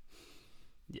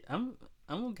 Yeah, I'm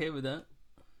okay with that.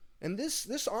 And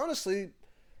this honestly,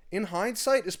 in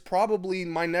hindsight, is probably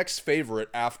my next favorite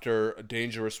after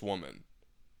Dangerous Woman.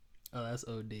 Oh, that's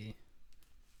OD.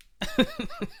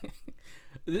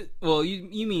 Well,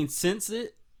 you mean since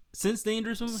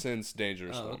Dangerous Woman? Since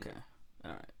Dangerous Woman. Okay,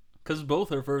 all right. Because both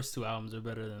her first two albums are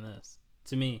better than this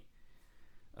to me.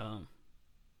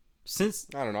 Since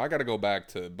I don't know, I got to go back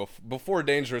to before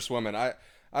Dangerous Woman.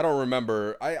 I don't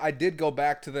remember. I did go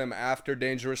back to them after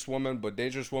Dangerous Woman, but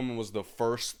Dangerous Woman was the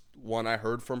first one I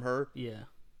heard from her. Yeah.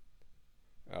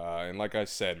 And like I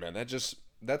said, man,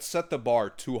 that set the bar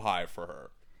too high for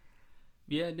her.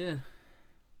 Yeah, it did.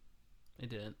 It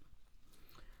did.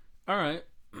 All right.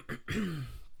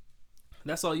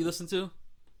 That's all you listen to?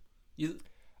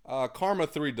 Karma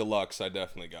 3 Deluxe, I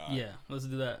definitely got. Yeah, let's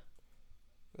do that.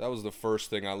 That was the first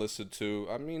thing I listened to.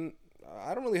 I mean,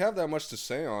 I don't really have that much to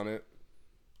say on it.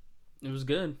 It was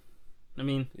good. I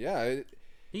mean, yeah,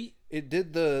 it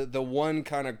did the one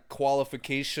kind of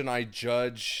qualification I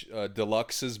judge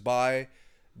Deluxes by.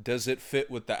 Does it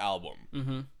fit with the album?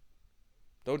 Mm-hmm.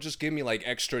 Don't just give me like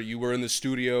extra. You were in the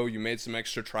studio, you made some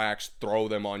extra tracks, throw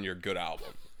them on your good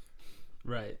album.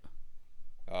 Right.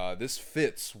 This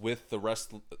fits with the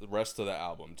rest of the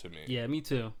album to me. Yeah, me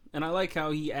too. And I like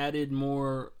how he added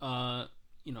more,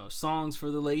 songs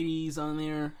for the ladies on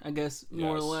there. I guess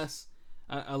more or less.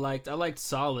 I liked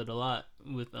Solid a lot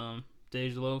with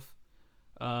Dej Loaf.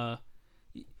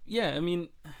 Yeah, I mean,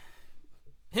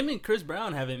 him and Chris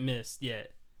Brown haven't missed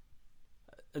yet.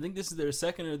 I think this is their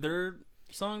second or third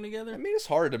song together. I mean, it's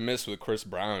hard to miss with Chris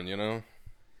Brown, you know?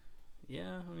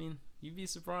 Yeah, I mean, you'd be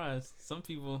surprised. Some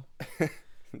people.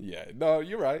 Yeah, no,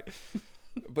 you're right.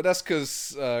 But that's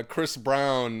because Chris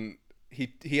Brown,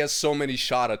 he has so many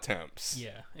shot attempts.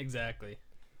 Yeah, exactly.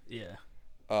 Yeah.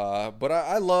 But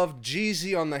I love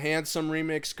Jeezy on the Handsome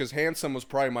remix because Handsome was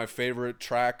probably my favorite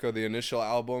track of the initial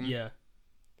album. Yeah.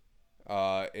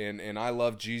 And I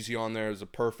love Jeezy on there as a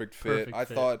perfect fit. I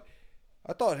thought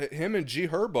him and G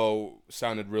Herbo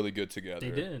sounded really good together.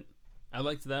 They did. I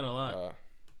liked that a lot.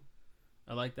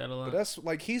 I like that a lot. But that's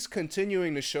like he's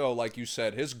continuing to show, like you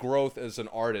said, his growth as an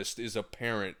artist is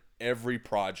apparent every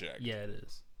project. Yeah, it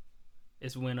is.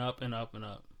 It's went up and up and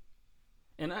up.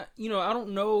 And I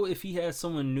don't know if he has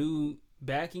someone new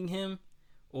backing him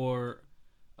or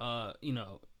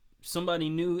somebody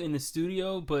new in the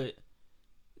studio, but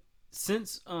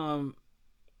since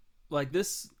like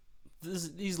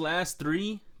these last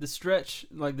three, the stretch,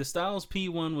 like the Styles P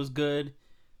one was good,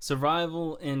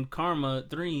 Survival and Karma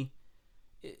 3,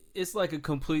 it's like a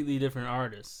completely different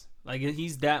artist. Like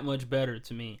he's that much better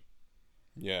to me.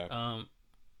 Yeah.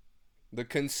 The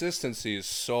consistency is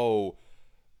so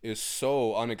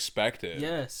unexpected.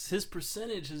 Yes, his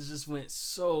percentage has just went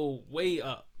so way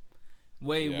up.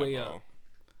 Way up.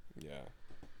 Yeah.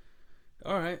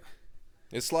 All right.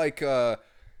 It's like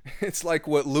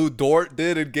what Lou Dort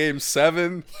did in Game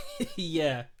 7.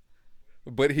 Yeah.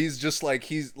 But he's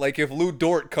like if Lou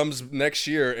Dort comes next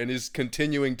year and is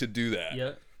continuing to do that.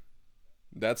 Yeah.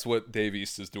 That's what Dave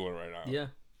East is doing right now. Yeah.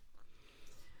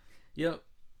 Yep.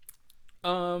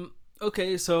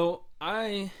 Okay, so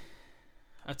I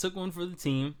took one for the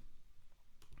team.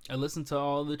 I listened to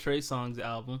all the Trey Songz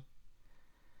album.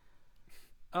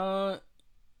 I'm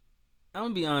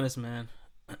gonna be honest, man.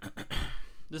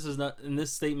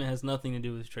 This statement has nothing to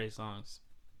do with Trey Songz.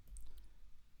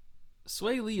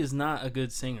 Sway Lee is not a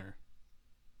good singer.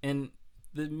 And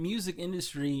the music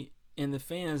industry and the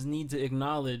fans need to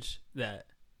acknowledge that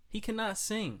he cannot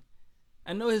sing.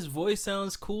 I know his voice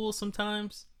sounds cool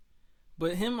sometimes,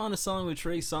 but him on a song with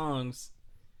Trey Songz,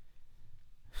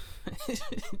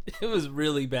 it was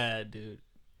really bad, dude.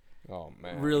 Oh,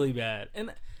 man. Really bad.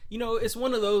 And, it's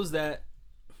one of those that,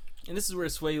 and this is where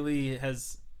Sway Lee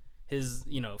has his,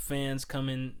 fans come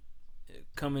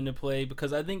into play,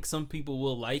 because I think some people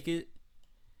will like it.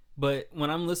 But when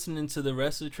I'm listening to the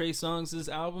rest of Trey Songz'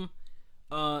 album,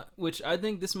 which I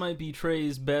think this might be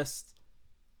Trey's best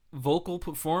vocal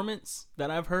performance that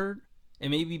I've heard,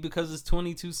 and maybe because it's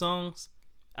 22 songs,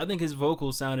 I think his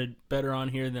vocals sounded better on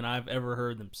here than I've ever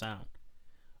heard them sound.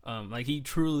 Like he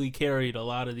truly carried a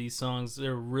lot of these songs.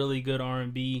 They're really good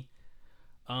R&B.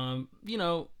 You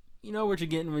know what you're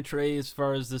getting with Trey as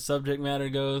far as the subject matter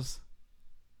goes.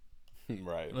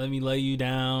 Right. Let me lay you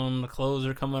down. The clothes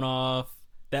are coming off.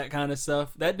 That kind of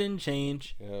stuff. That didn't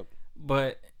change. Yep.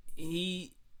 But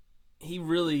he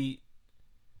really,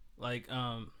 like,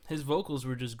 his vocals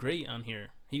were just great on here.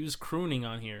 He was crooning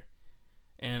on here.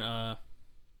 And,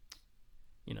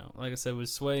 like I said, with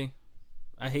Sway,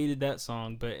 I hated that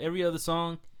song. But every other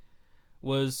song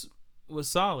was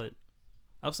solid.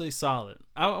 I'll say solid.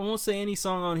 I won't say any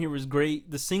song on here was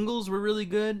great. The singles were really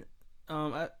good.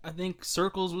 I think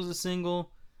Circles was a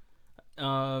single.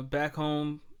 Back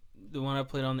Home, the one I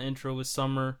played on the intro was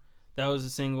Summer. That was a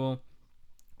single.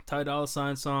 Ty Dolla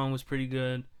Sign song was pretty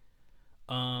good.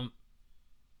 The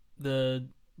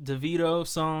DeVito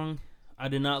song, I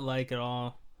did not like at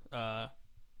all.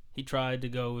 He tried to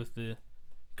go with the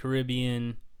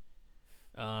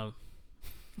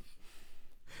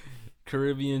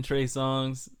Caribbean Trey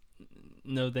Songz,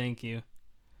 no thank you.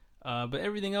 But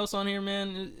everything else on here,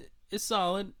 man, it's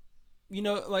solid. You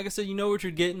know, like I said, you know what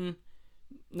you're getting.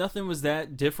 Nothing was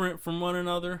that different from one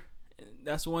another.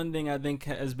 That's one thing I think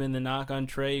has been the knock on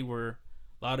Trey, where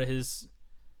a lot of his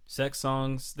sex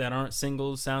songs that aren't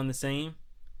singles sound the same.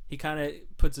 He kind of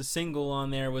puts a single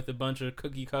on there with a bunch of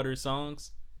cookie cutter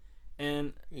songs,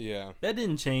 and yeah, that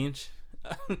didn't change.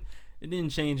 It didn't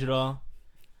change at all.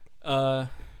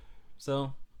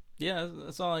 So yeah,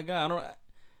 that's all I got.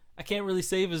 I can't really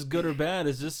say if it's good or bad.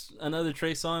 It's just another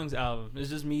Trey Songz album. It's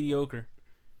just mediocre.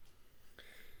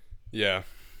 Yeah.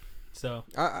 So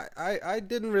I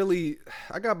didn't really.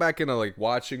 I got back into like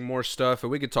watching more stuff,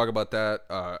 and we could talk about that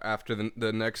after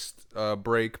the next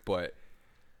break. But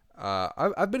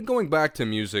I've been going back to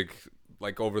music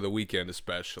like over the weekend,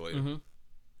 especially. Mm-hmm.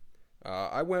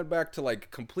 I went back to like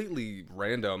completely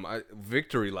random.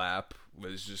 Victory Lap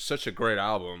was just such a great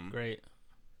album. Great,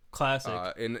 classic.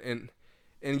 And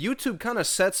YouTube kind of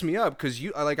sets me up because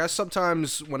I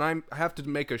sometimes when I have to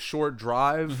make a short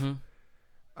drive. Mm-hmm.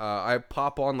 I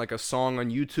pop on like a song on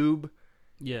YouTube.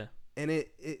 Yeah. And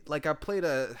it like I played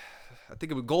I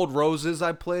think it was Gold Roses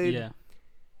I played. Yeah.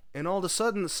 And all of a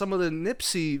sudden some of the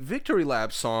Nipsey Victory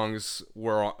Lap songs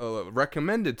were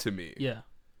recommended to me. Yeah.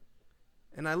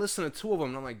 And I listened to two of them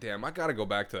and I'm like, damn, I got to go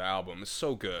back to the album. It's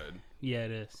so good. Yeah,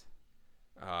 it is.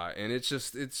 And it's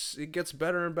just it gets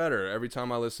better and better every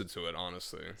time I listen to it,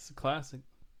 honestly. It's a classic.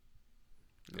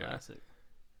 Yeah. Classic.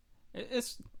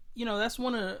 It's that's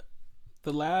one of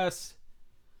the last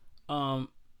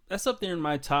that's up there in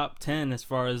my top 10 as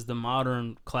far as the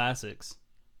modern classics.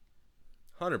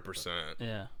 100%.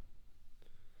 Yeah.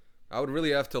 I would really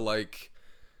have to like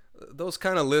those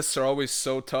kind of lists are always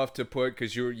so tough to put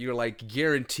because you're like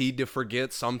guaranteed to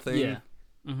forget something. Yeah.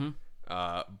 Mm-hmm.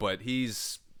 But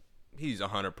he's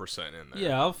 100% in there.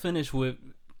 Yeah, I'll finish with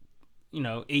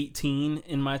 18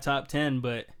 in my top 10,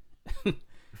 but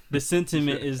the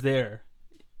sentiment is there.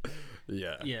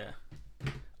 Yeah. Yeah.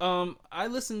 I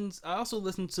also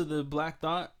listened to the Black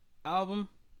Thought album.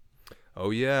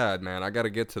 Oh yeah, man, I got to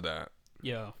get to that.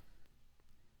 Yo.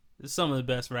 It's some of the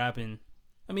best rapping.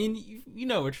 I mean, you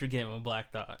know what you're getting with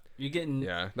Black Thought. You're getting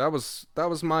Yeah, that was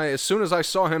my as soon as I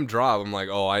saw him drop, I'm like,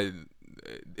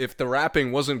 if the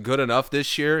rapping wasn't good enough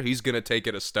this year, he's going to take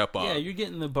it a step up. Yeah, you're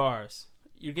getting the bars.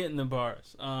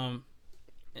 And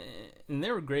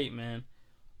they were great, man.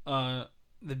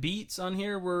 The beats on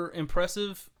here were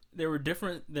impressive. They were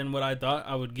different than what I thought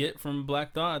I would get from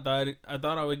Black Thought. I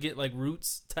thought I would get like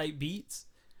roots type beats.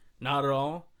 Not at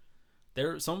all.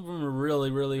 Some of them were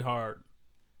really, really hard.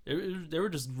 They were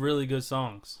just really good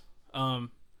songs.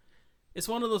 It's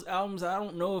one of those albums I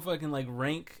don't know if I can like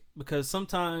rank because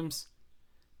sometimes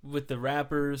with the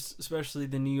rappers, especially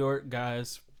the New York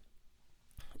guys,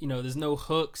 there's no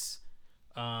hooks.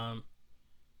 They're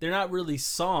not really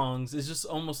songs. It's just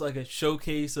almost like a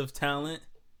showcase of talent,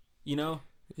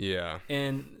 Yeah.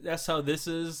 And that's how this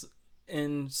is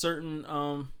in certain,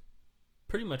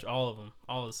 pretty much all of them,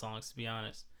 all the songs, to be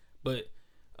honest. But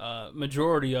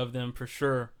majority of them, for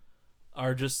sure,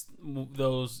 are just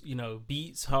those,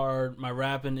 beats hard. My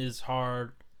rapping is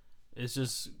hard. It's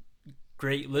just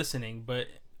great listening. But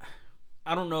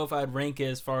I don't know if I'd rank it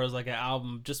as far as like an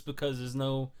album just because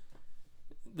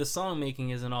the song making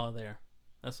isn't all there.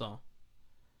 That's all.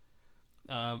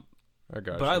 I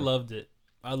got But you. I loved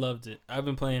it. I've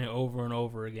been playing it over and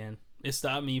over again. It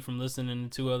stopped me from listening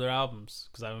to 2 other albums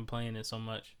because I've been playing it so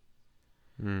much.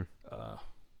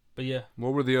 But yeah.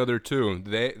 What were the other 2?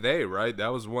 They right? That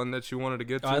was one that you wanted to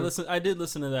get to? I did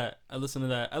listen to that. I listened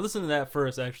to that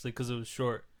first actually because it was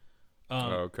short.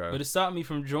 Okay. But it stopped me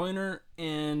from Joyner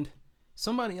and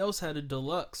somebody else had a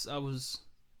Deluxe. I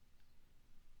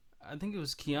think it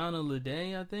was Kiana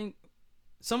Lede, I think.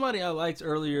 Somebody I liked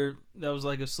earlier that was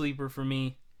like a sleeper for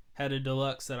me had a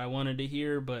Deluxe that I wanted to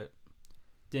hear, but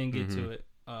didn't get to it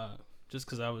just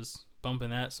because I was bumping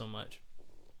that so much.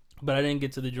 But I didn't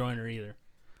get to the Joyner either.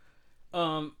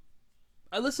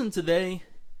 I listened today,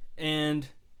 and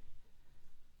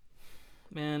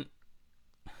man,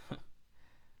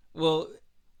 well,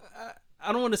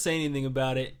 I don't want to say anything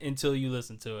about it until you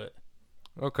listen to it.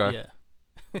 Okay.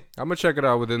 Yeah. I'm gonna check it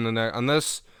out within the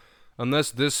next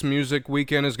unless this music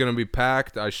weekend is gonna be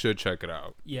packed. I should check it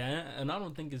out. Yeah, and I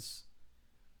don't think it's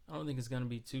gonna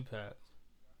be too packed.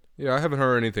 Yeah, I haven't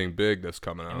heard anything big that's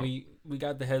coming out. And we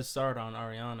got the head start on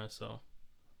Ariana, so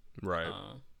right.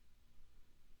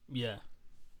 Yeah.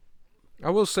 I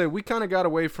will say we kind of got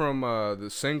away from the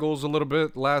singles a little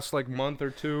bit last like month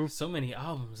or 2. So many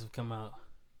albums have come out.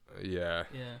 Yeah.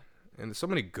 Yeah. And so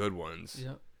many good ones.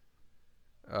 Yep.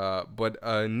 But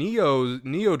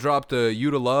Neo dropped a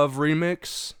 "You to Love"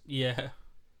 remix. Yeah.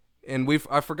 And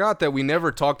I forgot that we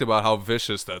never talked about how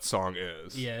vicious that song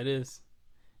is. Yeah, it is.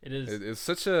 It is. It's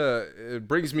such it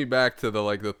brings me back to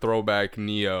the throwback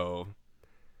Neo,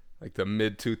 like the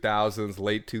mid 2000s,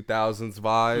 late 2000s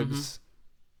vibes.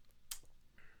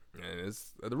 And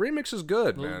the remix is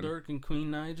good, Lil man. Durk and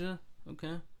Queen Naija.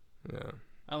 Okay. Yeah.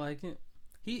 I like it.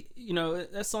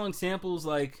 That song samples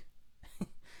like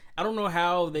I don't know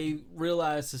how they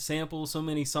realized to sample so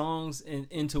many songs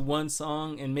into one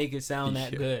song and make it sound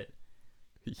that good.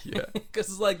 Yeah. Because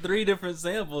it's like 3 different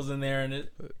samples in there, and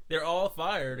they're all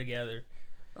fire together.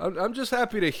 I'm just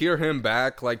happy to hear him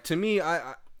back. Like, to me,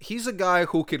 he's a guy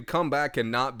who could come back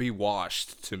and not be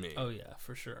washed, to me. Oh, yeah,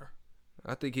 for sure.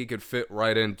 I think he could fit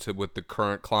right into with the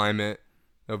current climate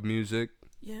of music.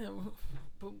 Yeah,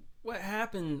 but what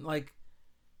happened? Like,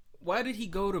 why did he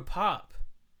go to pop?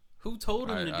 Who told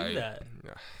him to do that?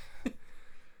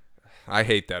 I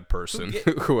hate that person.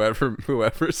 Whoever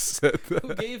said that.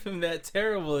 Who gave him that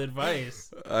terrible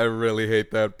advice? I really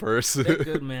hate that person. That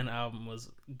Good Man album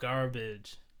was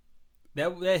garbage.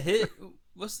 That hit.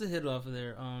 What's the hit off of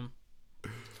there?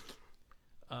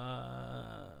 What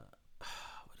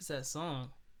is that song?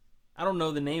 I don't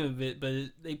know the name of it, but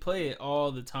they play it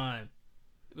all the time.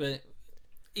 But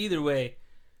either way,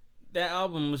 that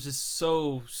album was just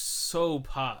so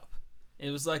pop. It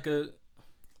was like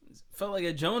felt like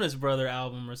a Jonas Brother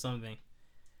album or something.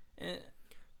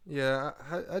 Yeah,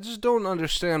 I just don't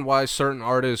understand why certain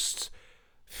artists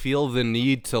feel the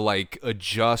need to like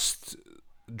adjust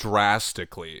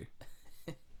drastically.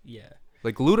 Yeah.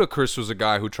 Like Ludacris was a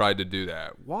guy who tried to do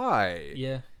that. Why?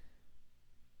 Yeah.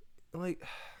 Like,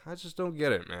 I just don't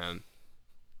get it, man.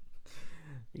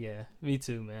 Yeah, me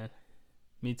too, man.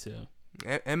 Me too.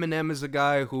 Eminem is a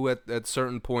guy who at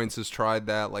certain points has tried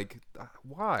that. Like,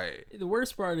 why? The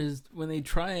worst part is when they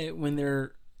try it when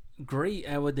they're great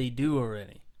at what they do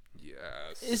already.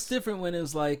 Yes. It's different when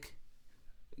it's like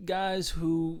guys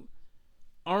who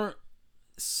aren't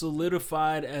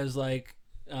solidified as like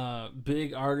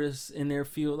big artists in their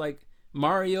field. Like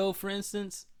Mario, for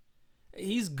instance,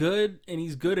 he's good and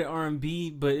he's good at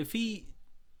R&B, but if he,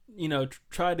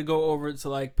 tried to go over to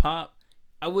like pop,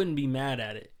 I wouldn't be mad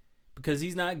at it. Because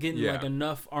he's not getting like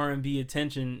enough R&B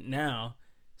attention now,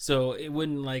 so it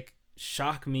wouldn't like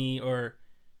shock me or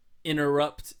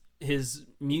interrupt his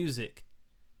music.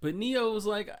 But Neo was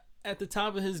like at the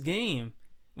top of his game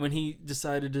when he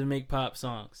decided to make pop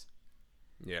songs.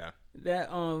 Yeah.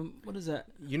 That what is that?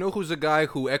 You know who's a guy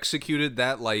who executed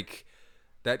that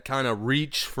kind of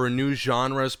reach for new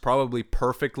genres probably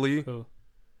perfectly? Who?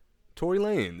 Tory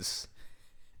Lanez.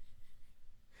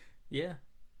 Yeah.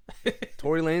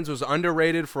 Tory Lanez was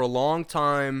underrated for a long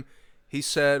time. He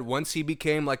said once he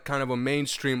became like kind of a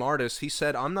mainstream artist, he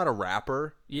said, I'm not a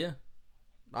rapper. Yeah.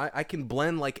 I can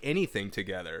blend like anything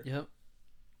together. Yep.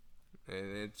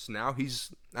 And it's now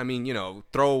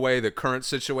throw away the current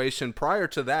situation. Prior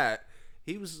to that,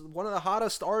 he was one of the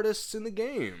hottest artists in the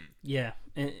game. Yeah.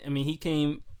 And, I mean,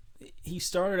 he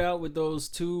started out with those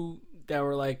 2 that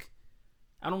were like,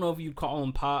 I don't know if you'd call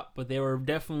them pop, but they were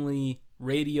definitely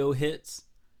radio hits.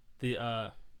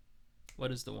 The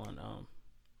what is the one?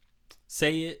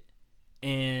 Say It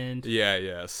and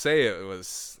yeah. Say It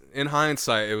was, in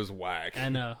hindsight, it was whack. I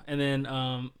know. And then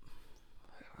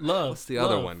Love. What's the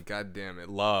other one? God damn it,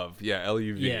 Love. Yeah,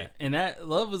 LUV. Yeah, and that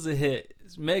Love was a hit.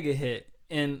 It's a mega hit,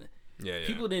 and yeah.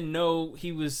 People didn't know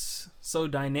he was so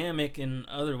dynamic in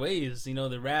other ways.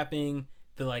 The rapping,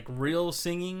 the like real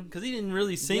singing, because he didn't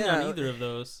really sing on either of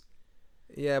those.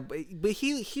 Yeah, but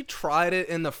he tried it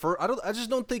in the first. I just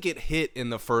don't think it hit in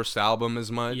the first album as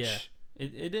much. Yeah,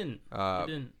 it didn't. It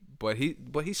didn't. But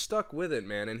he stuck with it,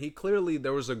 man, and he clearly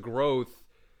there was a growth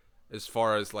as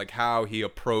far as like how he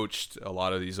approached a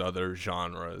lot of these other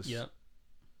genres. Yep.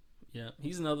 Yeah,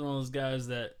 he's another one of those guys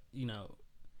that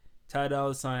Ty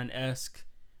Dolla -esque,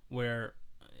 where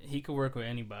he could work with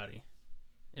anybody.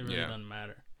 It really doesn't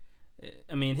matter.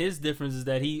 I mean, his difference is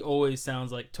that he always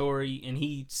sounds like Tory, and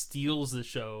he steals the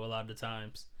show a lot of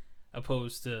times,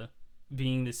 opposed to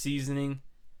being the seasoning.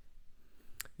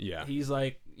 Yeah. He's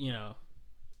like,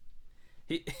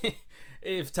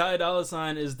 if Ty Dolla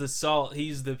 $ign is the salt,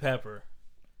 he's the pepper.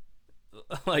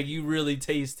 Like, you really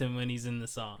taste him when he's in the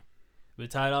song.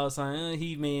 But Ty Dolla $ign,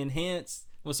 he may enhance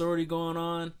what's already going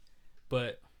on,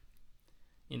 but,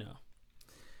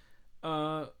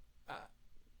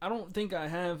 I don't think I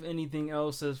have anything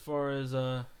else as far as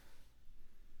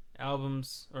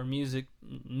albums or music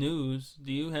news.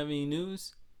 Do you have any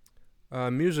news?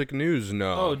 Music news,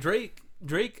 no. Oh, Drake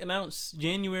announced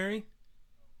January.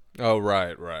 Oh,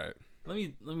 right. let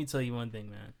me tell you one thing,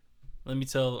 man. Let me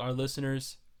tell our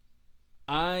listeners,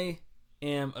 I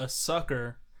am a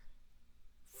sucker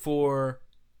for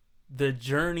the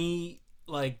journey,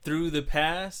 like, through the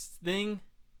past thing.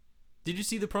 Did you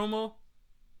see the promo?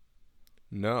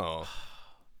 No.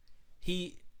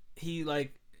 He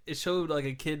like, it showed like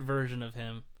a kid version of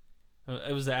him.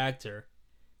 It was the actor,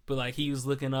 but like he was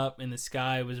looking up and the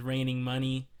sky was raining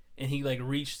money, and he like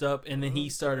reached up and then he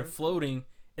started floating,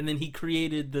 and then he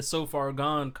created the So Far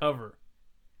Gone cover.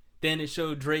 Then it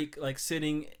showed Drake like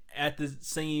sitting at the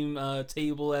same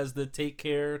table as the Take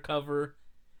Care cover.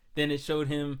 Then it showed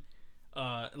him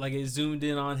like it zoomed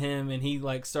in on him and he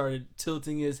like started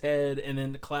tilting his head, and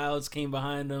then the clouds came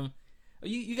behind him.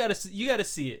 You gotta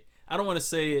see it. I don't want to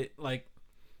say it, like,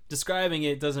 describing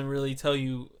it doesn't really tell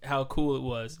you how cool it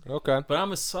was. Okay. But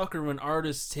I'm a sucker when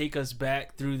artists take us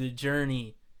back through the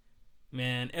journey.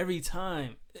 Man, every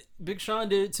time. Big Sean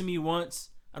did it to me once.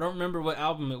 I don't remember what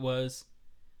album it was,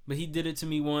 but he did it to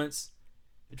me once.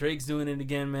 Drake's doing it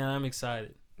again, man. I'm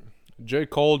excited. J.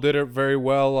 Cole did it very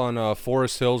well on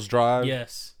Forest Hills Drive.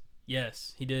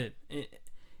 Yes, he did.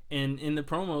 And in the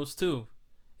promos, too.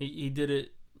 He did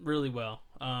it really well.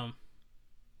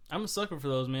 I'm a sucker for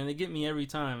those, man. They get me every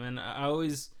time, and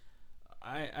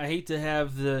I hate to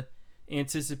have the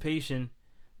anticipation,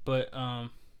 but I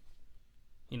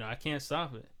can't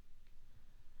stop it.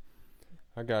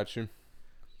 I got you.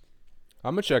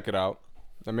 I'm gonna check it out.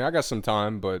 I mean, I got some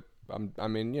time, but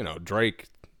Drake.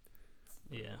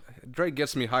 Yeah. Drake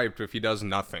gets me hyped if he does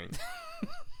nothing.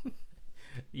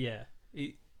 Yeah.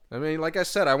 I mean, like I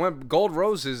said, I went Gold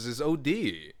Roses is OD.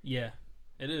 Yeah,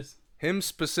 it is. Him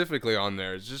specifically on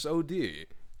there is just OD.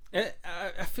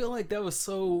 I feel like that was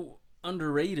so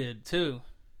underrated too.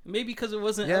 Maybe because it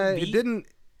wasn't. Yeah, upbeat.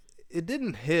 It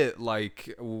didn't hit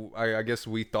like I guess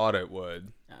we thought it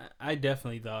would. I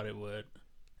definitely thought it would,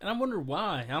 and I wonder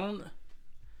why. I don't.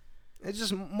 It's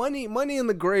just Money in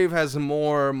the Grave has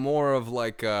more of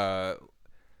like a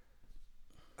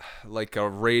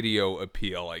radio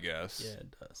appeal, I guess. Yeah,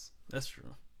 it does. That's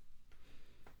true.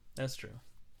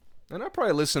 And I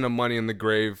probably listen to Money in the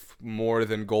Grave more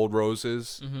than Gold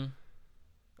Roses. Mm-hmm.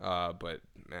 But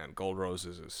man, Gold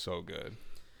Roses is so good.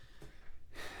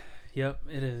 Yep,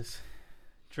 it is.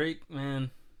 Drake, man,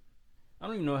 I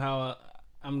don't even know how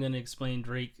I'm gonna explain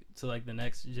Drake to like the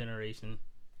next generation.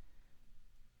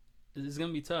 It's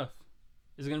gonna be tough.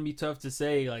 It's gonna be tough to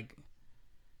say, like,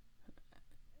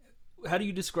 how do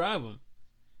you describe him?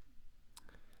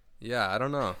 Yeah, I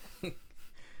don't know.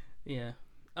 Yeah.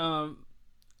 All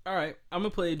right, I'm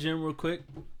gonna play a gym real quick,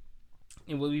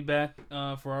 and we'll be back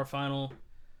for our final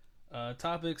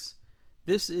topics.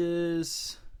 This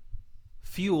is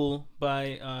Fuel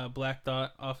by Black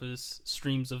Thought off his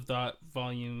Streams of Thought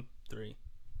Volume 3.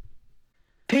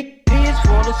 P is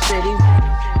for the city.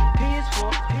 P is for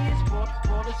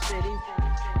the city.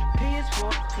 P is for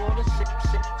the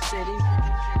city.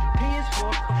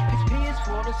 P is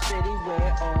for the city where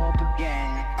it all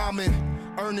began. I'm in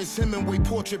Ernest Hemingway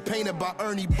portrait painted by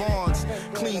Ernie Barnes.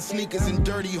 Clean sneakers and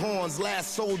dirty horns.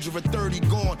 Last soldier at 30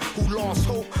 gone, who lost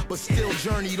hope but still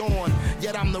journeyed on.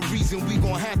 Yet I'm the reason we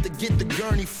gon' have to get the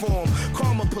gurney for 'em.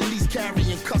 Karma police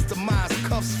carrying customized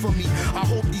cuffs for me. I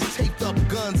hope these taped up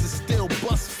guns is still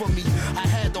bust for me. I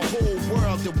had the whole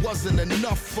world, it wasn't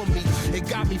enough for me. It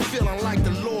got me feeling like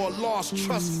the Lord lost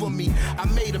trust for me. I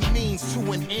made a means to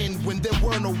an end when there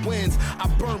were no wins. I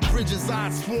burned bridges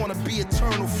I'd sworn to be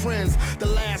eternal friends. The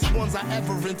last ones I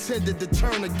ever intended to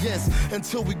turn against,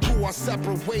 until we grew our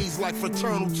separate ways like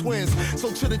fraternal twins.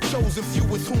 So to the chosen few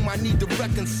with whom I need to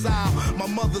reconcile, my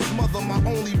mother's mother, my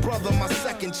only brother, my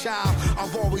second child.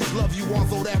 I've always loved you,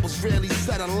 although that was rarely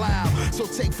said aloud. So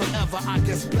take forever, I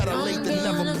guess better late than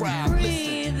never proud.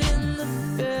 Listen. In the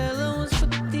billows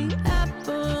with the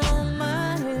apple on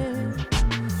my head.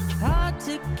 Hard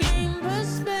to gain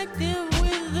perspective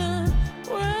with the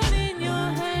world in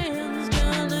your hands.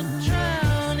 Gonna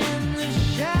drown in the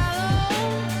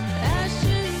shallows,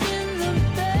 ashes in the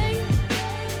bay.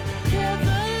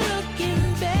 Never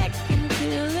looking back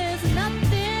until there's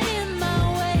nothing in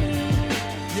my way.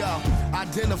 Yeah,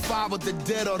 identify with the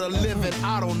dead or the living,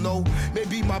 I don't know.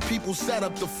 Maybe my people set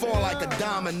up to fall like a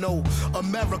domino.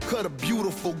 America the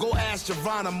beautiful, go ask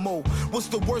Geronimo. What's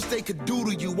the worst they could do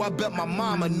to you? I bet my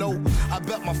mama know. I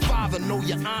bet my father know,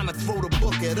 your honor, throw the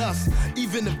book at us.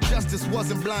 Even if justice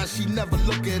wasn't blind, she'd never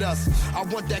look at us. I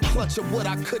want that clutch of what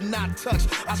I could not touch.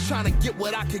 I was trying to get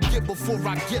what I could get before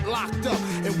I get locked up.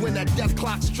 And when that death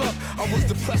clock struck, I was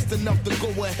depressed enough to go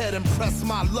ahead and press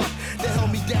my luck. They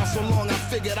held me down so long I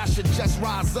figured I should just ride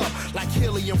rise up like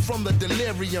helium from the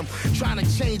delirium. Trying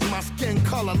to change my skin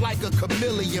color like a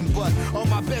chameleon. But all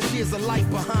my best years of life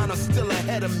behind are still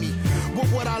ahead of me. What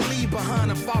would I leave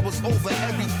behind if I was over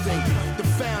everything? The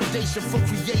foundation for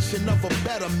creation of a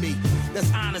better me.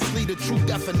 That's honestly the true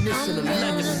definition of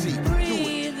legacy.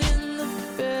 Do it.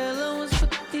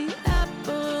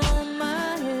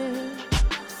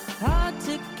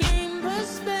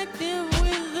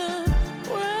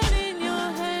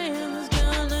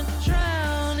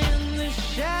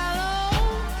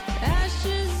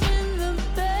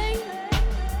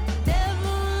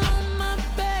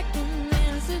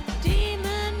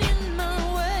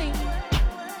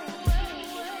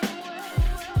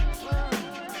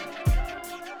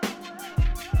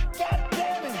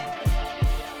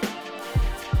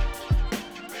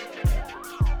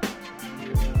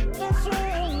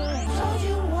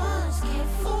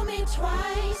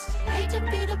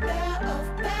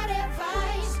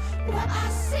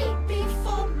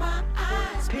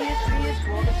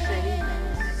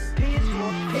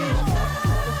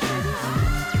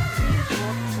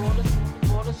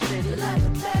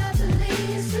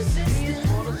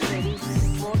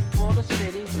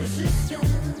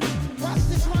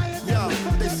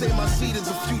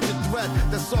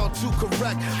 That's all too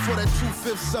correct for that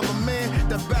 2/5 of a man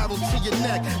that barrel to your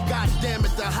neck. God damn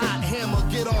it, the hot hammer,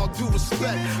 get all due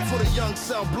respect for the young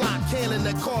cell block cannon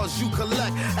that cause you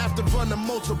collect after running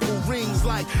multiple rings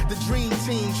like the dream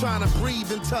team, trying to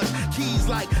breathe and touch keys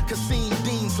like Kasim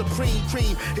Dean, supreme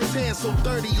cream. His hands so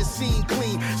dirty, it seem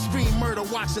clean. Scream murder,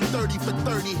 watching 30 for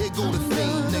 30. Here go the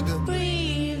theme, nigga.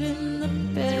 Breathe in the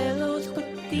bellows, put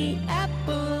the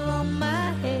apple on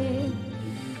my head.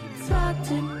 It's hard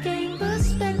to gain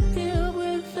perspective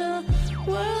with the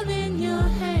world in your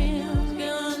hands.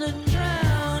 Gonna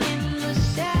drown in the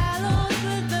shallows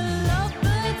with the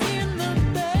lovebirds in the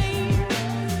bay.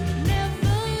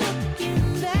 Never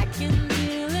looking back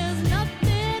until there's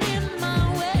nothing in my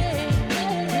way.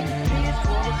 Here's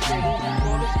for the city,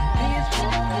 for the city. Here's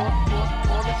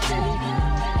for the city.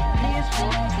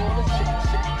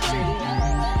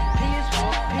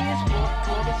 Here's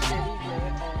for the city where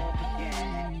it all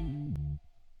began.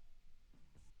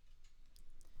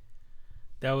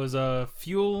 That was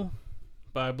Fuel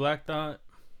by Black Dot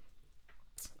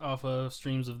off of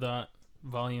Streams of Thought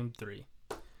Volume 3.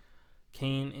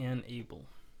 Cain and Abel.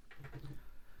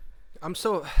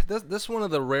 That's one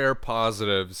of the rare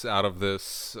positives out of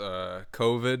this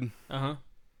COVID. Uh-huh.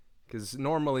 Because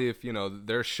normally, if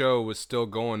their show was still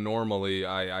going normally,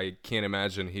 I can't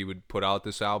imagine he would put out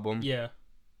this album. Yeah.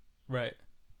 Right.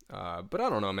 But I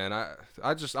don't know, man.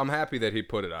 I'm happy that he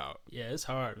put it out. Yeah, it's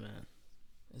hard, man.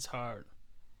 It's hard.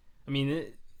 I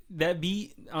mean, that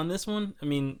beat on this one, I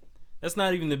mean, that's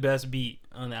not even the best beat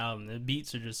on the album. The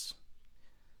beats are just...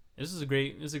 This is a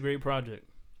great project.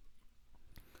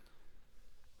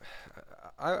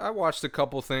 I watched a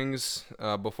couple things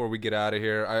before we get out of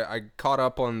here. I caught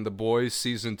up on The Boys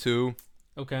Season 2.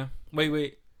 Okay.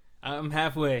 Wait. I'm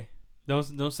halfway.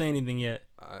 Don't say anything yet.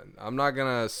 I'm not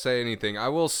going to say anything. I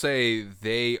will say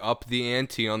they upped the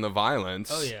ante on the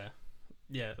violence. Oh, yeah.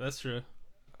 Yeah, that's true.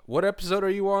 What episode are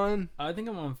you on? I think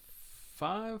I'm on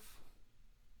 5.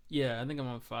 Yeah, I think I'm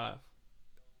on 5.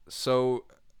 So,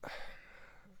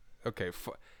 okay.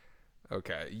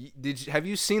 Okay. Have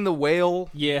you seen the whale?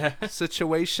 Yeah.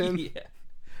 Situation? Yeah.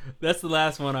 That's the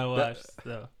last one I watched.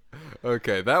 So.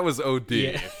 Okay, that was OD.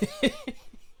 Yeah.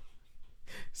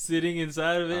 Sitting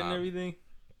inside of it and everything.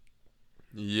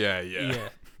 Yeah.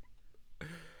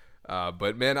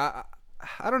 But man,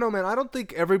 I don't know, man. I don't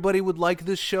think everybody would like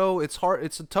this show. It's hard.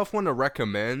 It's a tough one to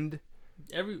recommend.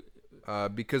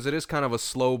 Because it is kind of a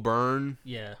slow burn.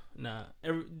 Yeah. Nah.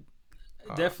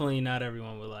 Definitely not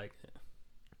everyone would like it.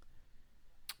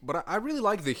 But I really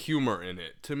like the humor in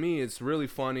it. To me, it's really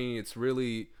funny. It's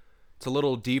a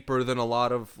little deeper than a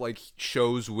lot of like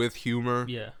shows with humor.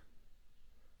 Yeah.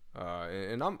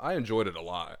 And I enjoyed it a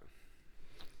lot.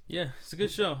 Yeah, it's a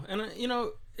good show, and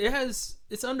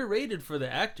it's underrated for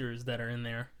the actors that are in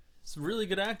there. It's really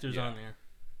good actors on there.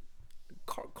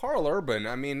 Carl Urban.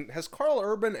 I mean, has Carl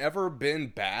Urban ever been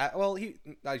bad? Well,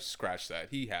 I scratched that.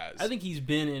 He has. I think he's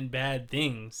been in bad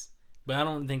things, but I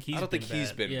don't think he's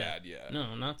been bad yet.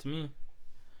 No, not to me.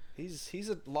 He's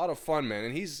a lot of fun, man,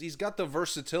 and he's got the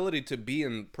versatility to be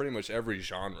in pretty much every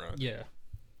genre. Yeah.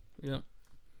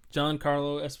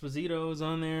 Giancarlo Esposito is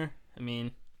on there. I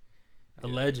mean, a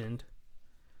legend.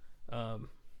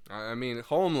 I mean,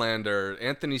 Homelander,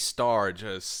 Anthony Starr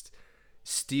just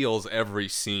steals every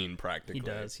scene practically. He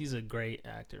does. He's a great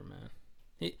actor, man.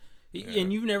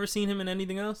 And you've never seen him in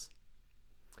anything else?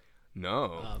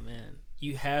 No. Oh, man.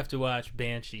 You have to watch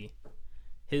Banshee.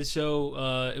 His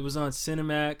show, it was on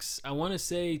Cinemax. I want to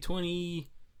say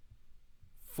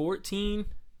 2014,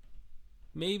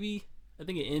 maybe. I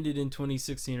think it ended in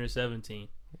 2016 or 17.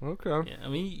 Okay. Yeah, I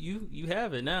mean, you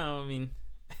have it now. I mean,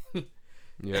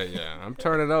 yeah. I'm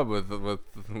turning up with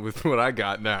what I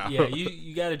got now. yeah,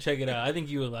 you got to check it out. I think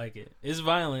you would like it. It's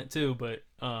violent too, but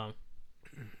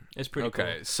it's pretty cool.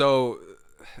 Okay, so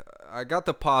I got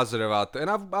the positive out there, and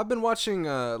I've been watching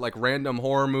like random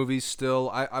horror movies still.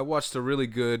 I watched a really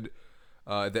good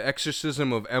The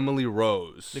Exorcism of Emily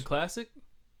Rose. The classic?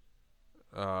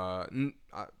 I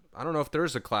don't know if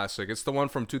there's a classic. It's the one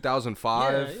from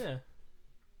 2005.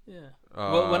 Yeah.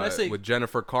 Well, when I say with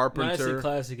Jennifer Carpenter. When I say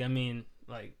classic, I mean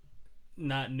like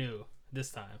not new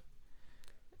this time.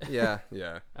 Yeah.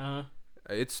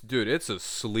 It's a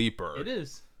sleeper. It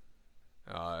is.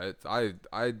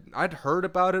 I'd heard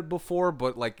about it before,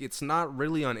 but like it's not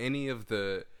really on any of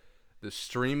the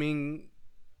streaming,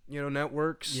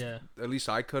 networks. Yeah. At least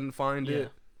I couldn't find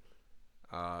it.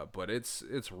 But it's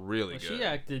really good. She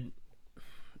acted,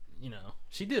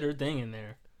 she did her thing in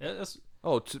there. That's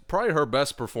probably her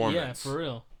best performance. Yeah, for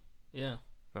real. Yeah.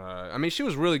 I mean, she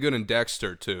was really good in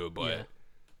Dexter too, but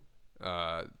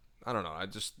I don't know.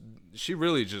 She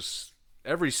really just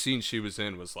every scene she was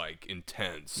in was like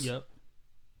intense. Yep.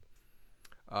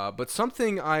 But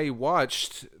something I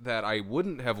watched that I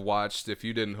wouldn't have watched if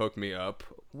you didn't hook me up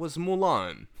was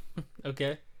Mulan.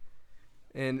 Okay.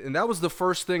 And that was the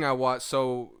first thing I watched.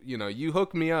 So, you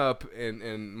hooked me up,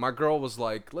 and my girl was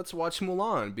like, let's watch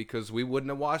Mulan, because we wouldn't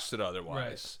have watched it otherwise.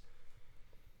 Right.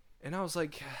 And I was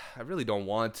like, I really don't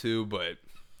want to, but,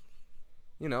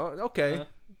 okay.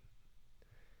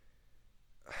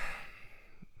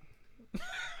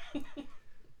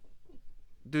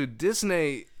 Dude,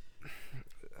 Disney...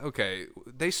 Okay,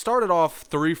 they started off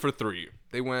 3 for 3.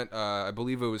 They went, I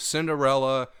believe it was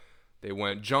Cinderella, they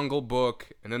went Jungle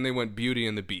Book, and then they went Beauty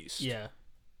and the Beast. Yeah.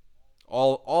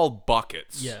 All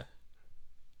buckets. Yeah.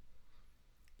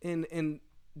 And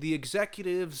the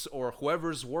executives or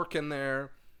whoever's working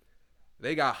there,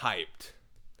 they got hyped.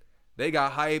 They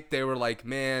were like,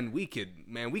 man, we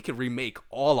could remake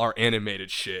all our animated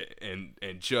shit and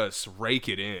just rake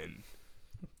it in.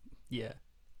 Yeah.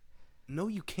 No,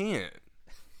 you can't.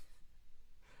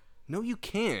 No, you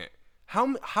can't.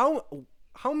 How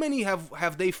many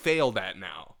have they failed at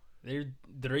now? They're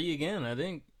 3 again, I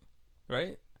think.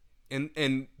 Right?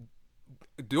 And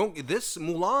this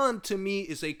Mulan to me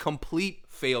is a complete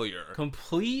failure.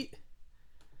 Complete?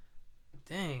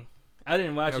 Dang. I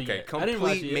didn't watch it yet.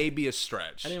 Complete may be a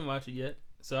stretch. I didn't watch it yet.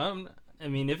 So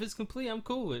if it's complete, I'm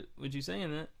cool with you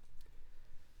saying that.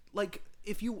 Like,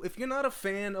 if you're not a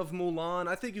fan of Mulan,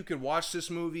 I think you could watch this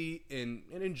movie and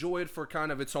enjoy it for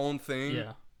kind of its own thing.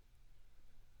 Yeah.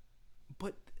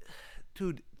 But,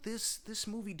 dude, this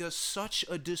movie does such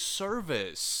a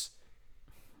disservice.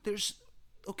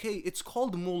 It's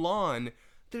called Mulan.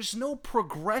 There's no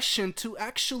progression to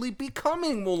actually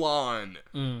becoming Mulan.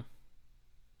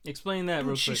 Explain that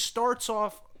real quick. She starts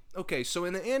off... Okay, so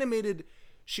in the animated,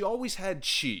 she always had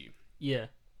chi. Yeah.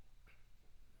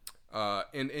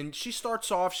 And she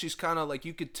starts off, she's kind of like,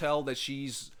 you could tell that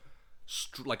she's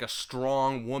like a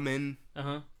strong woman.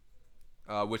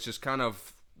 Which is kind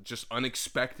of just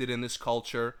unexpected in this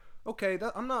culture. Okay,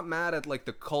 I'm not mad at like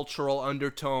the cultural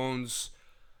undertones.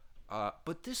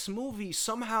 But this movie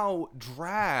somehow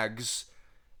drags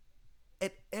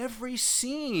at every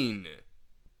scene.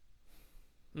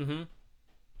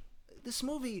 This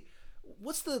movie,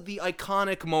 what's the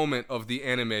iconic moment of the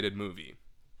animated movie?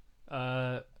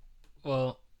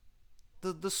 Well,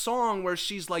 the song where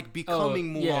she's like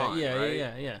becoming Mulan,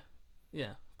 right? Yeah,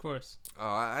 of course.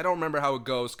 I don't remember how it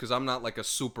goes because I'm not like a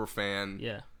super fan.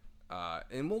 Yeah.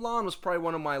 And Mulan was probably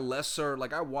one of my lesser,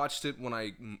 like I watched it when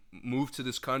I moved to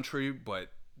this country, but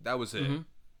that was it.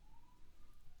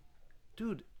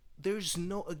 Dude, there's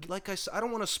no, like I said, I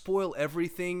don't want to spoil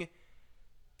everything.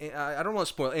 I don't want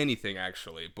to spoil anything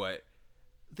actually, but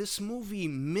this movie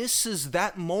misses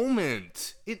that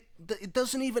moment. It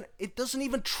doesn't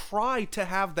even try to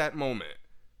have that moment.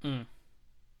 And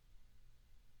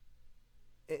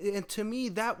to me,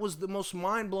 that was the most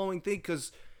mind-blowing thing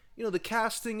because, the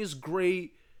casting is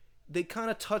great. They kind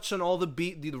of touch on all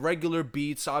the regular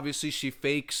beats. Obviously, she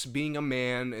fakes being a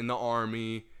man in the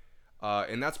army,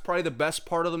 and that's probably the best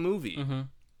part of the movie.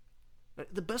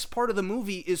 The best part of the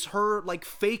movie is her like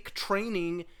fake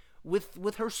training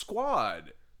with her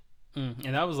squad. And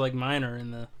that was like minor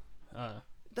in the.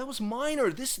 That was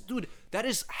minor. This dude, that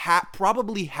is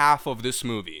probably half of this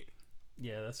movie.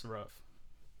 Yeah, that's rough.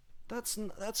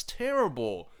 That's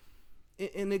terrible.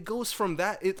 And it goes from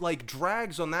that, it like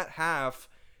drags on that half,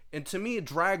 And to me, it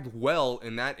dragged well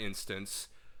in that instance.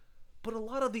 But a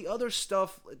lot of the other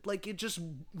stuff, like, it just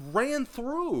ran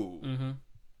through. Mm-hmm.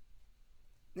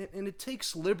 And it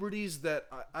takes liberties that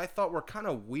I thought were kind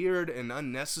of weird and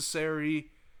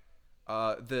unnecessary.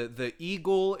 The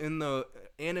eagle in the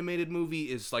animated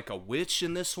movie is like a witch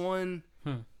in this one.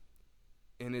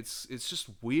 And it's just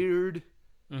weird.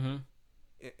 Mm-hmm.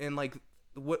 And like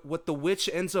what the witch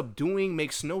ends up doing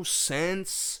makes no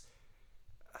sense.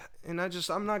 And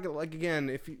I'm not gonna, like, again,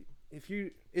 if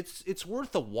you it's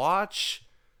worth a watch,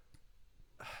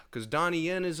 because Donnie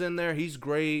Yen is in there. He's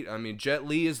great. I mean, Jet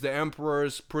Li is the Emperor,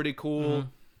 is pretty cool.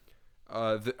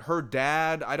 Her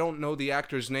dad, I don't know the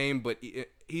actor's name, but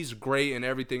he's great in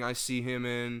everything I see him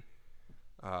in.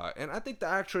 And I think the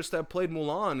actress that played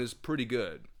Mulan is pretty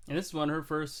good. And this is one of her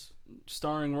first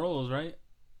starring roles, right?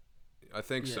 I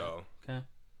think so. Okay.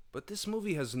 But this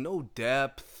movie has no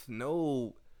depth,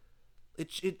 no...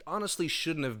 It honestly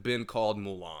shouldn't have been called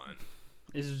Mulan.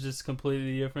 This is just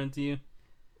completely different to you?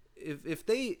 If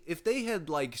they had,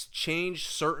 like, changed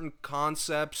certain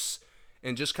concepts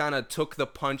and just kind of took the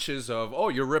punches of, oh,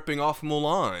 you're ripping off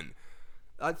Mulan,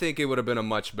 I think it would have been a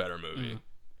much better movie.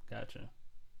 Gotcha.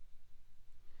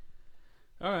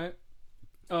 All right.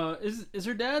 Is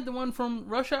her dad the one from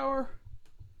Rush Hour?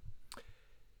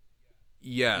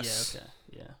 Yes. Yeah, okay.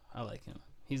 Yeah, I like him.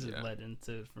 He's a legend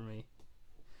too for me.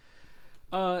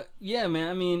 Yeah, man.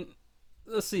 I mean,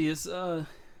 let's see. It's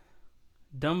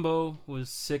Dumbo was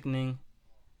sickening.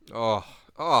 Oh,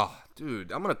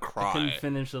 dude, I'm gonna cry. I couldn't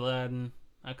finish Aladdin.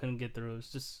 I couldn't get through.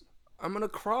 It's just I'm gonna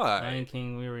cry. Lion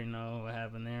King. We already know what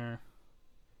happened there.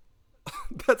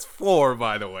 That's 4,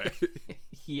 by the way.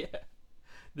 Yeah.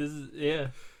 This is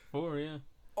 4. Yeah.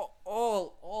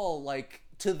 All like,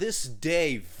 to this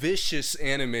day, vicious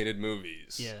animated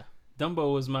movies. Yeah.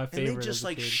 Dumbo was my favorite. And they just,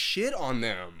 like, kid. shit on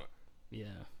them.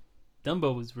 Yeah.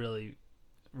 Dumbo was really,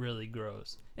 really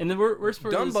gross. And the worst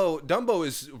part Dumbo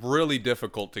is really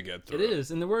difficult to get through. It is.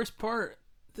 And the worst part,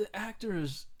 the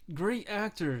actors, great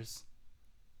actors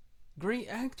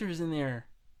in there.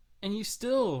 And you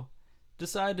still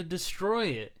decide to destroy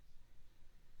it.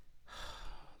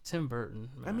 Tim Burton.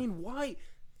 Man. I mean, why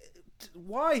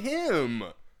him?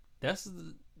 That's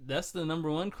the number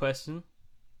one question.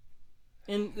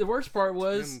 And the worst part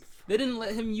was they didn't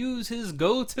let him use his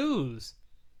go-tos.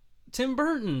 Tim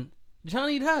Burton,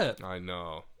 Johnny Depp. I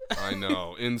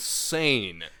know.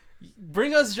 Insane.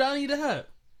 Bring us Johnny Depp.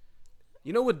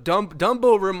 You know what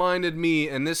Dumbo reminded me,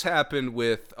 and this happened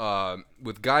with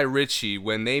Guy Ritchie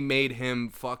when they made him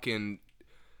fucking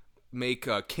make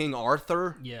King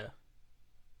Arthur. Yeah.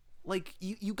 Like,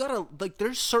 you gotta, like,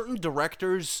 there's certain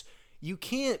directors you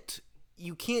can't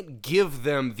give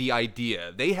them the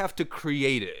idea. They have to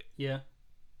create it. Yeah.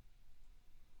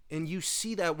 And you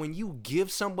see that when you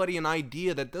give somebody an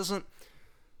idea that doesn't,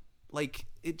 like,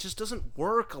 it just doesn't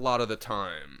work a lot of the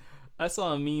time. I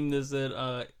saw a meme that said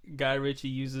Guy Ritchie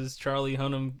uses Charlie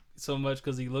Hunnam so much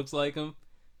because he looks like him.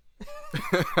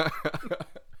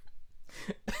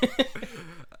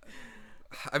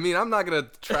 I mean, I'm not gonna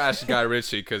trash Guy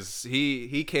Ritchie because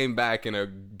he came back in a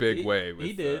big way. With,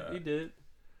 he did.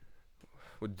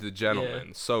 With The Gentleman,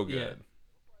 Yeah. so good. Yeah.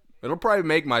 It'll probably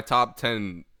make my top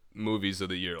 10 movies of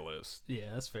the year list.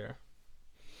 Yeah, that's fair.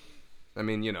 I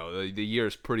mean, you know, the year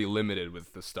is pretty limited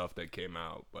with the stuff that came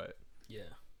out, but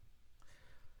yeah.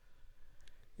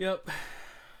 Yep.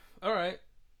 All right.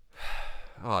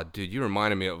 Oh, dude, you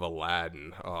reminded me of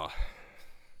Aladdin. Oh,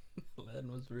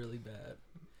 Aladdin was really bad.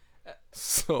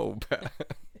 so bad.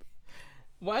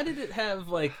 Why did it have,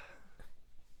 like...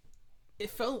 It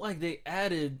felt like they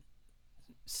added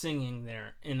singing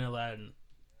there in Aladdin.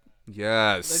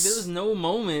 Yes. Like, there was no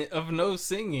moment of no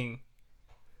singing.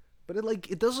 But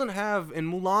it doesn't have...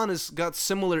 And Mulan has got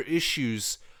similar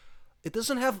issues. It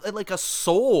doesn't have, like, a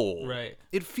soul. Right.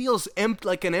 It feels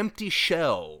like an empty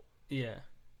shell. Yeah.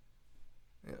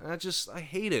 I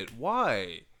hate it.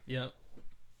 Why? Yep.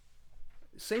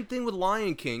 Same thing with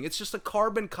Lion King. It's just a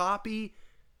carbon copy.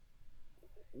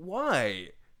 Why?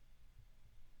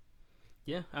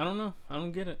 Yeah, I don't know. I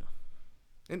don't get it.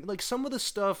 And like some of the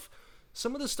stuff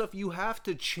you have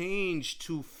to change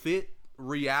to fit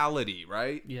reality,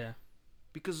 right? Yeah.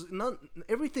 Because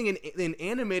everything in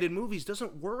animated movies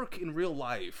doesn't work in real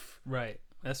life. Right.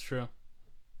 That's true.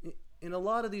 In a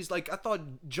lot of these, like, I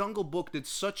thought Jungle Book did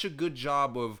such a good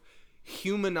job of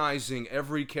humanizing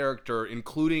every character,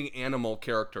 including animal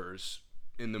characters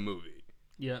in the movie.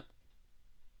 Yeah.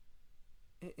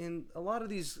 And a lot of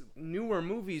these newer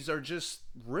movies are just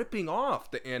ripping off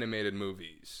the animated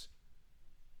movies.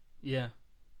 Yeah.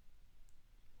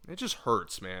 It just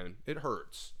hurts, man. It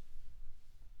hurts.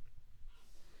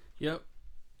 Yep.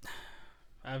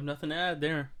 I have nothing to add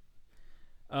there.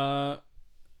 I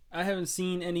haven't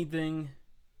seen anything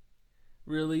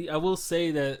really. I will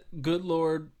say that the Good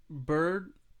Lord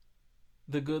Bird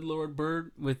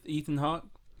with Ethan Hawke,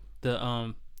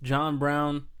 the John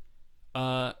Brown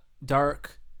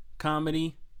dark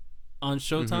comedy on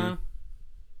Showtime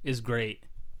is great.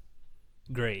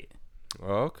 Great.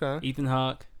 Okay. Ethan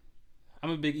Hawke.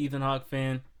 I'm a big Ethan Hawke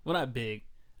fan. Well, not big.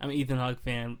 I'm an Ethan Hawke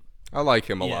fan. I like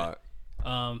him a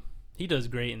lot. He does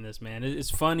great in this, man. It's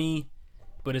funny,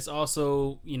 but it's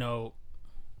also,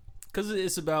 because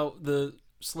it's about the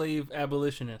slave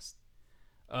abolitionist.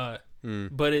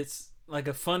 But it's like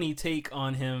a funny take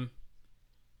on him.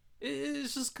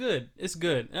 It's just good. It's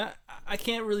good. I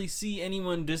can't really see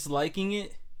anyone disliking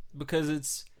it because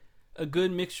it's a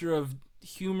good mixture of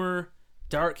humor,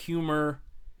 dark humor,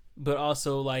 but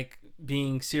also like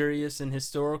being serious and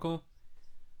historical.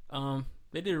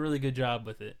 They did a really good job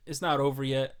with it. It's not over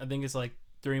yet. I think it's like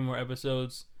 3 more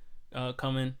episodes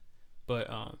coming, but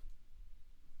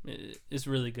it's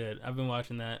really good. I've been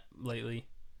watching that lately.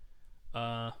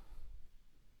 As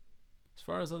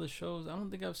far as other shows, I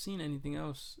don't think I've seen anything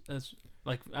else. That's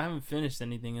like I haven't finished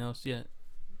anything else yet.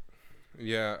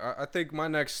 Yeah, I think my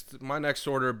next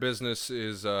order of business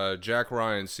is Jack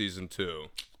Ryan season 2.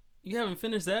 You haven't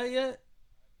finished that yet?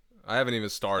 I haven't even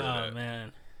started it. Oh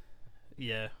man,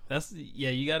 yeah,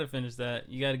 you got to finish that.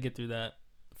 You got to get through that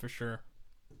for sure.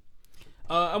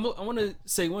 I want to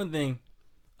say one thing.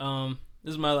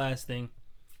 This is my last thing.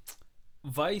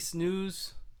 Vice,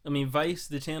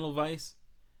 the channel Vice,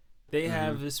 they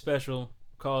have this special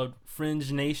called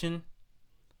Fringe Nation.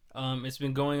 It's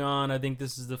been going on. I think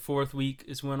this is the 4th week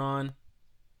it's went on.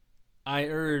 I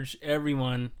urge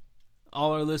everyone,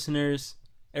 all our listeners,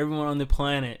 everyone on the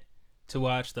planet to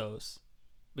watch those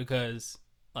because,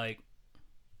 like,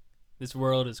 this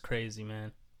world is crazy,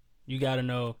 man. You got to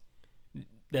know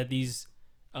that these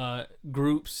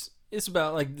groups, it's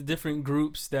about, like, the different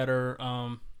groups that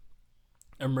are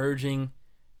emerging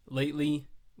lately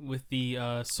with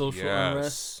the social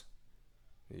unrest.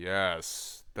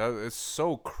 Yes. That is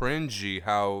so cringy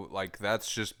how, like,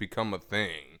 that's just become a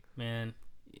thing. Man,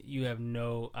 you have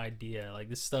no idea. Like,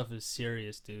 this stuff is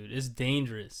serious, dude. It's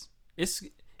dangerous. It's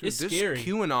scary. This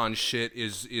QAnon shit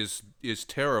is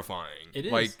terrifying. It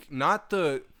is. Like, not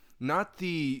the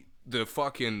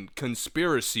fucking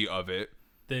conspiracy of it.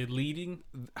 The leading.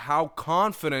 How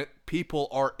confident people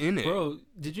are in it. Bro,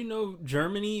 did you know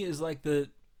Germany is like the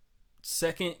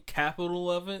 2nd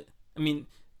capital of it? I mean,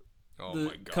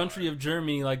 the country of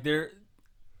Germany, like, they're,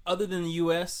 other than the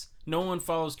U.S., no one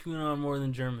follows QAnon more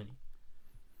than Germany.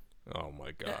 Oh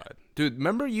my god. Dude,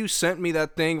 remember you sent me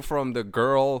that thing from the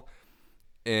girl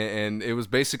and it was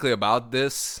basically about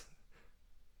this?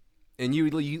 And you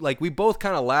like, we both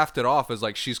kind of laughed it off as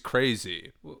like she's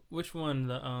crazy. Which one?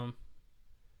 The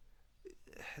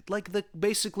like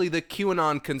basically the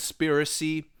QAnon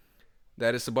conspiracy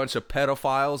that it's a bunch of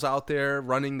pedophiles out there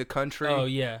running the country. Oh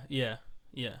yeah.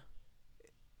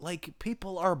 Like,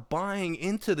 people are buying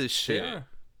into this shit. They are.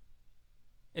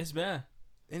 It's bad.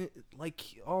 And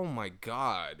oh my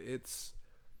god,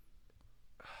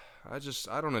 I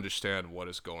don't understand what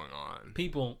is going on.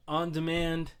 People on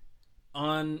demand,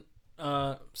 on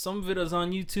some of it is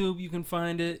on YouTube. You can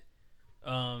find it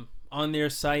on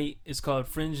their site. It's called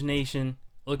Fringe Nation.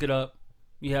 Look it up.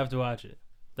 You have to watch it.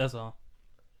 That's all.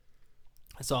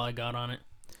 That's all I got on it.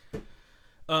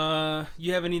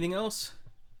 You have anything else?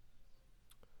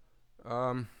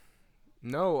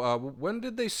 No. When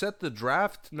did they set the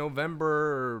draft?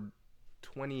 November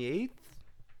 28th,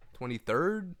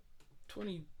 23rd.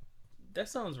 That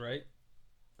sounds right.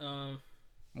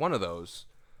 One of those.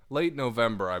 Late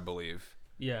November, I believe.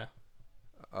 Yeah.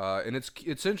 And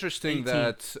it's interesting 18th.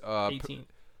 that 18th.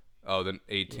 Then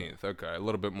 18th. Yeah. Okay, a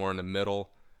little bit more in the middle.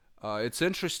 It's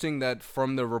interesting that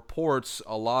from the reports,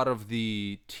 a lot of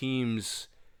the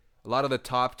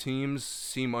top teams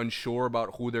seem unsure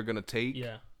about who they're going to take.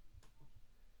 Yeah.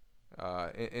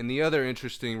 And the other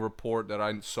interesting report that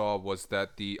I saw was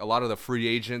that a lot of the free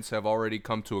agents have already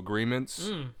come to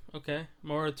agreements. Okay.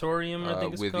 Moratorium, I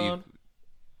think it's called.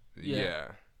 Yeah.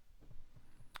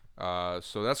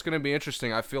 So that's going to be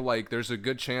interesting. I feel like there's a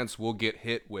good chance we'll get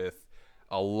hit with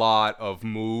a lot of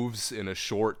moves in a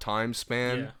short time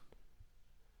span.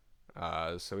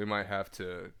 Yeah. So we might have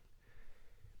to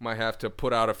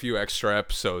put out a few extra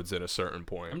episodes at a certain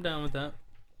point. I'm down with that.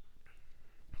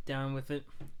 Down with it.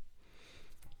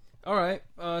 All right.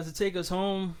 To take us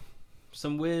home,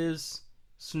 some Wiz,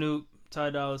 Snoop,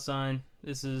 Ty Dolla $ign.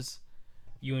 This is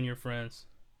You and Your Friends.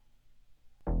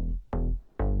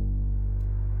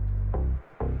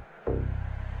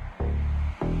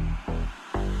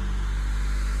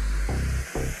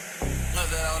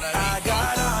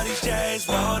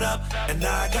 chains rolled up, and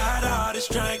I got all this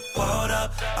drink poured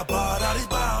up. I bought all these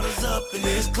bottles up in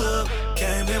this club.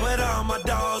 Came in with all my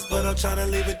dogs, but I'm tryna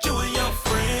leave with you and your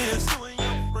friends.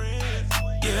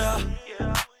 Yeah,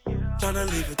 tryna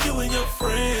leave with you and your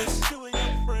friends.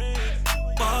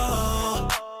 Oh,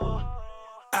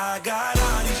 I got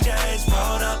all these chains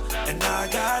rolled up, and I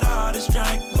got all this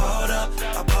drink poured up.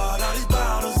 I bought all these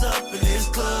bottles up in this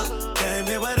club. Came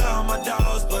in with all my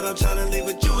dogs, but I'm tryna leave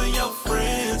with you and your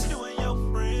friends.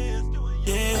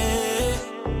 Yeah,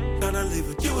 tryna leave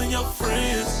with you and your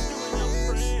friends.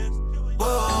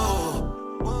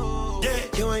 Whoa, yeah,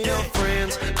 You and your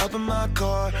friends up in my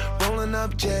car, rolling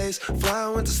up J's,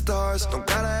 flying with the stars. Don't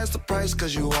gotta ask the price,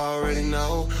 cause you already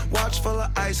know. Watch full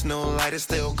of ice, no light, it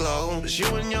still glow. It's you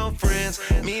and your friends,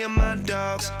 me and my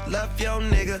dogs. Left your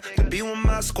nigga to be with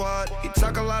my squad. He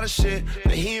talk a lot of shit,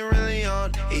 but he ain't really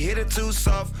on. He hit it too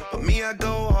soft, but me, I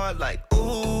go hard like,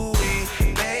 ooh,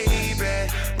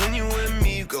 baby. When you with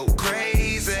me, you go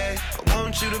crazy. I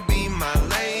want you to be my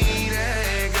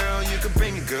lady. Girl, you can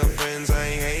bring your girlfriends, I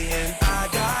ain't hating. I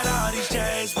got all these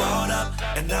chains rolled up,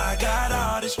 and I got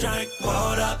all this drink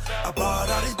poured up. I bought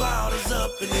all these bottles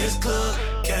up in this club.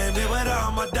 Came in with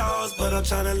all my dogs, but I'm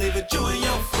tryna leave with you and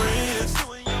your friends.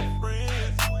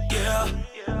 Yeah,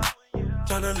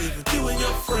 tryna leave with you and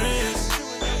your friends.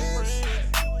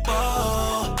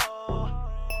 Oh,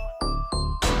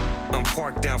 I'm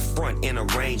parked out front in a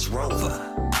Range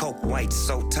Rover. Coke white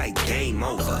so tight, game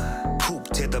over. Coupe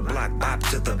to the block, bop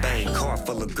to the bang. Car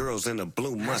full of girls in a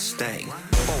blue Mustang.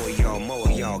 Four of y'all, more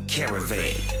of y'all,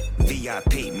 caravan.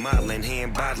 VIP, model in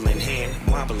hand, bottle in hand.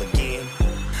 Wobble again.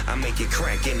 I make it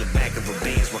crack in the back of a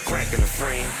Benz while cracking a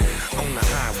friend. On the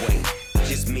highway,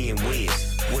 just me and Wiz.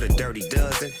 With a dirty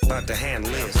dozen, about to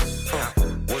handle this.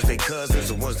 Was they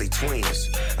cousins or was they twins?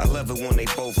 I love it when they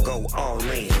both go all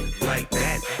in. Like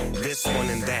that, this one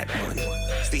and that one.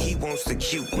 See, he wants the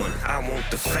cute one, I want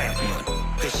the fat one.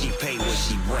 Cause she pay what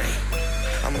she weigh.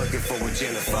 I'm looking for a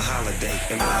Jennifer Holiday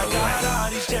in my I got life. all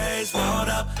these chains rolled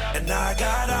up, and I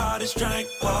got all this drink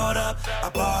poured up. I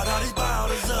bought all these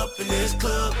bottles up in this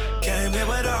club. Came in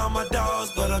with all my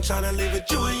dogs, but I'm tryna leave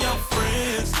with you and your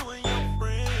friends.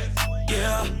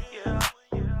 Yeah,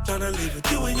 tryna leave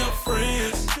with you and your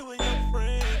friends.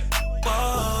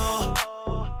 Whoa,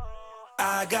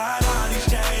 I got all these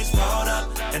chains rolled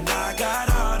up, and I got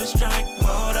all this drink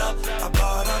poured up. I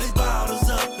bought all these bottles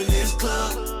up in this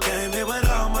club. Came in with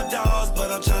all my dogs, but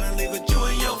I'm tryna leave with you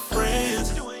and your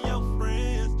friends.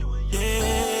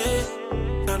 Yeah,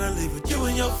 tryna leave with you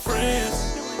and your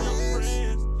friends.